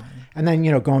are flying. And then,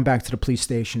 going back to the police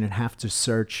station and have to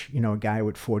search, a guy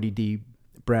with 40D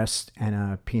breasts and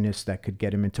a penis that could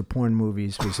get him into porn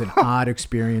movies was an odd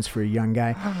experience for a young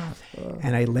guy.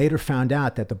 And I later found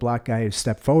out that the black guy who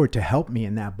stepped forward to help me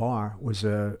in that bar was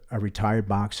a retired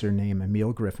boxer named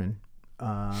Emil Griffin.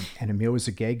 And Emil was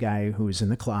a gay guy who was in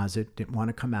the closet, didn't want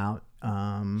to come out.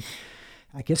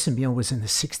 I guess Emil was in the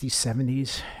 60s,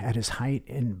 70s at his height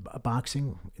in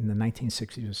boxing in the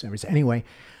 1960s or 70s. Anyway,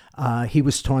 he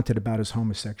was taunted about his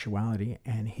homosexuality,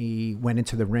 and he went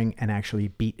into the ring and actually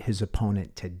beat his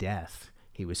opponent to death.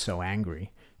 He was so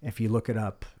angry. If you look it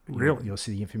up, you'll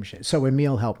see the information. So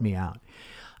Emil helped me out.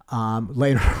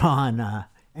 Later on,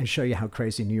 and show you how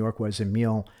crazy New York was,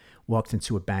 Emil walked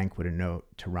into a bank with a note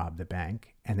to rob the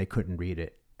bank, and they couldn't read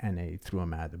it, and they threw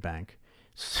him out of the bank.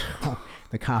 So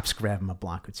the cops grabbed him a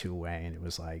block or two away, and it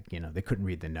was like, they couldn't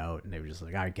read the note, and they were just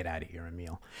like, all right, get out of here,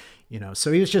 Emil.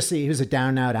 So he was a down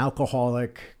and out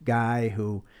alcoholic guy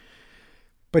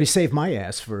but he saved my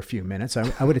ass for a few minutes.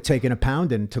 I would have taken a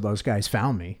pound until those guys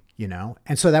found me,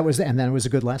 and so and then it was a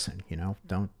good lesson,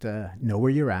 don't know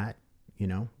where you're at.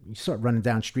 You start running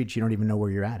down streets, you don't even know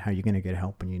where you're at, how you're going to get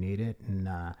help when you need it. And,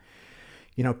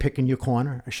 picking your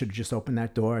corner. I should have just opened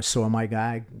that door. I saw my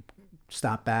guy,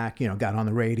 stopped back, got on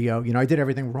the radio. I did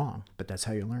everything wrong, but that's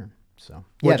how you learn. So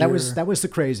yeah, that was the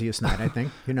craziest night, I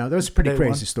think. That was a pretty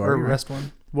crazy story. Arrest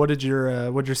one. What did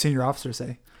your senior officer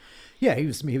say? Yeah, he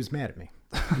was mad at me,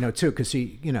 too, because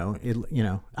he,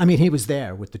 he was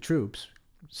there with the troops.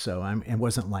 So it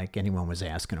wasn't like anyone was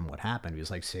asking him what happened. He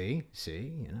was like, see,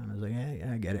 and I was like,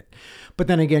 yeah, I get it. But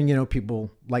then again,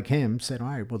 people like him said, all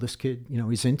right, well, this kid,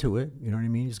 he's into it. You know what I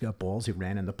mean? He's got balls. He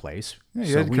ran in the place. Yeah,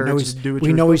 so we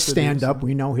know he's stand up.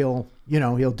 We know he'll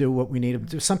do what we need him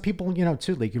to do. Some people,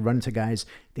 too, like you run into guys,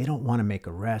 they don't want to make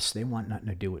arrests. They want nothing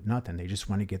to do with nothing. They just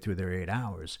want to get through their 8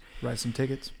 hours. Write some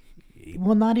tickets.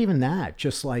 Well, not even that.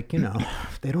 Just like,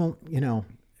 they don't,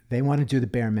 they want to do the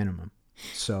bare minimum.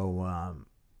 So,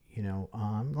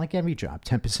 like every job,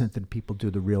 10% of the people do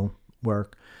the real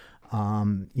work.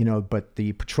 But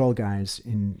the patrol guys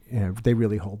they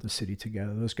really hold the city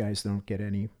together. Those guys don't get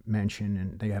any mention,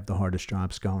 and they have the hardest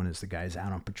jobs going as the guys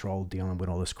out on patrol dealing with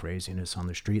all this craziness on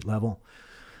the street level.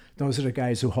 Those are the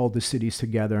guys who hold the cities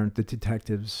together, and the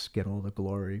detectives get all the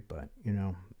glory. But,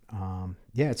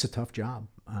 it's a tough job.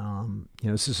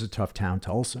 This is a tough town,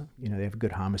 Tulsa. They have a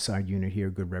good homicide unit here,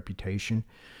 good reputation.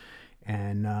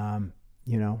 And, I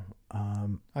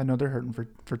know they're hurting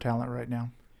for talent right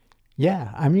now.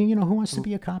 Yeah. I mean, who wants to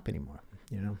be a cop anymore?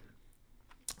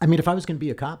 I mean, if I was going to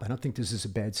be a cop, I don't think this is a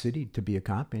bad city to be a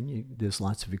cop in. There's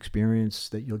lots of experience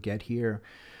that you'll get here.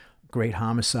 Great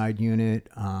homicide unit.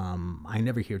 I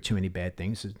never hear too many bad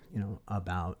things,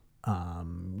 about,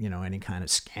 any kind of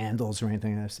scandals or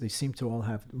anything else. They seem to all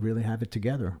really have it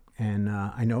together. And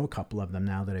I know a couple of them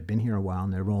now that have been here a while,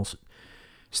 and they're all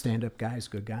stand-up guys,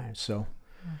 good guys. So.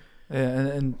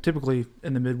 And typically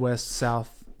in the Midwest,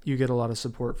 South, you get a lot of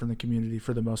support from the community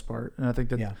for the most part. And I think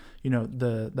that,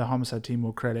 the homicide team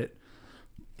will credit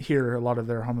here. A lot of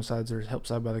their homicides are helped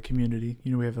out by the community.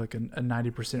 We have like a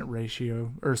 90%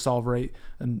 ratio or solve rate,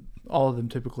 and all of them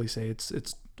typically say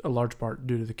it's a large part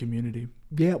due to the community.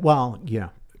 Yeah. Well, yeah,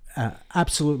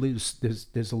 absolutely.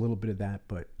 There's a little bit of that,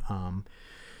 but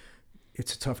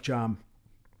it's a tough job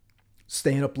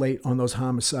staying up late on those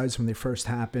homicides when they first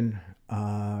happen,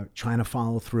 trying to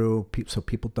follow through so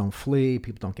people don't flee,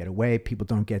 people don't get away, people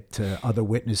don't get other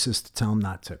witnesses to tell them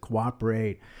not to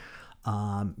cooperate.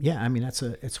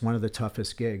 It's one of the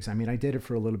toughest gigs. I mean, I did it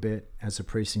for a little bit as a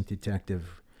precinct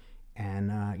detective,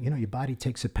 and your body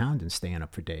takes a pounding staying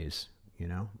up for days.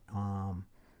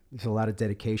 There's a lot of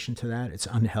dedication to that. It's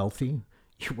unhealthy.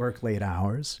 You work late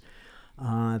hours.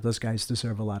 Those guys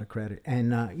deserve a lot of credit.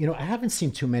 And I haven't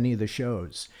seen too many of the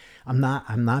shows. I'm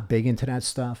not big into that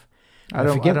stuff. I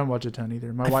don't watch a ton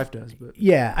either. My wife does, but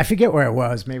yeah, I forget where it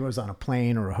was. Maybe it was on a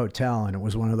plane or a hotel, and it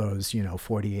was one of those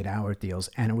 48-hour deals.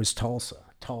 And it was Tulsa.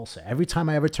 Every time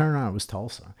I ever turned on, it was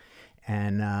Tulsa,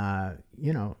 and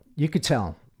you could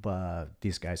tell. But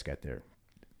these guys got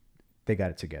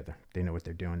it together. They know what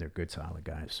they're doing. They're good, solid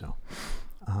guys. So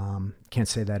can't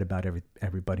say that about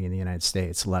everybody in the United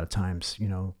States. A lot of times,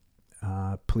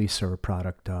 police are a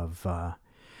product of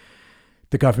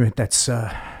the government that's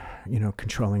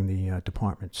controlling the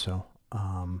department. So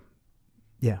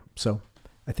so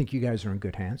I think you guys are in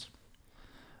good hands.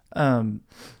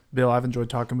 Bill, I've enjoyed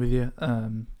talking with you.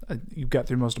 You got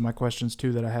through most of my questions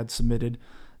too that I had submitted.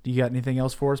 Do you got anything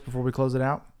else for us before we close it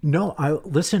out? No, I'll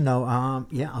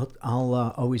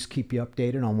always keep you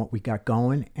updated on what we got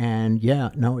going. And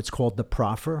it's called The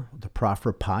Proffer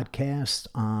Podcast.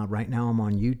 Right now I'm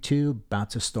on YouTube,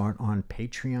 about to start on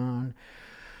Patreon,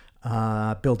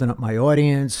 building up my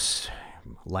audience.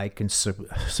 Like and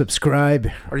subscribe.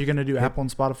 Are you going to do Apple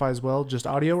and Spotify as well, just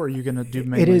audio, or are you going to do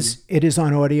mainly? It is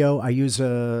on audio. I use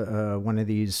one of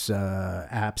these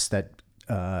apps that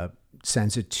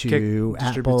sends it to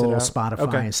Apple,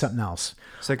 Spotify, and something else.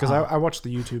 So, because I watched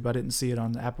the YouTube, I didn't see it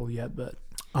on Apple yet, but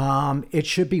it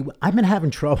should be. I've been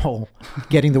having trouble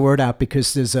getting the word out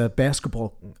because there's a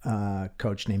basketball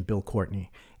coach named Bill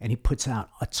Courtney, and he puts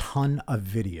out a ton of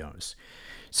videos.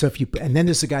 So and then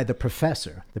there's a guy, the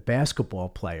professor, the basketball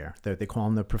player. They call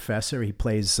him the professor. He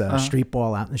plays street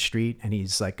ball out in the street, and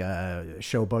he's like a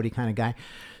showboaty kind of guy.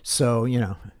 So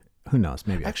who knows?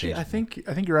 Maybe actually, I think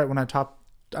you're right. When I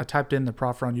typed in The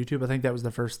Proffer on YouTube, I think that was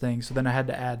the first thing. So then I had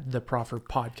to add The Proffer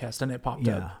Podcast, and it popped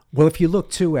up. Well, if you look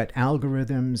too at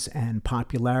algorithms and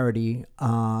popularity,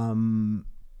 and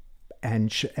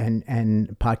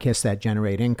podcasts that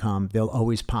generate income, they'll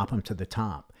always pop them to the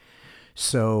top.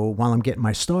 So while I'm getting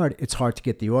my start, it's hard to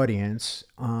get the audience.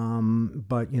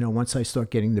 But once I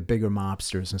start getting the bigger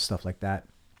mobsters and stuff like that,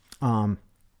 I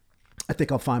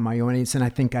think I'll find my audience. And I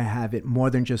think I have it more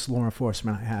than just law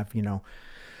enforcement. I have,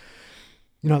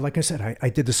 like I said, I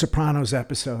did the Sopranos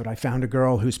episode. I found a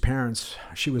girl whose parents,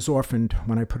 she was orphaned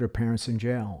when I put her parents in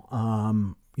jail.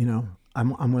 I'm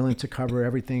willing to cover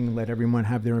everything, let everyone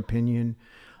have their opinion.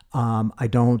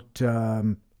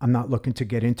 I'm not looking to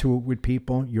get into it with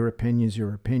people. Your opinion is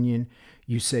your opinion.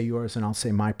 You say yours, and I'll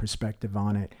say my perspective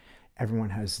on it.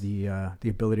 Everyone has the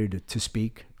ability to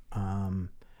speak.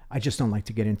 I just don't like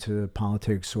to get into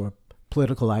politics or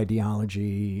political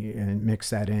ideology and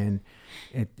mix that in.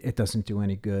 It doesn't do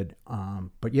any good.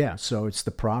 So it's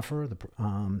The Proffer.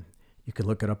 You could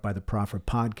look it up by The Proffer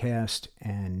Podcast,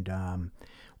 and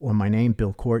or my name,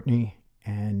 Bill Courtney.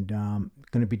 And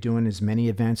going to be doing as many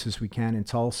events as we can in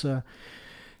Tulsa.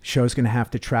 Show's going to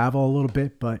have to travel a little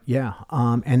bit, but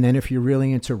and then if you're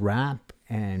really into rap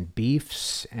and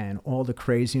beefs and all the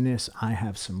craziness, I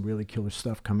have some really killer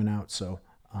stuff coming out. So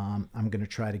I'm going to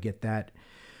try to get that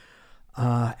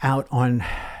out on,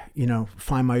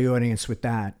 find my audience with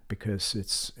that, because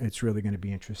it's really going to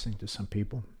be interesting to some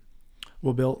people.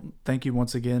 Well, Bill, thank you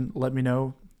once again. Let me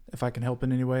know if I can help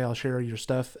in any way. I'll share your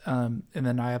stuff. And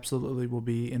then I absolutely will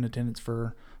be in attendance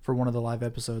for one of the live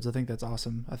episodes. I think that's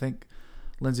awesome. I think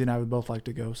Lindsay and I would both like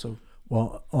to go. So,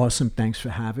 well, awesome. Thanks for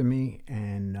having me.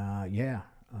 And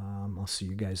I'll see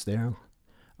you guys there.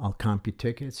 I'll comp you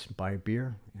tickets, buy a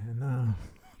beer, and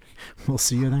we'll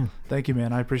see you then. Thank you,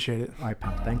 man. I appreciate it. All right,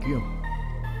 pal. Thank you.